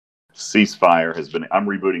 Ceasefire has been. I'm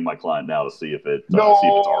rebooting my client now to see if it's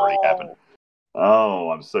already happened.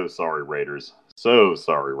 Oh, I'm so sorry, Raiders. So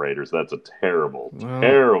sorry, Raiders. That's a terrible,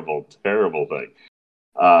 terrible thing.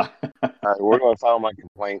 All right, we're going to file my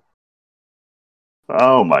complaint.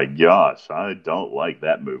 Oh my gosh, I don't like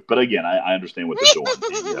that move. But again, I understand what they're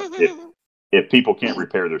doing. If people can't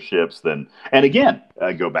repair their ships, then, and again,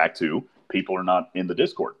 I go back to people are not in the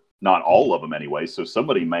Discord. Not all of them anyway. So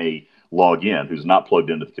somebody may log in who's not plugged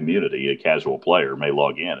into the community. A casual player may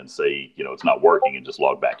log in and say, you know, it's not working and just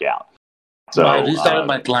log back out. So I restarted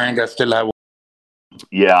my client. I still have.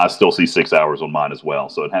 Yeah, I still see 6 hours on mine as well.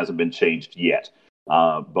 So it hasn't been changed yet.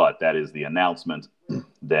 But that is the announcement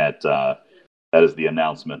that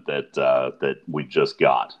that we just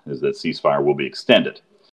got, is that ceasefire will be extended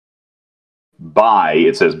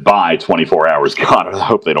by 24 hours. God, I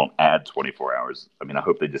hope they don't add 24 hours. I mean, I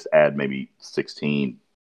hope they just add maybe 16.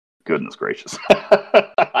 Goodness gracious.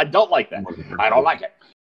 I don't like that. I don't like it.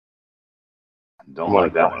 I don't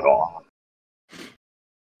like that one at all.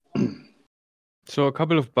 So a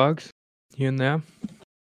couple of bugs here and there.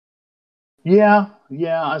 Yeah,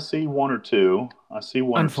 I see one or two.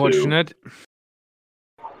 Unfortunate.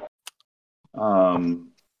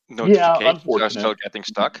 Notifications are still getting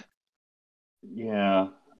stuck. Yeah.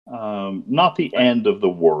 Not the end of the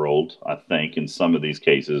world, I think, in some of these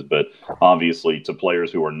cases, but obviously to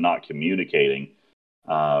players who are not communicating,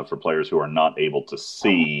 for players who are not able to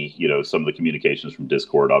see, you know, some of the communications from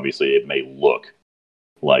Discord, obviously it may look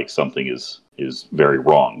like something is very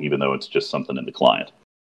wrong, even though it's just something in the client.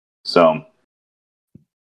 So,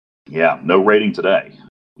 yeah, no rating today.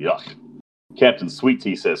 Yuck. Captain Sweet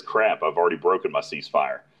Tea says, crap, I've already broken my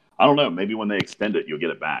ceasefire. I don't know. Maybe when they extend it, you'll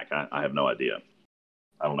get it back. I have no idea.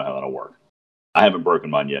 I don't know how that'll work. I haven't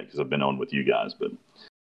broken mine yet because I've been on with you guys. But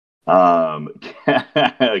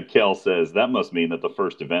Kel says, that must mean that the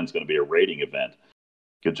first event's going to be a rating event.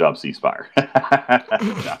 Good job, ceasefire.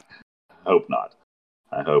 No, hope not.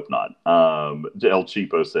 I hope not. El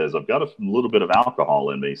Cheapo says, I've got a little bit of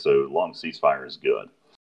alcohol in me, so long ceasefire is good.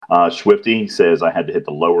 Swifty says, I had to hit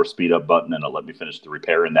the lower speed up button and it let me finish the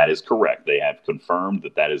repair, and that is correct. They have confirmed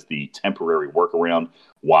that that is the temporary workaround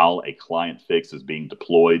while a client fix is being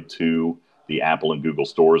deployed to the Apple and Google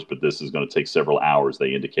stores, but this is going to take several hours,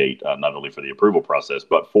 they indicate, not only for the approval process,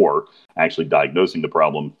 but for actually diagnosing the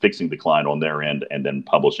problem, fixing the client on their end, and then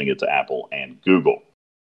publishing it to Apple and Google.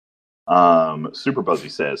 Super Buzzy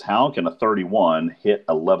says, how can a 31 hit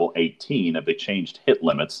a level 18 if they changed hit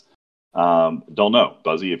limits? Don't know.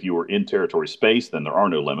 Buzzy, if you were in territory space, then there are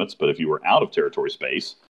no limits, but if you were out of territory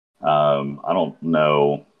space, I don't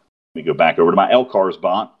know. Let me go back over to my LCARS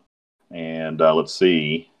bot, and let's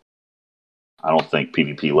see. I don't think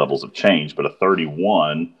PvP levels have changed, but a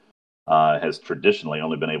 31 has traditionally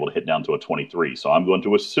only been able to hit down to a 23. So I'm going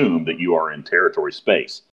to assume that you are in territory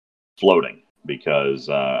space, floating, because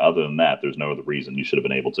other than that, there's no other reason you should have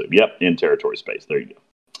been able to. Yep, in territory space. There you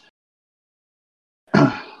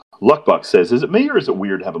go. Luckbuck says, is it me or is it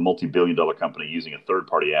weird to have a multi-billion-dollar company using a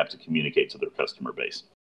third-party app to communicate to their customer base?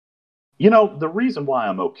 You know, the reason why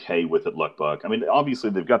I'm okay with it, Luckbuck, I mean,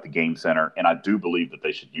 obviously they've got the Game Center, and I do believe that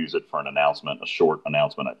they should use it for an announcement, a short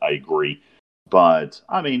announcement. I agree. But,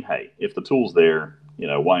 I mean, hey, if the tool's there, you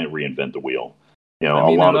know, why reinvent the wheel? You know,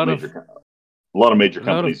 a lot of major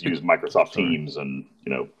companies use Microsoft Teams and,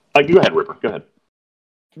 you know, go ahead, Ripper, go ahead.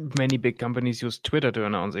 Many big companies use Twitter to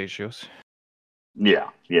announce issues. Yeah.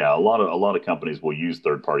 A lot of companies will use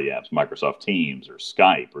third-party apps, Microsoft Teams or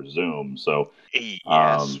Skype or Zoom. So,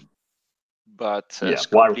 Yes. But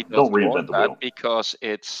Scopely don't reinvent the wheel because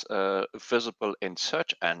it's visible in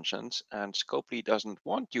search engines, and Scopely doesn't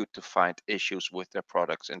want you to find issues with their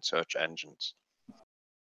products in search engines.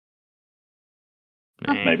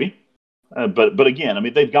 Maybe, but again, I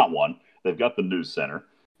mean, they've got one. They've got the News Center,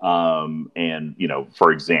 and you know,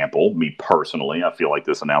 for example, me personally, I feel like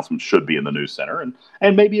this announcement should be in the News Center,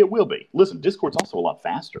 and maybe it will be. Listen, Discord's also a lot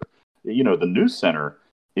faster. You know, the News Center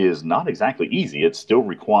is not exactly easy. It still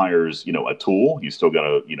requires, you know, a tool. You still got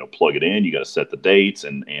to, you know, plug it in. You got to set the dates,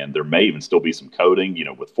 and there may even still be some coding, you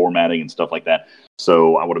know, with formatting and stuff like that.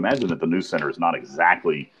 So I would imagine that the News Center is not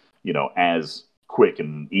exactly, you know, as quick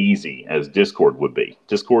and easy as Discord would be.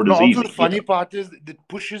 Discord is easy. Also, the funny part is it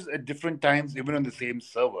pushes at different times, even on the same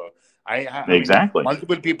server. Exactly.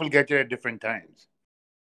 Multiple people get it at different times.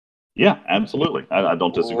 Yeah, absolutely. I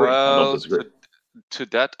don't disagree. I don't disagree. To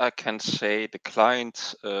that, I can say the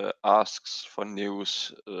client asks for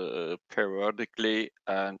news periodically,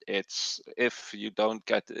 and if you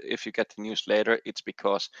get the news later, it's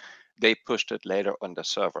because they pushed it later on the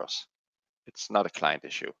servers. It's not a client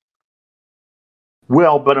issue.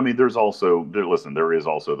 Well, but I mean, there is also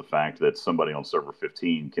the fact that somebody on server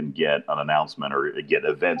 15 can get an announcement or get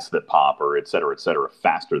events that pop or et cetera,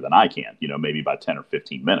 faster than I can, you know, maybe by 10 or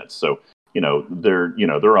 15 minutes. So,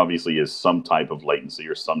 there obviously is some type of latency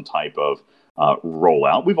or some type of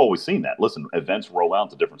rollout. We've always seen that. Listen, events roll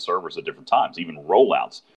out to different servers at different times. Even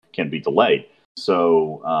rollouts can be delayed.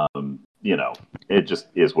 So, it just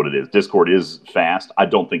is what it is. Discord is fast. I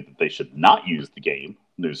don't think that they should not use the game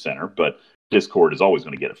News Center, but Discord is always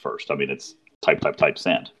going to get it first. I mean, it's type,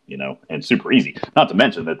 send, you know, and super easy. Not to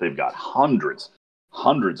mention that they've got hundreds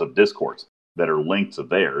of Discords that are linked to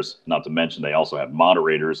theirs. Not to mention they also have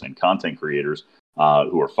moderators and content creators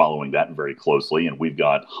who are following that very closely. And we've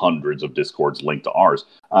got hundreds of Discords linked to ours.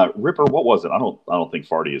 Ripper, what was it? I don't think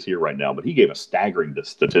Farty is here right now, but he gave a staggering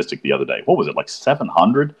statistic the other day. What was it? Like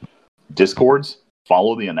 700 Discords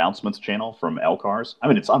follow the announcements channel from LCARS. I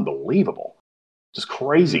mean, it's unbelievable. Just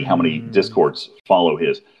crazy how many Discords follow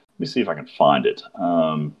his. Let me see if I can find it.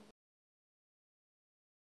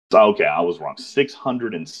 Okay, I was wrong.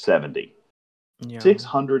 670. Yeah.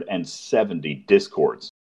 670 Discords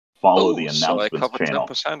follow the announcements channel.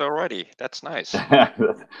 So I covered 10% already. That's nice.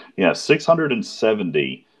 Yeah,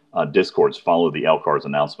 670 Discords follow the LCARS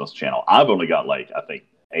announcements channel. I've only got I think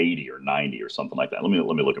 80 or 90 or something like that. Let me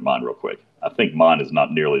look at mine real quick. I think mine is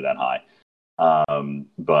not nearly that high.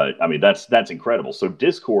 But I mean, that's incredible. So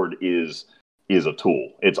Discord is a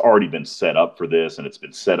tool. It's already been set up for this, and it's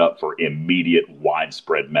been set up for immediate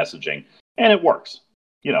widespread messaging, and it works.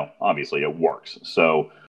 You know, obviously it works.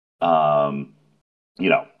 So, again,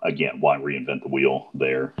 why reinvent the wheel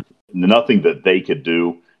there? Nothing that they could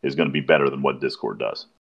do is going to be better than what Discord does.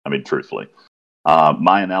 I mean, truthfully.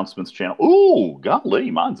 My announcements channel. Ooh,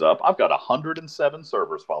 golly, mine's up. I've got 107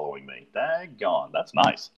 servers following me. Daggone, that's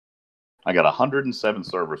nice. I got 107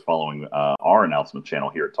 servers following our announcement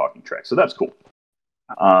channel here at Talking Trek. So that's cool.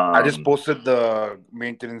 I just posted the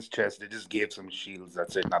maintenance chest. They just gave some shields.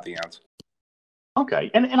 That's it. Nothing else.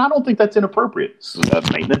 Okay, and I don't think that's inappropriate. So,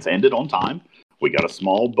 maintenance ended on time. We got a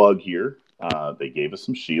small bug here. They gave us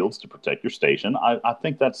some shields to protect your station. I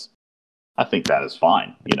think that is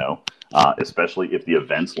fine. Especially if the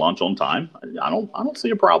events launch on time. I don't see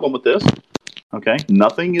a problem with this. Okay,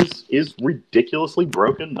 nothing is ridiculously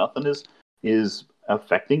broken. Nothing is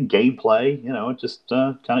affecting gameplay. It just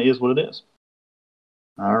kind of is what it is.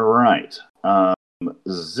 All right.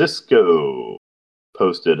 Zisco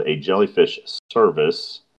posted a jellyfish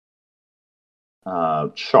service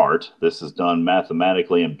chart. This is done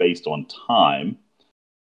mathematically and based on time,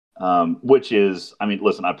 which is,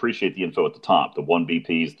 listen, I appreciate the info at the top. The 1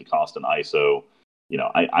 BPs, the cost and ISO.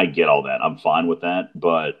 I get all that. I'm fine with that.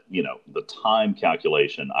 But, the time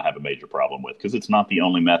calculation I have a major problem with because it's not the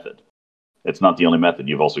only method. It's not the only method.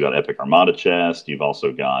 You've also got Epic Armada chest. You've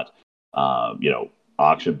also got,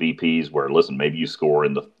 auction BPs where, listen, maybe you score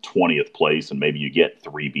in the 20th place and maybe you get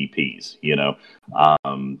 3 BPs,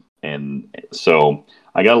 and so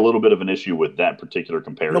I got a little bit of an issue with that particular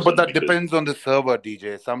comparison. No, but that depends on the server,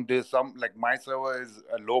 DJ. Some days, like my server is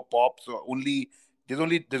a low pop, so there's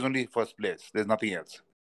only first place. There's nothing else.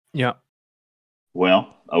 Yeah.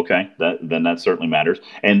 Well, okay, that certainly matters,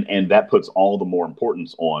 and that puts all the more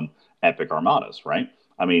importance on Epic Armadas, right?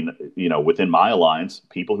 Within my alliance,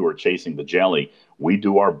 people who are chasing the jelly, we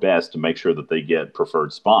do our best to make sure that they get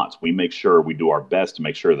preferred spots. We do our best to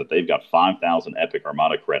make sure that they've got 5,000 Epic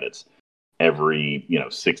Armada credits every,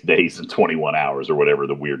 6 days and 21 hours or whatever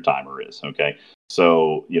the weird timer is. Okay.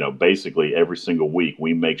 So, basically every single week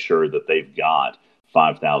we make sure that they've got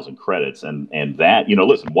 5,000 credits and that,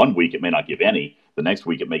 listen, 1 week it may not give any, the next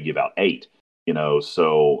week it may give out 8,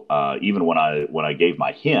 so even when I gave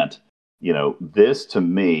my hint, this to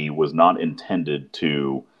me was not intended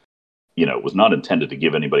to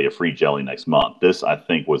give anybody a free jelly next month. This, I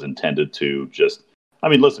think, was intended to just,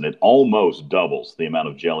 listen, it almost doubles the amount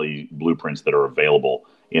of jelly blueprints that are available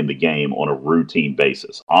in the game on a routine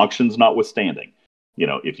basis. Auctions notwithstanding,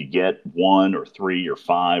 if you get 1 or 3 or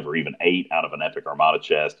 5 or even 8 out of an Epic Armada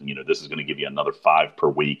chest, and, this is going to give you another 5 per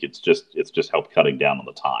week, it's just helped cutting down on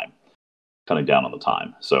the time.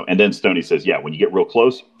 So, and then Stoney says, yeah, when you get real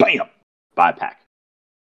close, bam, buy a pack.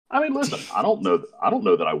 Listen, I don't know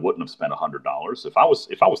that I wouldn't have spent $100 if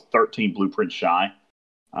I was 13 blueprints shy.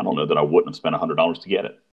 I don't know that I wouldn't have spent $100 to get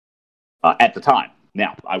it at the time.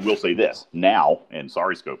 Now, I will say this now, and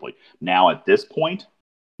sorry, Scopely. Now at this point,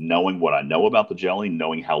 knowing what I know about the jelly,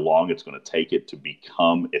 knowing how long it's going to take it to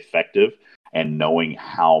become effective, and knowing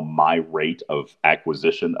how my rate of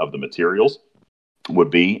acquisition of the materials would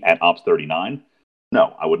be at Ops 39,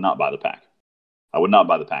 no, I would not buy the pack. I would not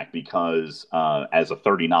buy the pack because as a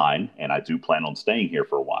 39, and I do plan on staying here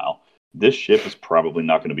for a while, this ship is probably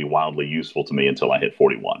not going to be wildly useful to me until I hit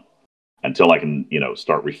 41. Until I can,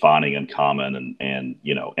 start refining uncommon and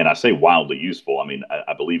I say wildly useful.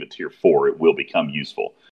 I believe at tier 4 it will become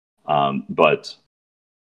useful. But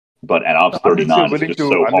at Ops 39, it's just so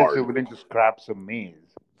hard. Unless you're willing to scrap some maze.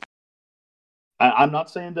 I'm not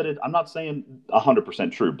saying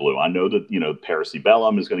 100% true, Blue. I know that,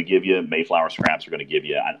 Paracebellum is going to give you, Mayflower scraps are going to give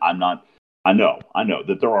you. I know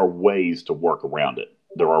that there are ways to work around it.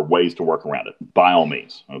 By all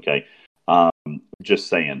means. Okay. Just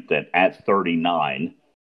saying that at 39,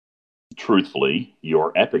 truthfully,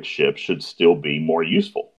 your epic ship should still be more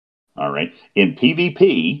useful. All right. In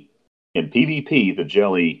PvP, the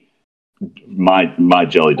jelly, my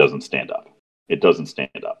jelly doesn't stand up. It doesn't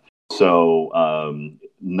stand up. So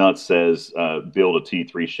Nuts says build a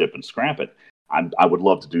T3 ship and scrap it. I would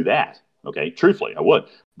love to do that. Okay, truthfully, I would.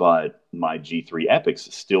 But my G3 epics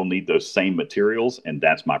still need those same materials, and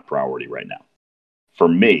that's my priority right now. For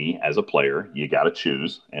me, as a player, you got to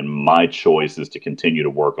choose, and my choice is to continue to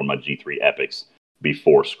work on my G3 epics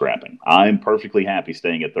before scrapping. I'm perfectly happy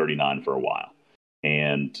staying at 39 for a while.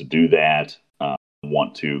 And to do that, I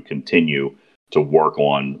want to continue to work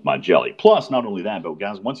on my jelly. Plus, not only that, but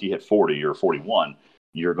guys, once you hit 40 or 41,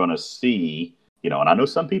 you're going to see, and I know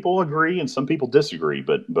some people agree and some people disagree,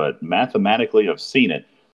 but mathematically I've seen it.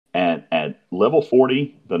 At level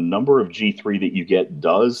 40, the number of G3 that you get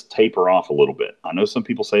does taper off a little bit. I know some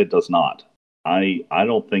people say it does not. I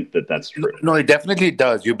don't think that that's true. No, it definitely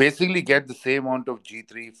does. You basically get the same amount of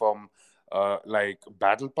G3 from like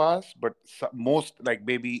Battle Pass, but most, like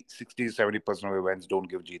maybe 60 to 70% of events don't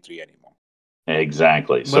give G3 anymore.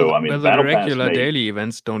 Exactly. So, the Battle regular Pass daily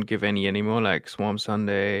events don't give any anymore, like Swarm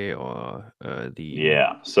Sunday or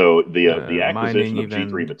So the acquisition of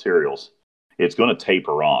event. G3 materials, it's going to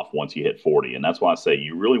taper off once you hit 40. And that's why I say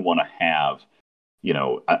you really want to have,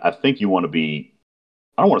 I think you want to be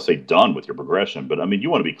I don't want to say done with your progression, but I mean, you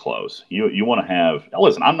want to be close. You want to have, now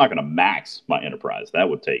listen, I'm not going to max my enterprise. That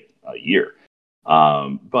would take a year.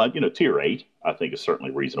 But, tier 8, I think, is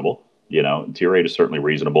certainly reasonable. Tier 8 is certainly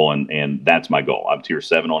reasonable, and that's my goal. I'm tier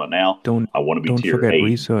 7 on it now. I want to be Don't tier forget 8.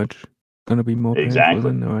 research. Going to be more painful Exactly.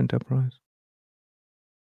 than our enterprise.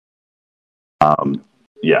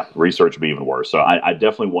 Yeah, research would be even worse. So I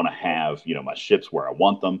definitely want to have, my ships where I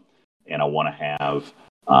want them, and I want to have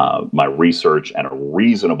my research at a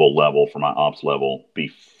reasonable level for my ops level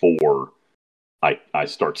before I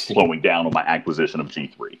start slowing down on my acquisition of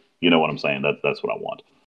G3. You know what I'm saying? That's what I want.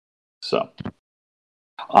 So,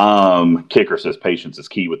 Kicker says patience is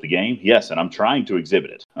key with the game. Yes, and I'm trying to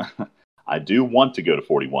exhibit it. I do want to go to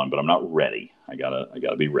 41, but I'm not ready. I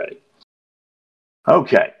gotta be ready.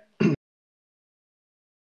 Okay.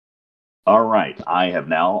 All right. I have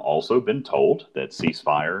now also been told that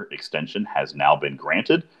ceasefire extension has now been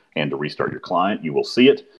granted, and to restart your client, you will see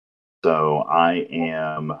it. So I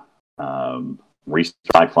am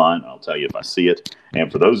restart my client. I'll tell you if I see it.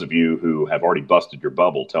 And for those of you who have already busted your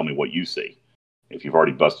bubble, tell me what you see. If you've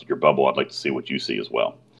already busted your bubble, I'd like to see what you see as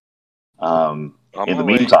well. In the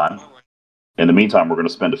meantime, we're going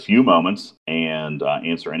to spend a few moments and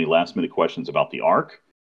answer any last-minute questions about the Ark.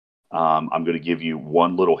 I'm going to give you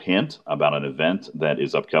one little hint about an event that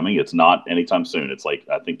is upcoming. It's not anytime soon. It's like,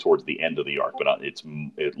 I think, towards the end of the Ark, but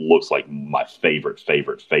it looks like my favorite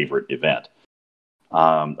event.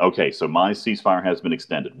 Okay, so my ceasefire has been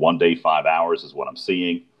extended. 1 day, 5 hours is what I'm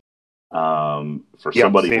seeing.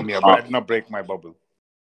 Somebody, same here, but I did not break my bubble.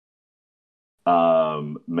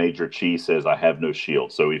 Major Chi says, I have no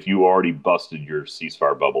shield. So if you already busted your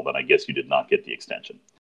ceasefire bubble, then I guess you did not get the extension.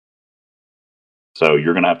 So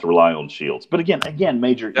you're going to have to rely on shields. But again,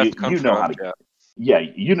 Major, you know how to,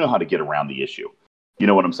 you know how to get around the issue. You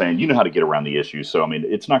know what I'm saying? You know how to get around the issue. So, I mean,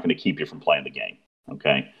 it's not going to keep you from playing the game.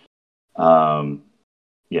 Okay.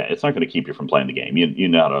 It's not going to keep you from playing the game. You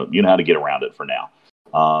know how to get around it for now.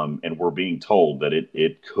 And we're being told that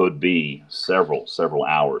it could be several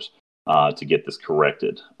hours to get this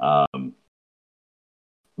corrected.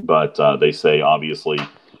 But they say, obviously,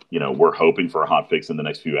 we're hoping for a hot fix in the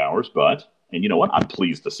next few hours. And you know what? I'm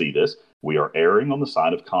pleased to see this. We are erring on the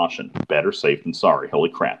side of caution. Better safe than sorry. Holy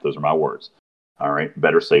crap, those are my words. All right,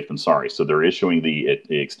 better safe than sorry. So they're issuing the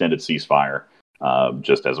extended ceasefire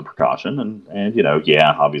just as a precaution. And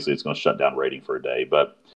obviously it's going to shut down raiding for a day.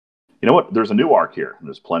 But you know what? There's a new Ark here, and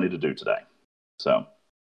there's plenty to do today. So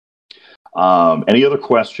any other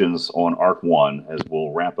questions on Ark 1 as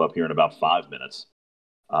we'll wrap up here in about 5 minutes?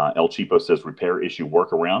 El Cheapo says repair issue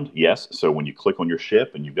workaround. Yes. So when you click on your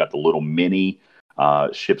ship and you've got the little mini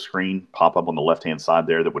ship screen pop up on the left-hand side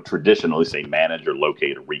there that would traditionally say manage or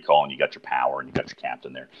locate or recall, and you got your power and you got your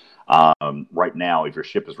captain there. Right now, if your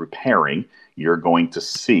ship is repairing, you're going to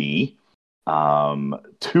see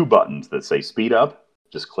 2 buttons that say speed up.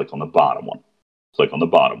 Just click on the bottom one. Click on the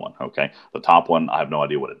bottom one. Okay. The top one, I have no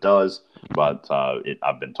idea what it does, but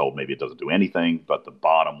I've been told maybe it doesn't do anything. But the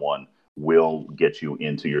bottom one will get you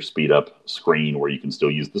into your speed up screen where you can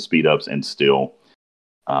still use the speed ups and still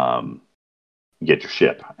get your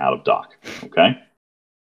ship out of dock. Okay.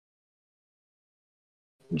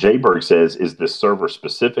 Jayberg says, is this server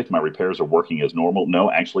specific? My repairs are working as normal.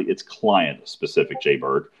 No, actually, it's client specific,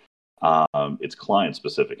 Jayberg. It's client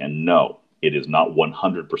specific. And no, it is not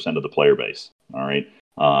 100% of the player base. All right.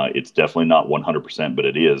 It's definitely not 100%, but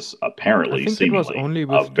it is apparently seemingly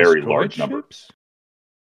a very large number.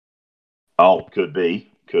 Oh, could be.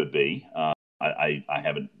 I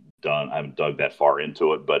haven't dug that far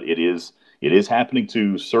into it, but it is happening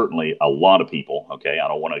to certainly a lot of people. Okay, I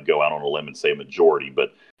don't want to go out on a limb and say a majority,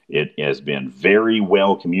 but it has been very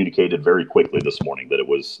well communicated very quickly this morning that it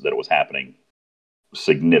was happening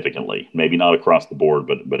significantly. Maybe not across the board,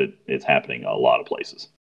 but it's happening a lot of places.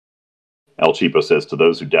 El Cheapo says, to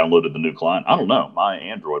those who downloaded the new client, I don't know. My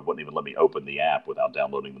Android wouldn't even let me open the app without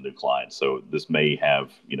downloading the new client. So this may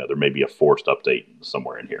have, there may be a forced update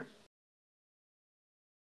somewhere in here.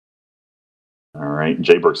 All right.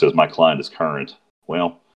 Jayberg says, my client is current.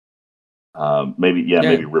 Well,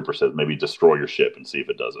 maybe Ripper says, maybe destroy your ship and see if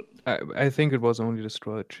it does it. I think it was only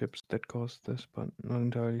destroyed ships that caused this, but not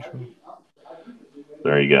entirely sure.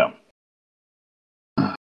 There you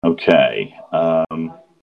go. Okay.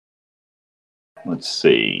 Let's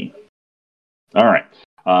see. All right.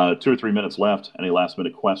 2 or 3 minutes left. Any last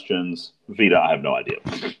minute questions? Vita, I have no idea.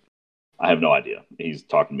 He's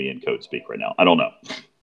talking to me in code speak right now. I don't know.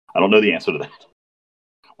 I don't know the answer to that.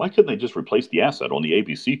 Why couldn't they just replace the asset on the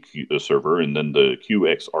ABC server and then the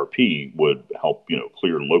QXRP would help,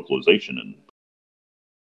 clear localization? And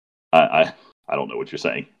I don't know what you're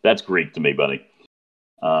saying. That's Greek to me, buddy.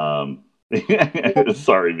 Sorry,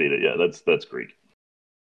 Vita. Yeah, that's Greek.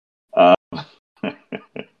 Uh,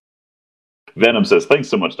 Venom says, thanks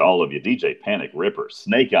so much to all of you. DJ Panic, Ripper,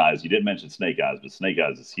 Snake Eyes. You didn't mention Snake Eyes, but Snake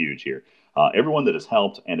Eyes is huge here. Everyone that has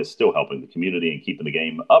helped and is still helping the community and keeping the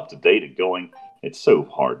game up to date and going. It's so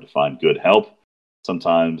hard to find good help.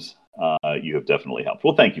 Sometimes you have definitely helped.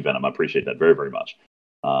 Well, thank you, Venom. I appreciate that very, very much.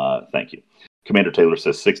 Thank you. Commander Taylor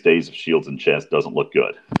says 6 days of shields and chests doesn't look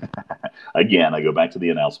good. Again, I go back to the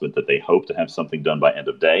announcement that they hope to have something done by end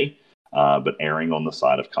of day. But erring on the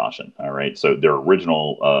side of caution. All right. So their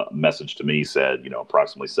original message to me said,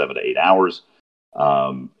 approximately 7 to 8 hours.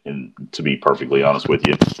 And to be perfectly honest with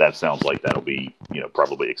you, that sounds like that'll be,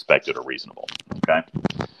 probably expected or reasonable. Okay.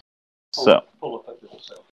 So, all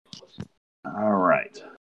right.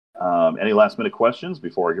 Any last minute questions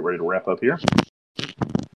before I get ready to wrap up here?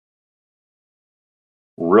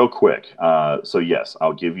 Real quick. So yes,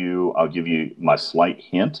 I'll give you my slight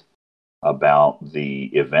hint about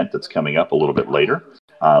the event that's coming up a little bit later.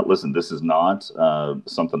 Listen, this is not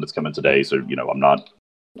something that's coming today, so I'm not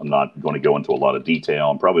going to go into a lot of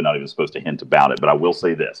detail. I'm probably not even supposed to hint about it, but I will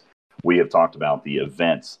say this: we have talked about the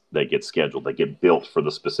events that get scheduled, that get built for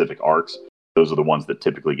the specific arcs. Those are the ones that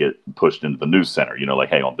typically get pushed into the news center. Like,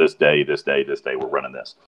 hey, on this day, we're running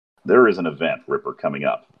this. There is an event, Ripper, coming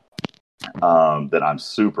up that I'm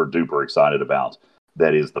super duper excited about.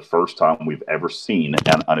 That is the first time we've ever seen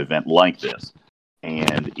an event like this.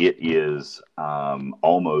 And it is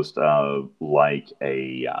almost like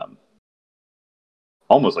a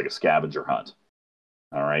scavenger hunt.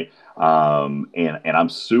 All right. And I'm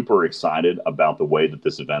super excited about the way that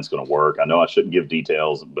this event's going to work. I know I shouldn't give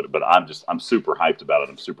details, but I'm super hyped about it.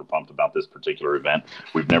 I'm super pumped about this particular event.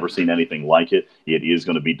 We've never seen anything like it. It is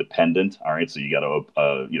going to be dependent. All right. So you got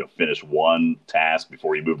to, finish one task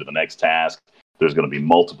before you move to the next task. There's going to be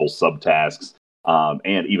multiple subtasks.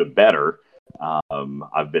 And even better,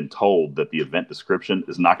 I've been told that the event description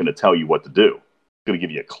is not going to tell you what to do. It's going to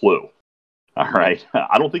give you a clue. All right.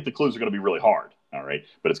 I don't think the clues are going to be really hard. All right.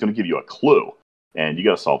 But it's going to give you a clue, and you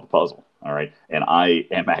got to solve the puzzle. All right. And I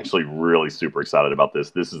am actually really super excited about this.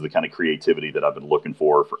 This is the kind of creativity that I've been looking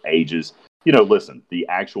for ages. Listen, the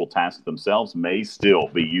actual tasks themselves may still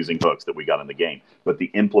be using hooks that we got in the game, but the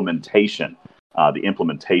implementation of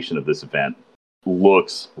this event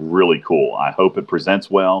looks really cool. I hope it presents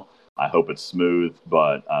well. I hope it's smooth,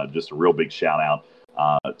 but just a real big shout out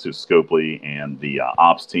to Scopely and the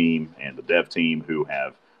ops team and the dev team who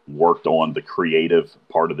have worked on the creative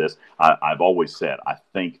part of this. I've always said, I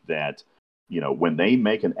think that, when they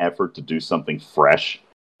make an effort to do something fresh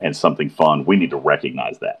and something fun, we need to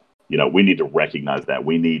recognize that. We need to recognize that.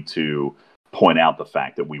 We need to point out the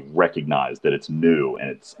fact that we recognize that it's new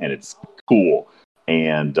and it's cool.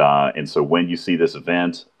 And so when you see this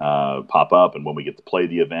event pop up, and when we get to play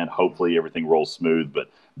the event, hopefully everything rolls smooth. But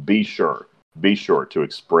be sure to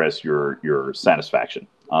express your satisfaction.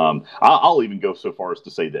 I'll even go so far as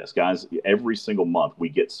to say this, guys. Every single month we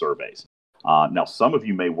get surveys. Now, some of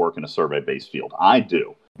you may work in a survey-based field. I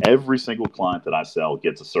do. Every single client that I sell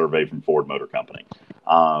gets a survey from Ford Motor Company,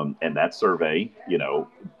 and that survey,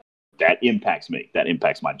 that impacts me. That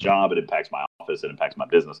impacts my job. It impacts my office. It impacts my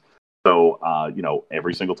business. So,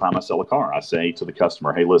 every single time I sell a car, I say to the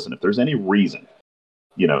customer, hey, listen, if there's any reason,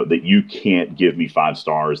 that you can't give me 5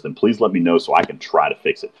 stars, then please let me know so I can try to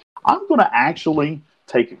fix it. I'm going to actually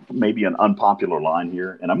take maybe an unpopular line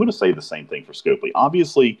here, and I'm going to say the same thing for Scopely.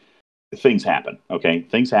 Obviously, things happen, okay?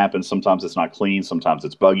 Things happen. Sometimes it's not clean. Sometimes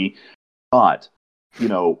it's buggy. But,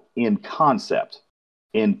 in concept,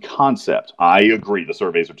 I agree the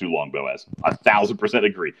surveys are too long, Boaz. 1,000%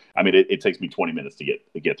 agree. I mean, it takes me 20 minutes to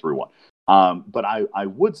get through one. But I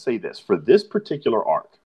would say this for this particular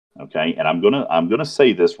arc, okay? And I'm gonna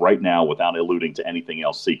say this right now without alluding to anything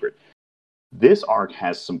else secret. This arc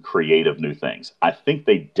has some creative new things. I think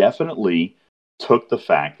they definitely took the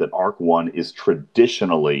fact that Arc 1 is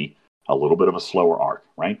traditionally a little bit of a slower arc,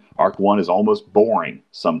 right? Arc 1 is almost boring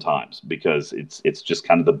sometimes because it's just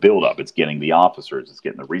kind of the build-up. It's getting the officers, it's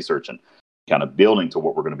getting the research, and kind of building to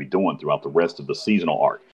what we're going to be doing throughout the rest of the seasonal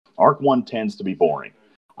arc. Arc 1 tends to be boring.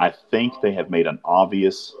 I think they have made an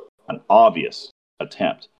obvious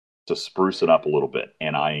attempt to spruce it up a little bit,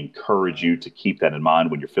 and I encourage you to keep that in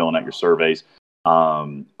mind when you're filling out your surveys.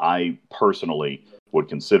 I personally would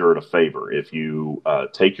consider it a favor if you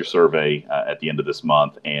take your survey at the end of this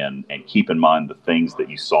month and keep in mind the things that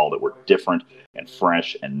you saw that were different and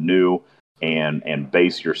fresh and new, and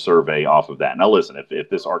base your survey off of that. Now listen,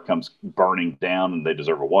 if this arc comes burning down and they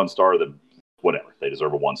deserve a 1 star, then whatever, they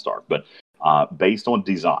deserve a 1 star. But Based on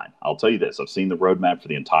design, I'll tell you this. I've seen the roadmap for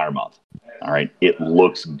the entire month. All right. It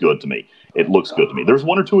looks good to me. There's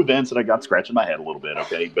one or two events that I got scratching my head a little bit,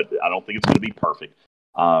 okay? But I don't think it's going to be perfect.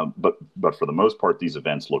 But for the most part, these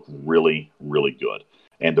events look really, really good.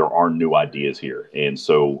 And there are new ideas here. And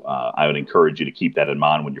so I would encourage you to keep that in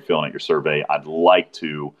mind when you're filling out your survey. I'd like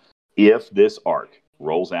to, if this arc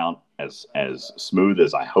rolls out as smooth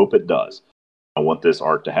as I hope it does, I want this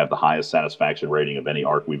arc to have the highest satisfaction rating of any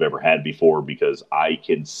arc we've ever had before, because I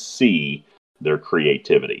can see their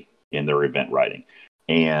creativity in their event writing.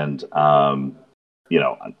 And,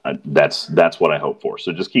 that's what I hope for.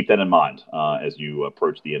 So just keep that in mind as you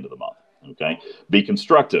approach the end of the month. Okay. Be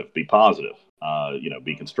constructive, be positive,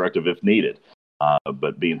 be constructive if needed.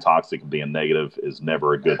 But being toxic and being negative is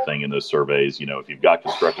never a good thing in those surveys. If you've got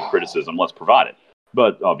constructive criticism, let's provide it.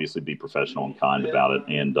 But obviously be professional and kind about it,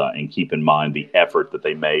 and keep in mind the effort that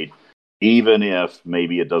they made. Even if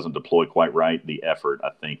maybe it doesn't deploy quite right, the effort,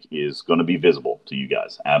 I think, is going to be visible to you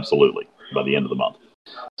guys, absolutely, by the end of the month.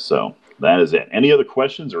 So that is it. Any other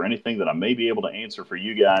questions or anything that I may be able to answer for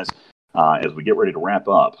you guys as we get ready to wrap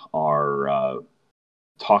up our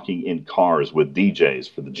Talking in Cars with DJs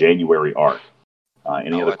for the January arc?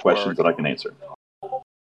 Any other questions that I can answer?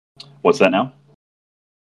 What's that now?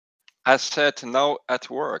 I said now at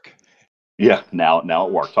work. Yeah, now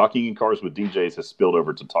at work. Talking in Cars with DJs has spilled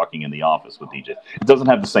over to Talking in the Office with DJs. It doesn't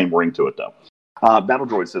have the same ring to it, though. Battle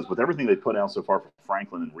Droid says, with everything they put out so far from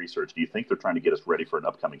Franklin and research, do you think they're trying to get us ready for an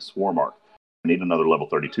upcoming Swarm arc? We need another level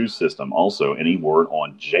 32 system. Also, any word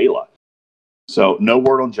on Jayla? So, no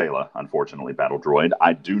word on Jayla, unfortunately, Battle Droid.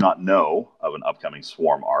 I do not know of an upcoming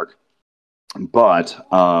Swarm arc. But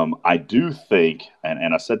I do think,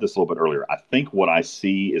 and I said this a little bit earlier, I think what I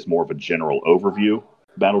see is more of a general overview,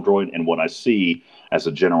 Battle Droid. And what I see as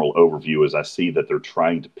a general overview is I see that they're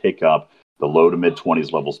trying to pick up the low to mid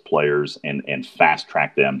 20s levels players and fast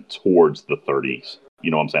track them towards the 30s.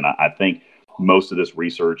 You know what I'm saying? I think most of this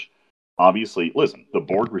research, obviously, listen, the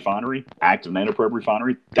Borg refinery, active nanoprobe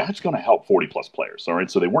refinery, that's going to help 40 plus players. All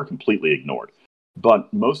right. So they weren't completely ignored.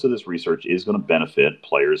 But most of this research is going to benefit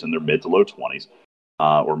players in their mid to low 20s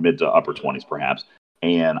or mid to upper 20s, perhaps.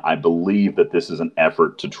 And I believe that this is an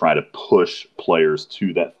effort to try to push players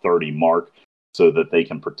to that 30 mark so that they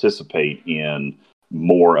can participate in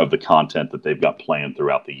more of the content that they've got planned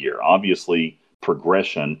throughout the year. Obviously,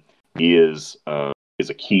 progression is a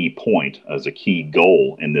key point, as a key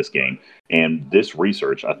goal in this game. And this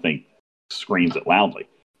research, I think, screams it loudly.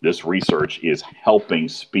 This research is helping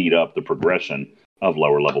speed up the progression of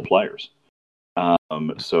lower level players.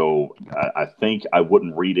 So I think I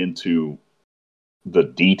wouldn't read into the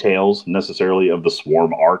details necessarily of the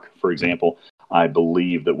Swarm arc, for example. I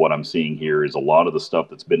believe that what I'm seeing here is a lot of the stuff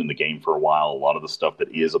that's been in the game for a while, a lot of the stuff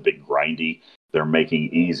that is a bit grindy, they're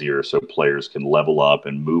making easier so players can level up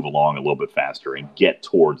and move along a little bit faster and get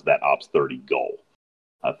towards that Ops 30 goal,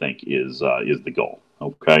 I think is the goal.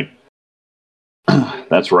 Okay.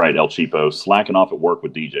 That's right, El Cheapo. Slacking off at work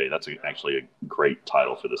with DJ. That's actually a great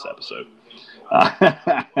title for this episode.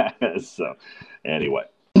 So, anyway.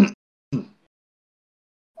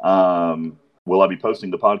 Will I be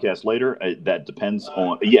posting the podcast later? That depends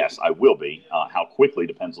on... Yes, I will be. How quickly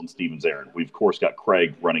depends on Steven's errand. We've, of course, got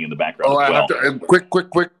Craig running in the background as well. I have to...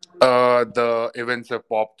 Quick. The events have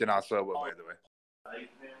popped in our server, by the way.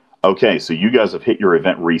 Okay, so you guys have hit your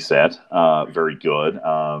event reset. Very good.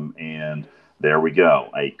 And... there we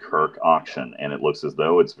go, a Kirk auction, and it looks as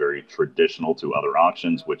though it's very traditional to other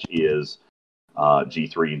auctions, which is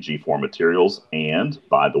G3 and G4 materials. And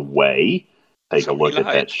by the way, take a look at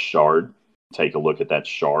that shard. Take a look at that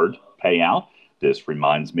shard payout. This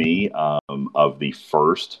reminds me of the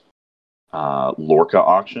first Lorca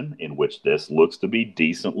auction, in which this looks to be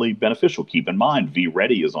decently beneficial. Keep in mind,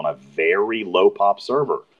 V-Ready is on a very low pop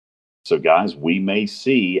server. So, guys, we may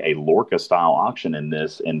see a Lorca-style auction in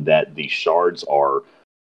this, in that the shards are...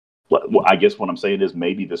 Well, I guess what I'm saying is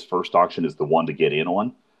maybe this first auction is the one to get in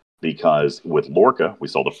on, because with Lorca, we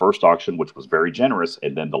saw the first auction, which was very generous,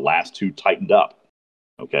 and then the last two tightened up.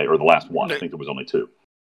 Okay, or the last one. I think there was only two.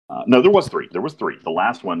 No, there was three. There was three. The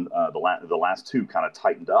last one, the last two kind of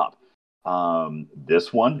tightened up.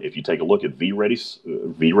 This one, if you take a look at V-Ready's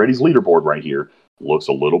leaderboard right here, looks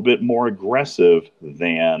a little bit more aggressive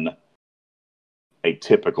than a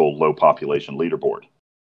typical low population leaderboard.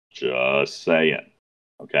 Just saying.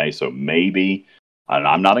 Okay, so maybe, and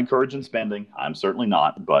I'm not encouraging spending, I'm certainly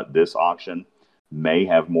not, but this auction may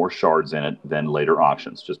have more shards in it than later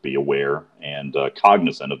auctions. Just be aware and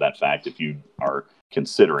cognizant of that fact if you are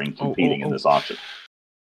considering competing in this auction.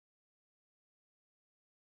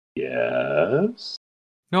 Yes?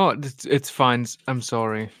 No, it's fine. I'm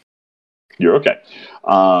sorry. You're okay.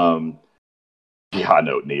 Yeah, I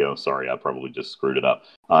know, Neo. Sorry, I probably just screwed it up.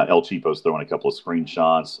 El Cheapo's throwing a couple of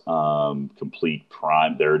screenshots. Complete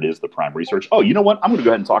Prime. There it is, the Prime research. Oh, you know what? I'm going to go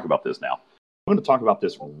ahead and talk about this now. I'm going to talk about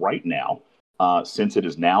this right now, since it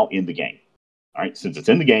is now in the game. All right, since it's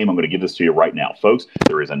in the game, I'm going to give this to you right now. Folks,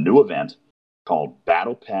 there is a new event called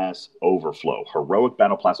Battle Pass Overflow, Heroic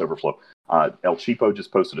Battle Pass Overflow. El Cheapo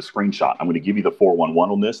just posted a screenshot. I'm going to give you the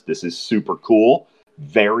 411 on this. This is super cool.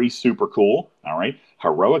 Very super cool. All right.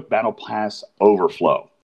 Heroic Battle Pass Overflow.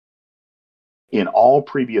 In all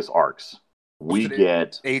previous arcs, we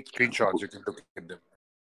get 8 screenshots. You can look at them.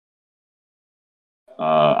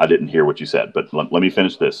 I didn't hear what you said, but let me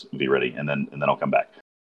finish this. Be ready, and then I'll come back.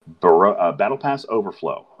 Battle Pass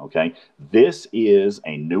Overflow. Okay, this is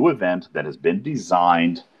a new event that has been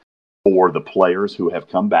designed for the players who have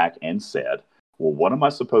come back and said, "Well, what am I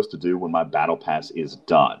supposed to do when my Battle Pass is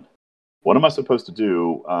done? What am I supposed to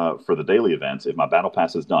do for the daily events if my Battle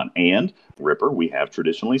Pass is done?" And, Ripper, we have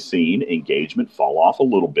traditionally seen engagement fall off a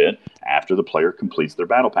little bit after the player completes their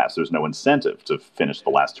Battle Pass. There's no incentive to finish the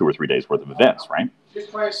last 2 or 3 days worth of events, right?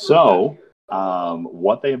 So,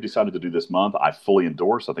 what they have decided to do this month, I fully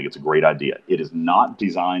endorse. I think it's a great idea. It is not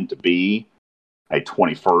designed to be a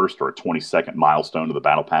 21st or a 22nd milestone of the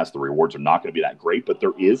Battle Pass. The rewards are not going to be that great, but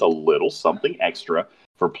there is a little something extra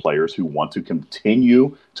for players who want to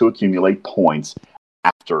continue to accumulate points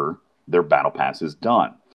after their Battle Pass is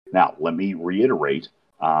done. Now, let me reiterate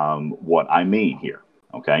what I mean here,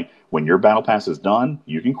 okay? When your Battle Pass is done,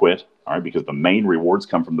 you can quit, all right, because the main rewards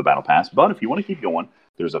come from the Battle Pass. But if you want to keep going,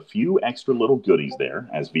 there's a few extra little goodies there,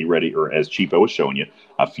 as V-Ready or as Cheapo is showing you,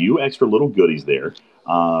 a few extra little goodies there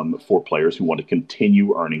for players who want to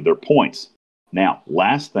continue earning their points. Now,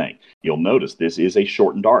 last thing, you'll notice this is a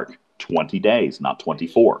shortened arc, 20 days, not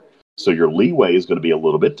 24. So your leeway is going to be a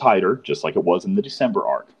little bit tighter, just like it was in the December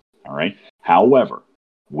arc. All right. However,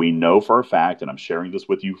 we know for a fact, and I'm sharing this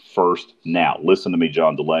with you first now. Listen to me,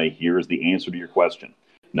 John DeLay. Here is the answer to your question.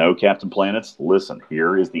 No, Captain Planets, listen,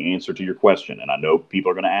 here is the answer to your question. And I know people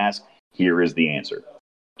are going to ask, here is the answer.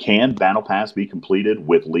 Can Battle Pass be completed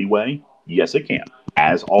with leeway? Yes, it can.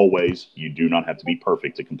 As always, you do not have to be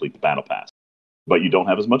perfect to complete the Battle Pass. But you don't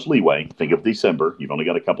have as much leeway. Think of December. You've only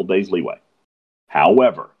got a couple days leeway.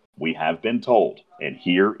 However, we have been told, and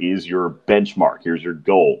here is your benchmark, here's your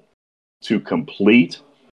goal, to complete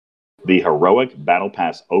the Heroic Battle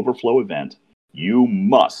Pass Overflow event, you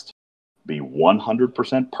must be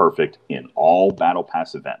 100% perfect in all Battle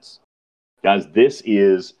Pass events. Guys, this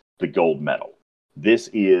is the gold medal. This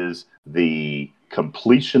is the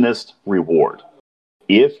completionist reward.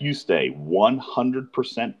 If you stay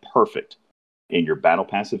 100% perfect in your Battle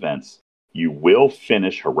Pass events, you will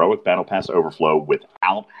finish Heroic Battle Pass Overflow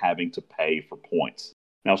without having to pay for points.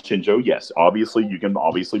 Now, Shinjo, yes, obviously, you can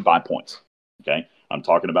buy points. Okay? I'm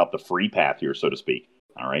talking about the free path here, so to speak.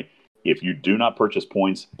 All right? If you do not purchase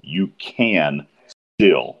points, you can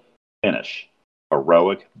still finish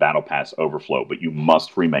Heroic Battle Pass Overflow, but you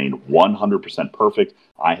must remain 100% perfect.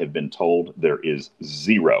 I have been told there is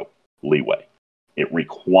zero leeway. It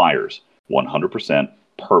requires 100%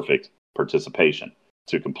 perfect participation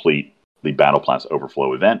to complete the Battle Pass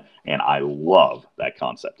Overflow event, and I love that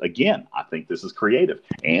concept. Again, I think this is creative,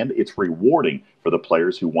 and it's rewarding for the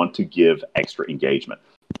players who want to give extra engagement.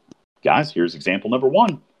 Guys, here's example number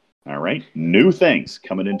 1. All right, new things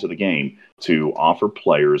coming into the game to offer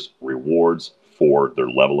players rewards for their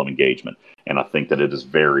level of engagement, and I think that it is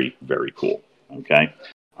very, very cool. Okay,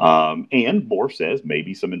 and Morph says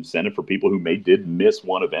maybe some incentive for people who did miss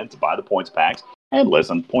one event to buy the points packs. And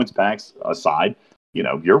listen, points packs aside,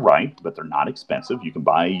 you're right, but they're not expensive. You can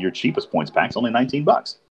buy your cheapest points packs, only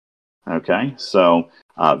 $19. Okay, so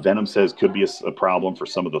Venom says could be a problem for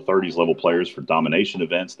some of the 30s level players for domination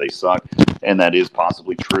events. They suck, and that is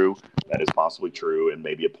possibly true. That is possibly true, and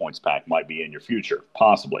maybe a points pack might be in your future,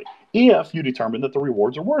 possibly. If you determine that the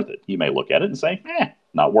rewards are worth it. You may look at it and say,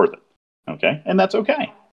 not worth it. Okay, and that's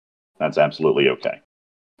okay. That's absolutely okay.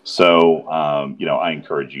 So, I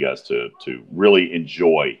encourage you guys to really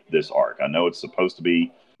enjoy this arc. I know it's supposed to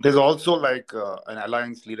be. There's also like an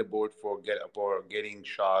alliance leaderboard for getting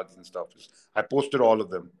shards and stuff. I posted all of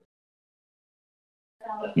them.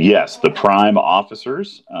 Yes, the Prime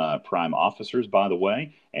officers, by the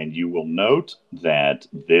way, and you will note that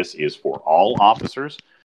this is for all officers.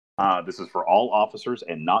 This is for all officers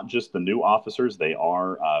and not just the new officers. They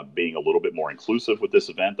are being a little bit more inclusive with this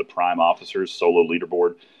event. The Prime officers solo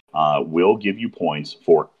leaderboard will give you points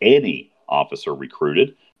for any officer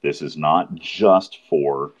recruited. This is not just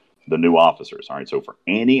for the new officers. All right, so for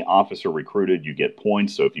any officer recruited, you get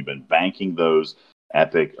points. So if you've been banking those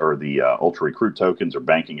Epic or the Ultra Recruit tokens or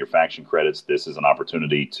banking your faction credits, this is an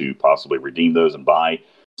opportunity to possibly redeem those and buy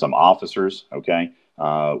some officers, okay,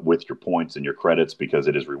 with your points and your credits, because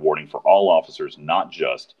it is rewarding for all officers, not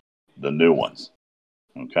just the new ones.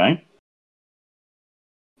 Okay?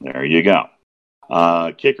 There you go.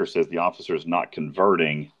 Kicker says the officer is not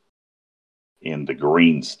converting in the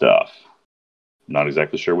green stuff. Not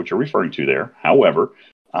exactly sure what you're referring to there. However,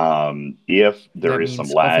 if there That is some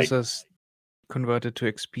means lag... officers converted to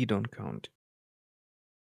XP don't count.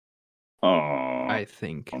 I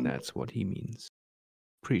think that's what he means.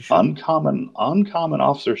 Pretty sure. Uncommon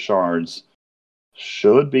officer shards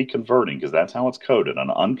should be converting, because that's how it's coded.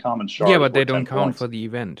 An uncommon shard. Yeah, is but they worth 10 don't count points. for the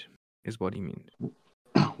event, is what he means.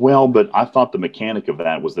 Well, but I thought the mechanic of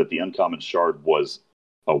that was that the uncommon shard was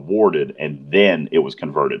awarded and then it was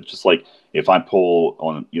converted. Just like if I pull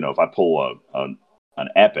an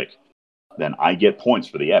epic, then I get points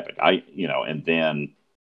for the epic. And then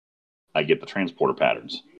I get the transporter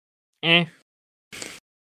patterns. Okay,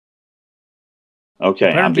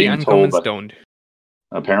 Apparently I'm being uncommons told don't.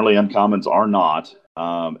 Apparently uncommons are not.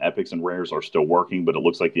 Epics and rares are still working, but it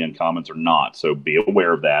looks like the uncommons are not. So be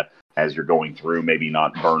aware of that as you're going through. Maybe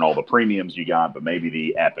not burn all the premiums you got, but maybe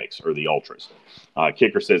the epics or the ultras.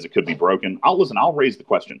 Kicker says it could be broken. I'll raise the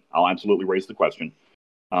question. I'll absolutely raise the question.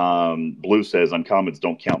 Blue says uncommons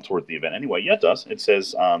don't count towards the event anyway. Yeah, it does. It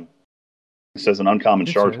says an uncommon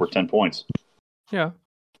shard's worth 10 points. Yeah.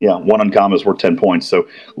 Yeah, one uncommon is worth 10 points. So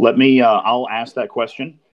let me, I'll ask that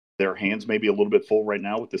question. Their hands may be a little bit full right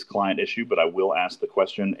now with this client issue, but I will ask the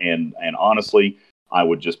question. And honestly, I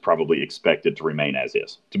would just probably expect it to remain as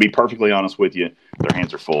is. To be perfectly honest with you, their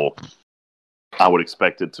hands are full. I would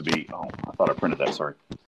expect it to be, I thought I printed that, sorry.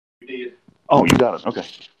 You did. Oh, you got it, okay.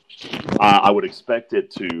 I would expect it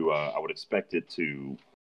to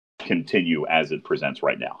continue as it presents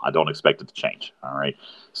right now. I don't expect it to change, all right?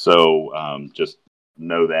 So just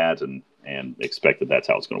know that and expect that that's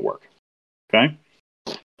how it's going to work, okay?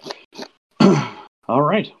 All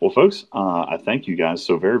right. Well, folks, I thank you guys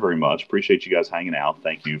so very, very much. Appreciate you guys hanging out.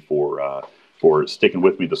 Thank you for sticking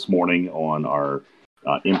with me this morning on our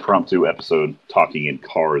impromptu episode, Talking in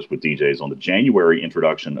Cars with DJs, on the January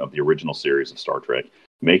introduction of the original series of Star Trek,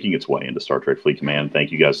 making its way into Star Trek Fleet Command.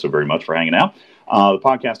 Thank you guys so very much for hanging out. The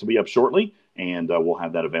podcast will be up shortly, and we'll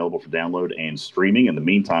have that available for download and streaming. In the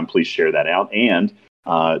meantime, please share that out and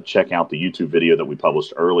check out the YouTube video that we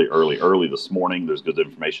published early this morning. There's good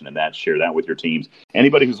information in that. Share that with your teams.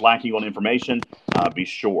 Anybody who's lacking on information, be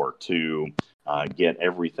sure to get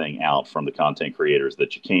everything out from the content creators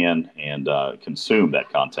that you can and consume that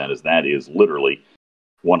content, as that is literally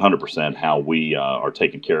 100% how we are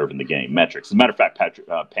taken care of in the game. Metrics. As a matter of fact,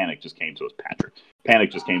 Panic just came to us.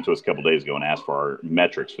 Panic just came to us a couple days ago and asked for our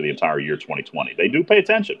metrics for the entire year 2020. They do pay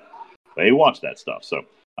attention. They watch that stuff. So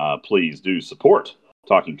please do support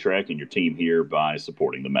Talking Trek and your team here by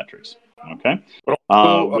supporting the metrics. Okay.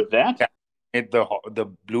 With that,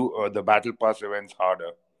 the Battle Pass events harder.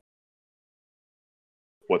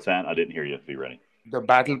 What's that? I didn't hear you. Be ready. The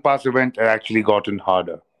Battle Pass event actually gotten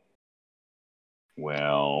harder.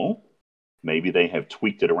 Well, maybe they have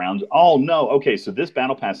tweaked it around. Oh no. Okay. So this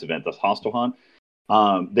Battle Pass event, the Hostile Hunt,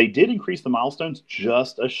 they did increase the milestones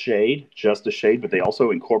just a shade, but they also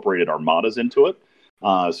incorporated armadas into it.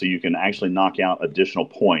 So you can actually knock out additional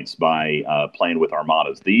points by playing with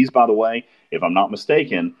armadas. These, by the way, if I'm not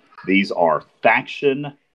mistaken, these are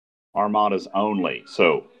faction armadas only.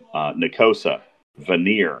 So Nikosa,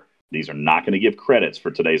 Veneer, these are not going to give credits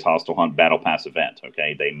for today's Hostile Hunt Battle Pass event.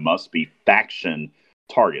 Okay, they must be faction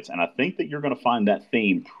targets, and I think that you're going to find that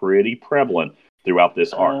theme pretty prevalent throughout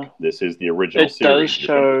this arc. This is the original series. It does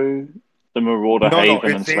show the Marauder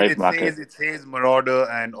Haven and Slave Market. It says Marauder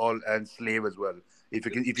and Slave as well. If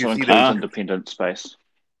you so see the independent space.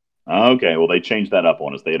 Okay, well they changed that up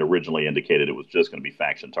on us. They had originally indicated it was just going to be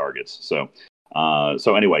faction targets. So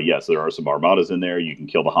anyway, yes, there are some armadas in there. You can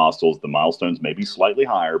kill the hostiles. The milestones may be slightly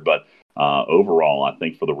higher, but overall, I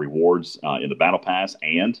think for the rewards in the Battle Pass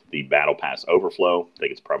and the Battle Pass Overflow, I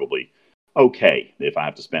think it's probably okay if I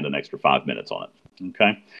have to spend an extra 5 minutes on it.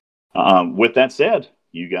 Okay. With that said,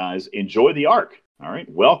 you guys enjoy the arc. All right.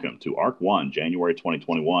 Welcome to Arc 1, January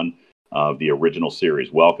 2021 of the original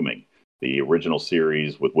series. Welcoming the original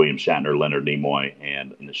series with William Shatner, Leonard Nimoy,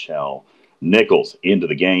 and Nichelle Nichols into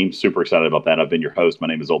the game. Super excited about that. I've been your host. My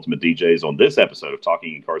name is Ultimate DJs on this episode of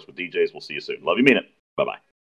Talking in Cars with DJs. We'll see you soon. Love you, mean it. Bye-bye.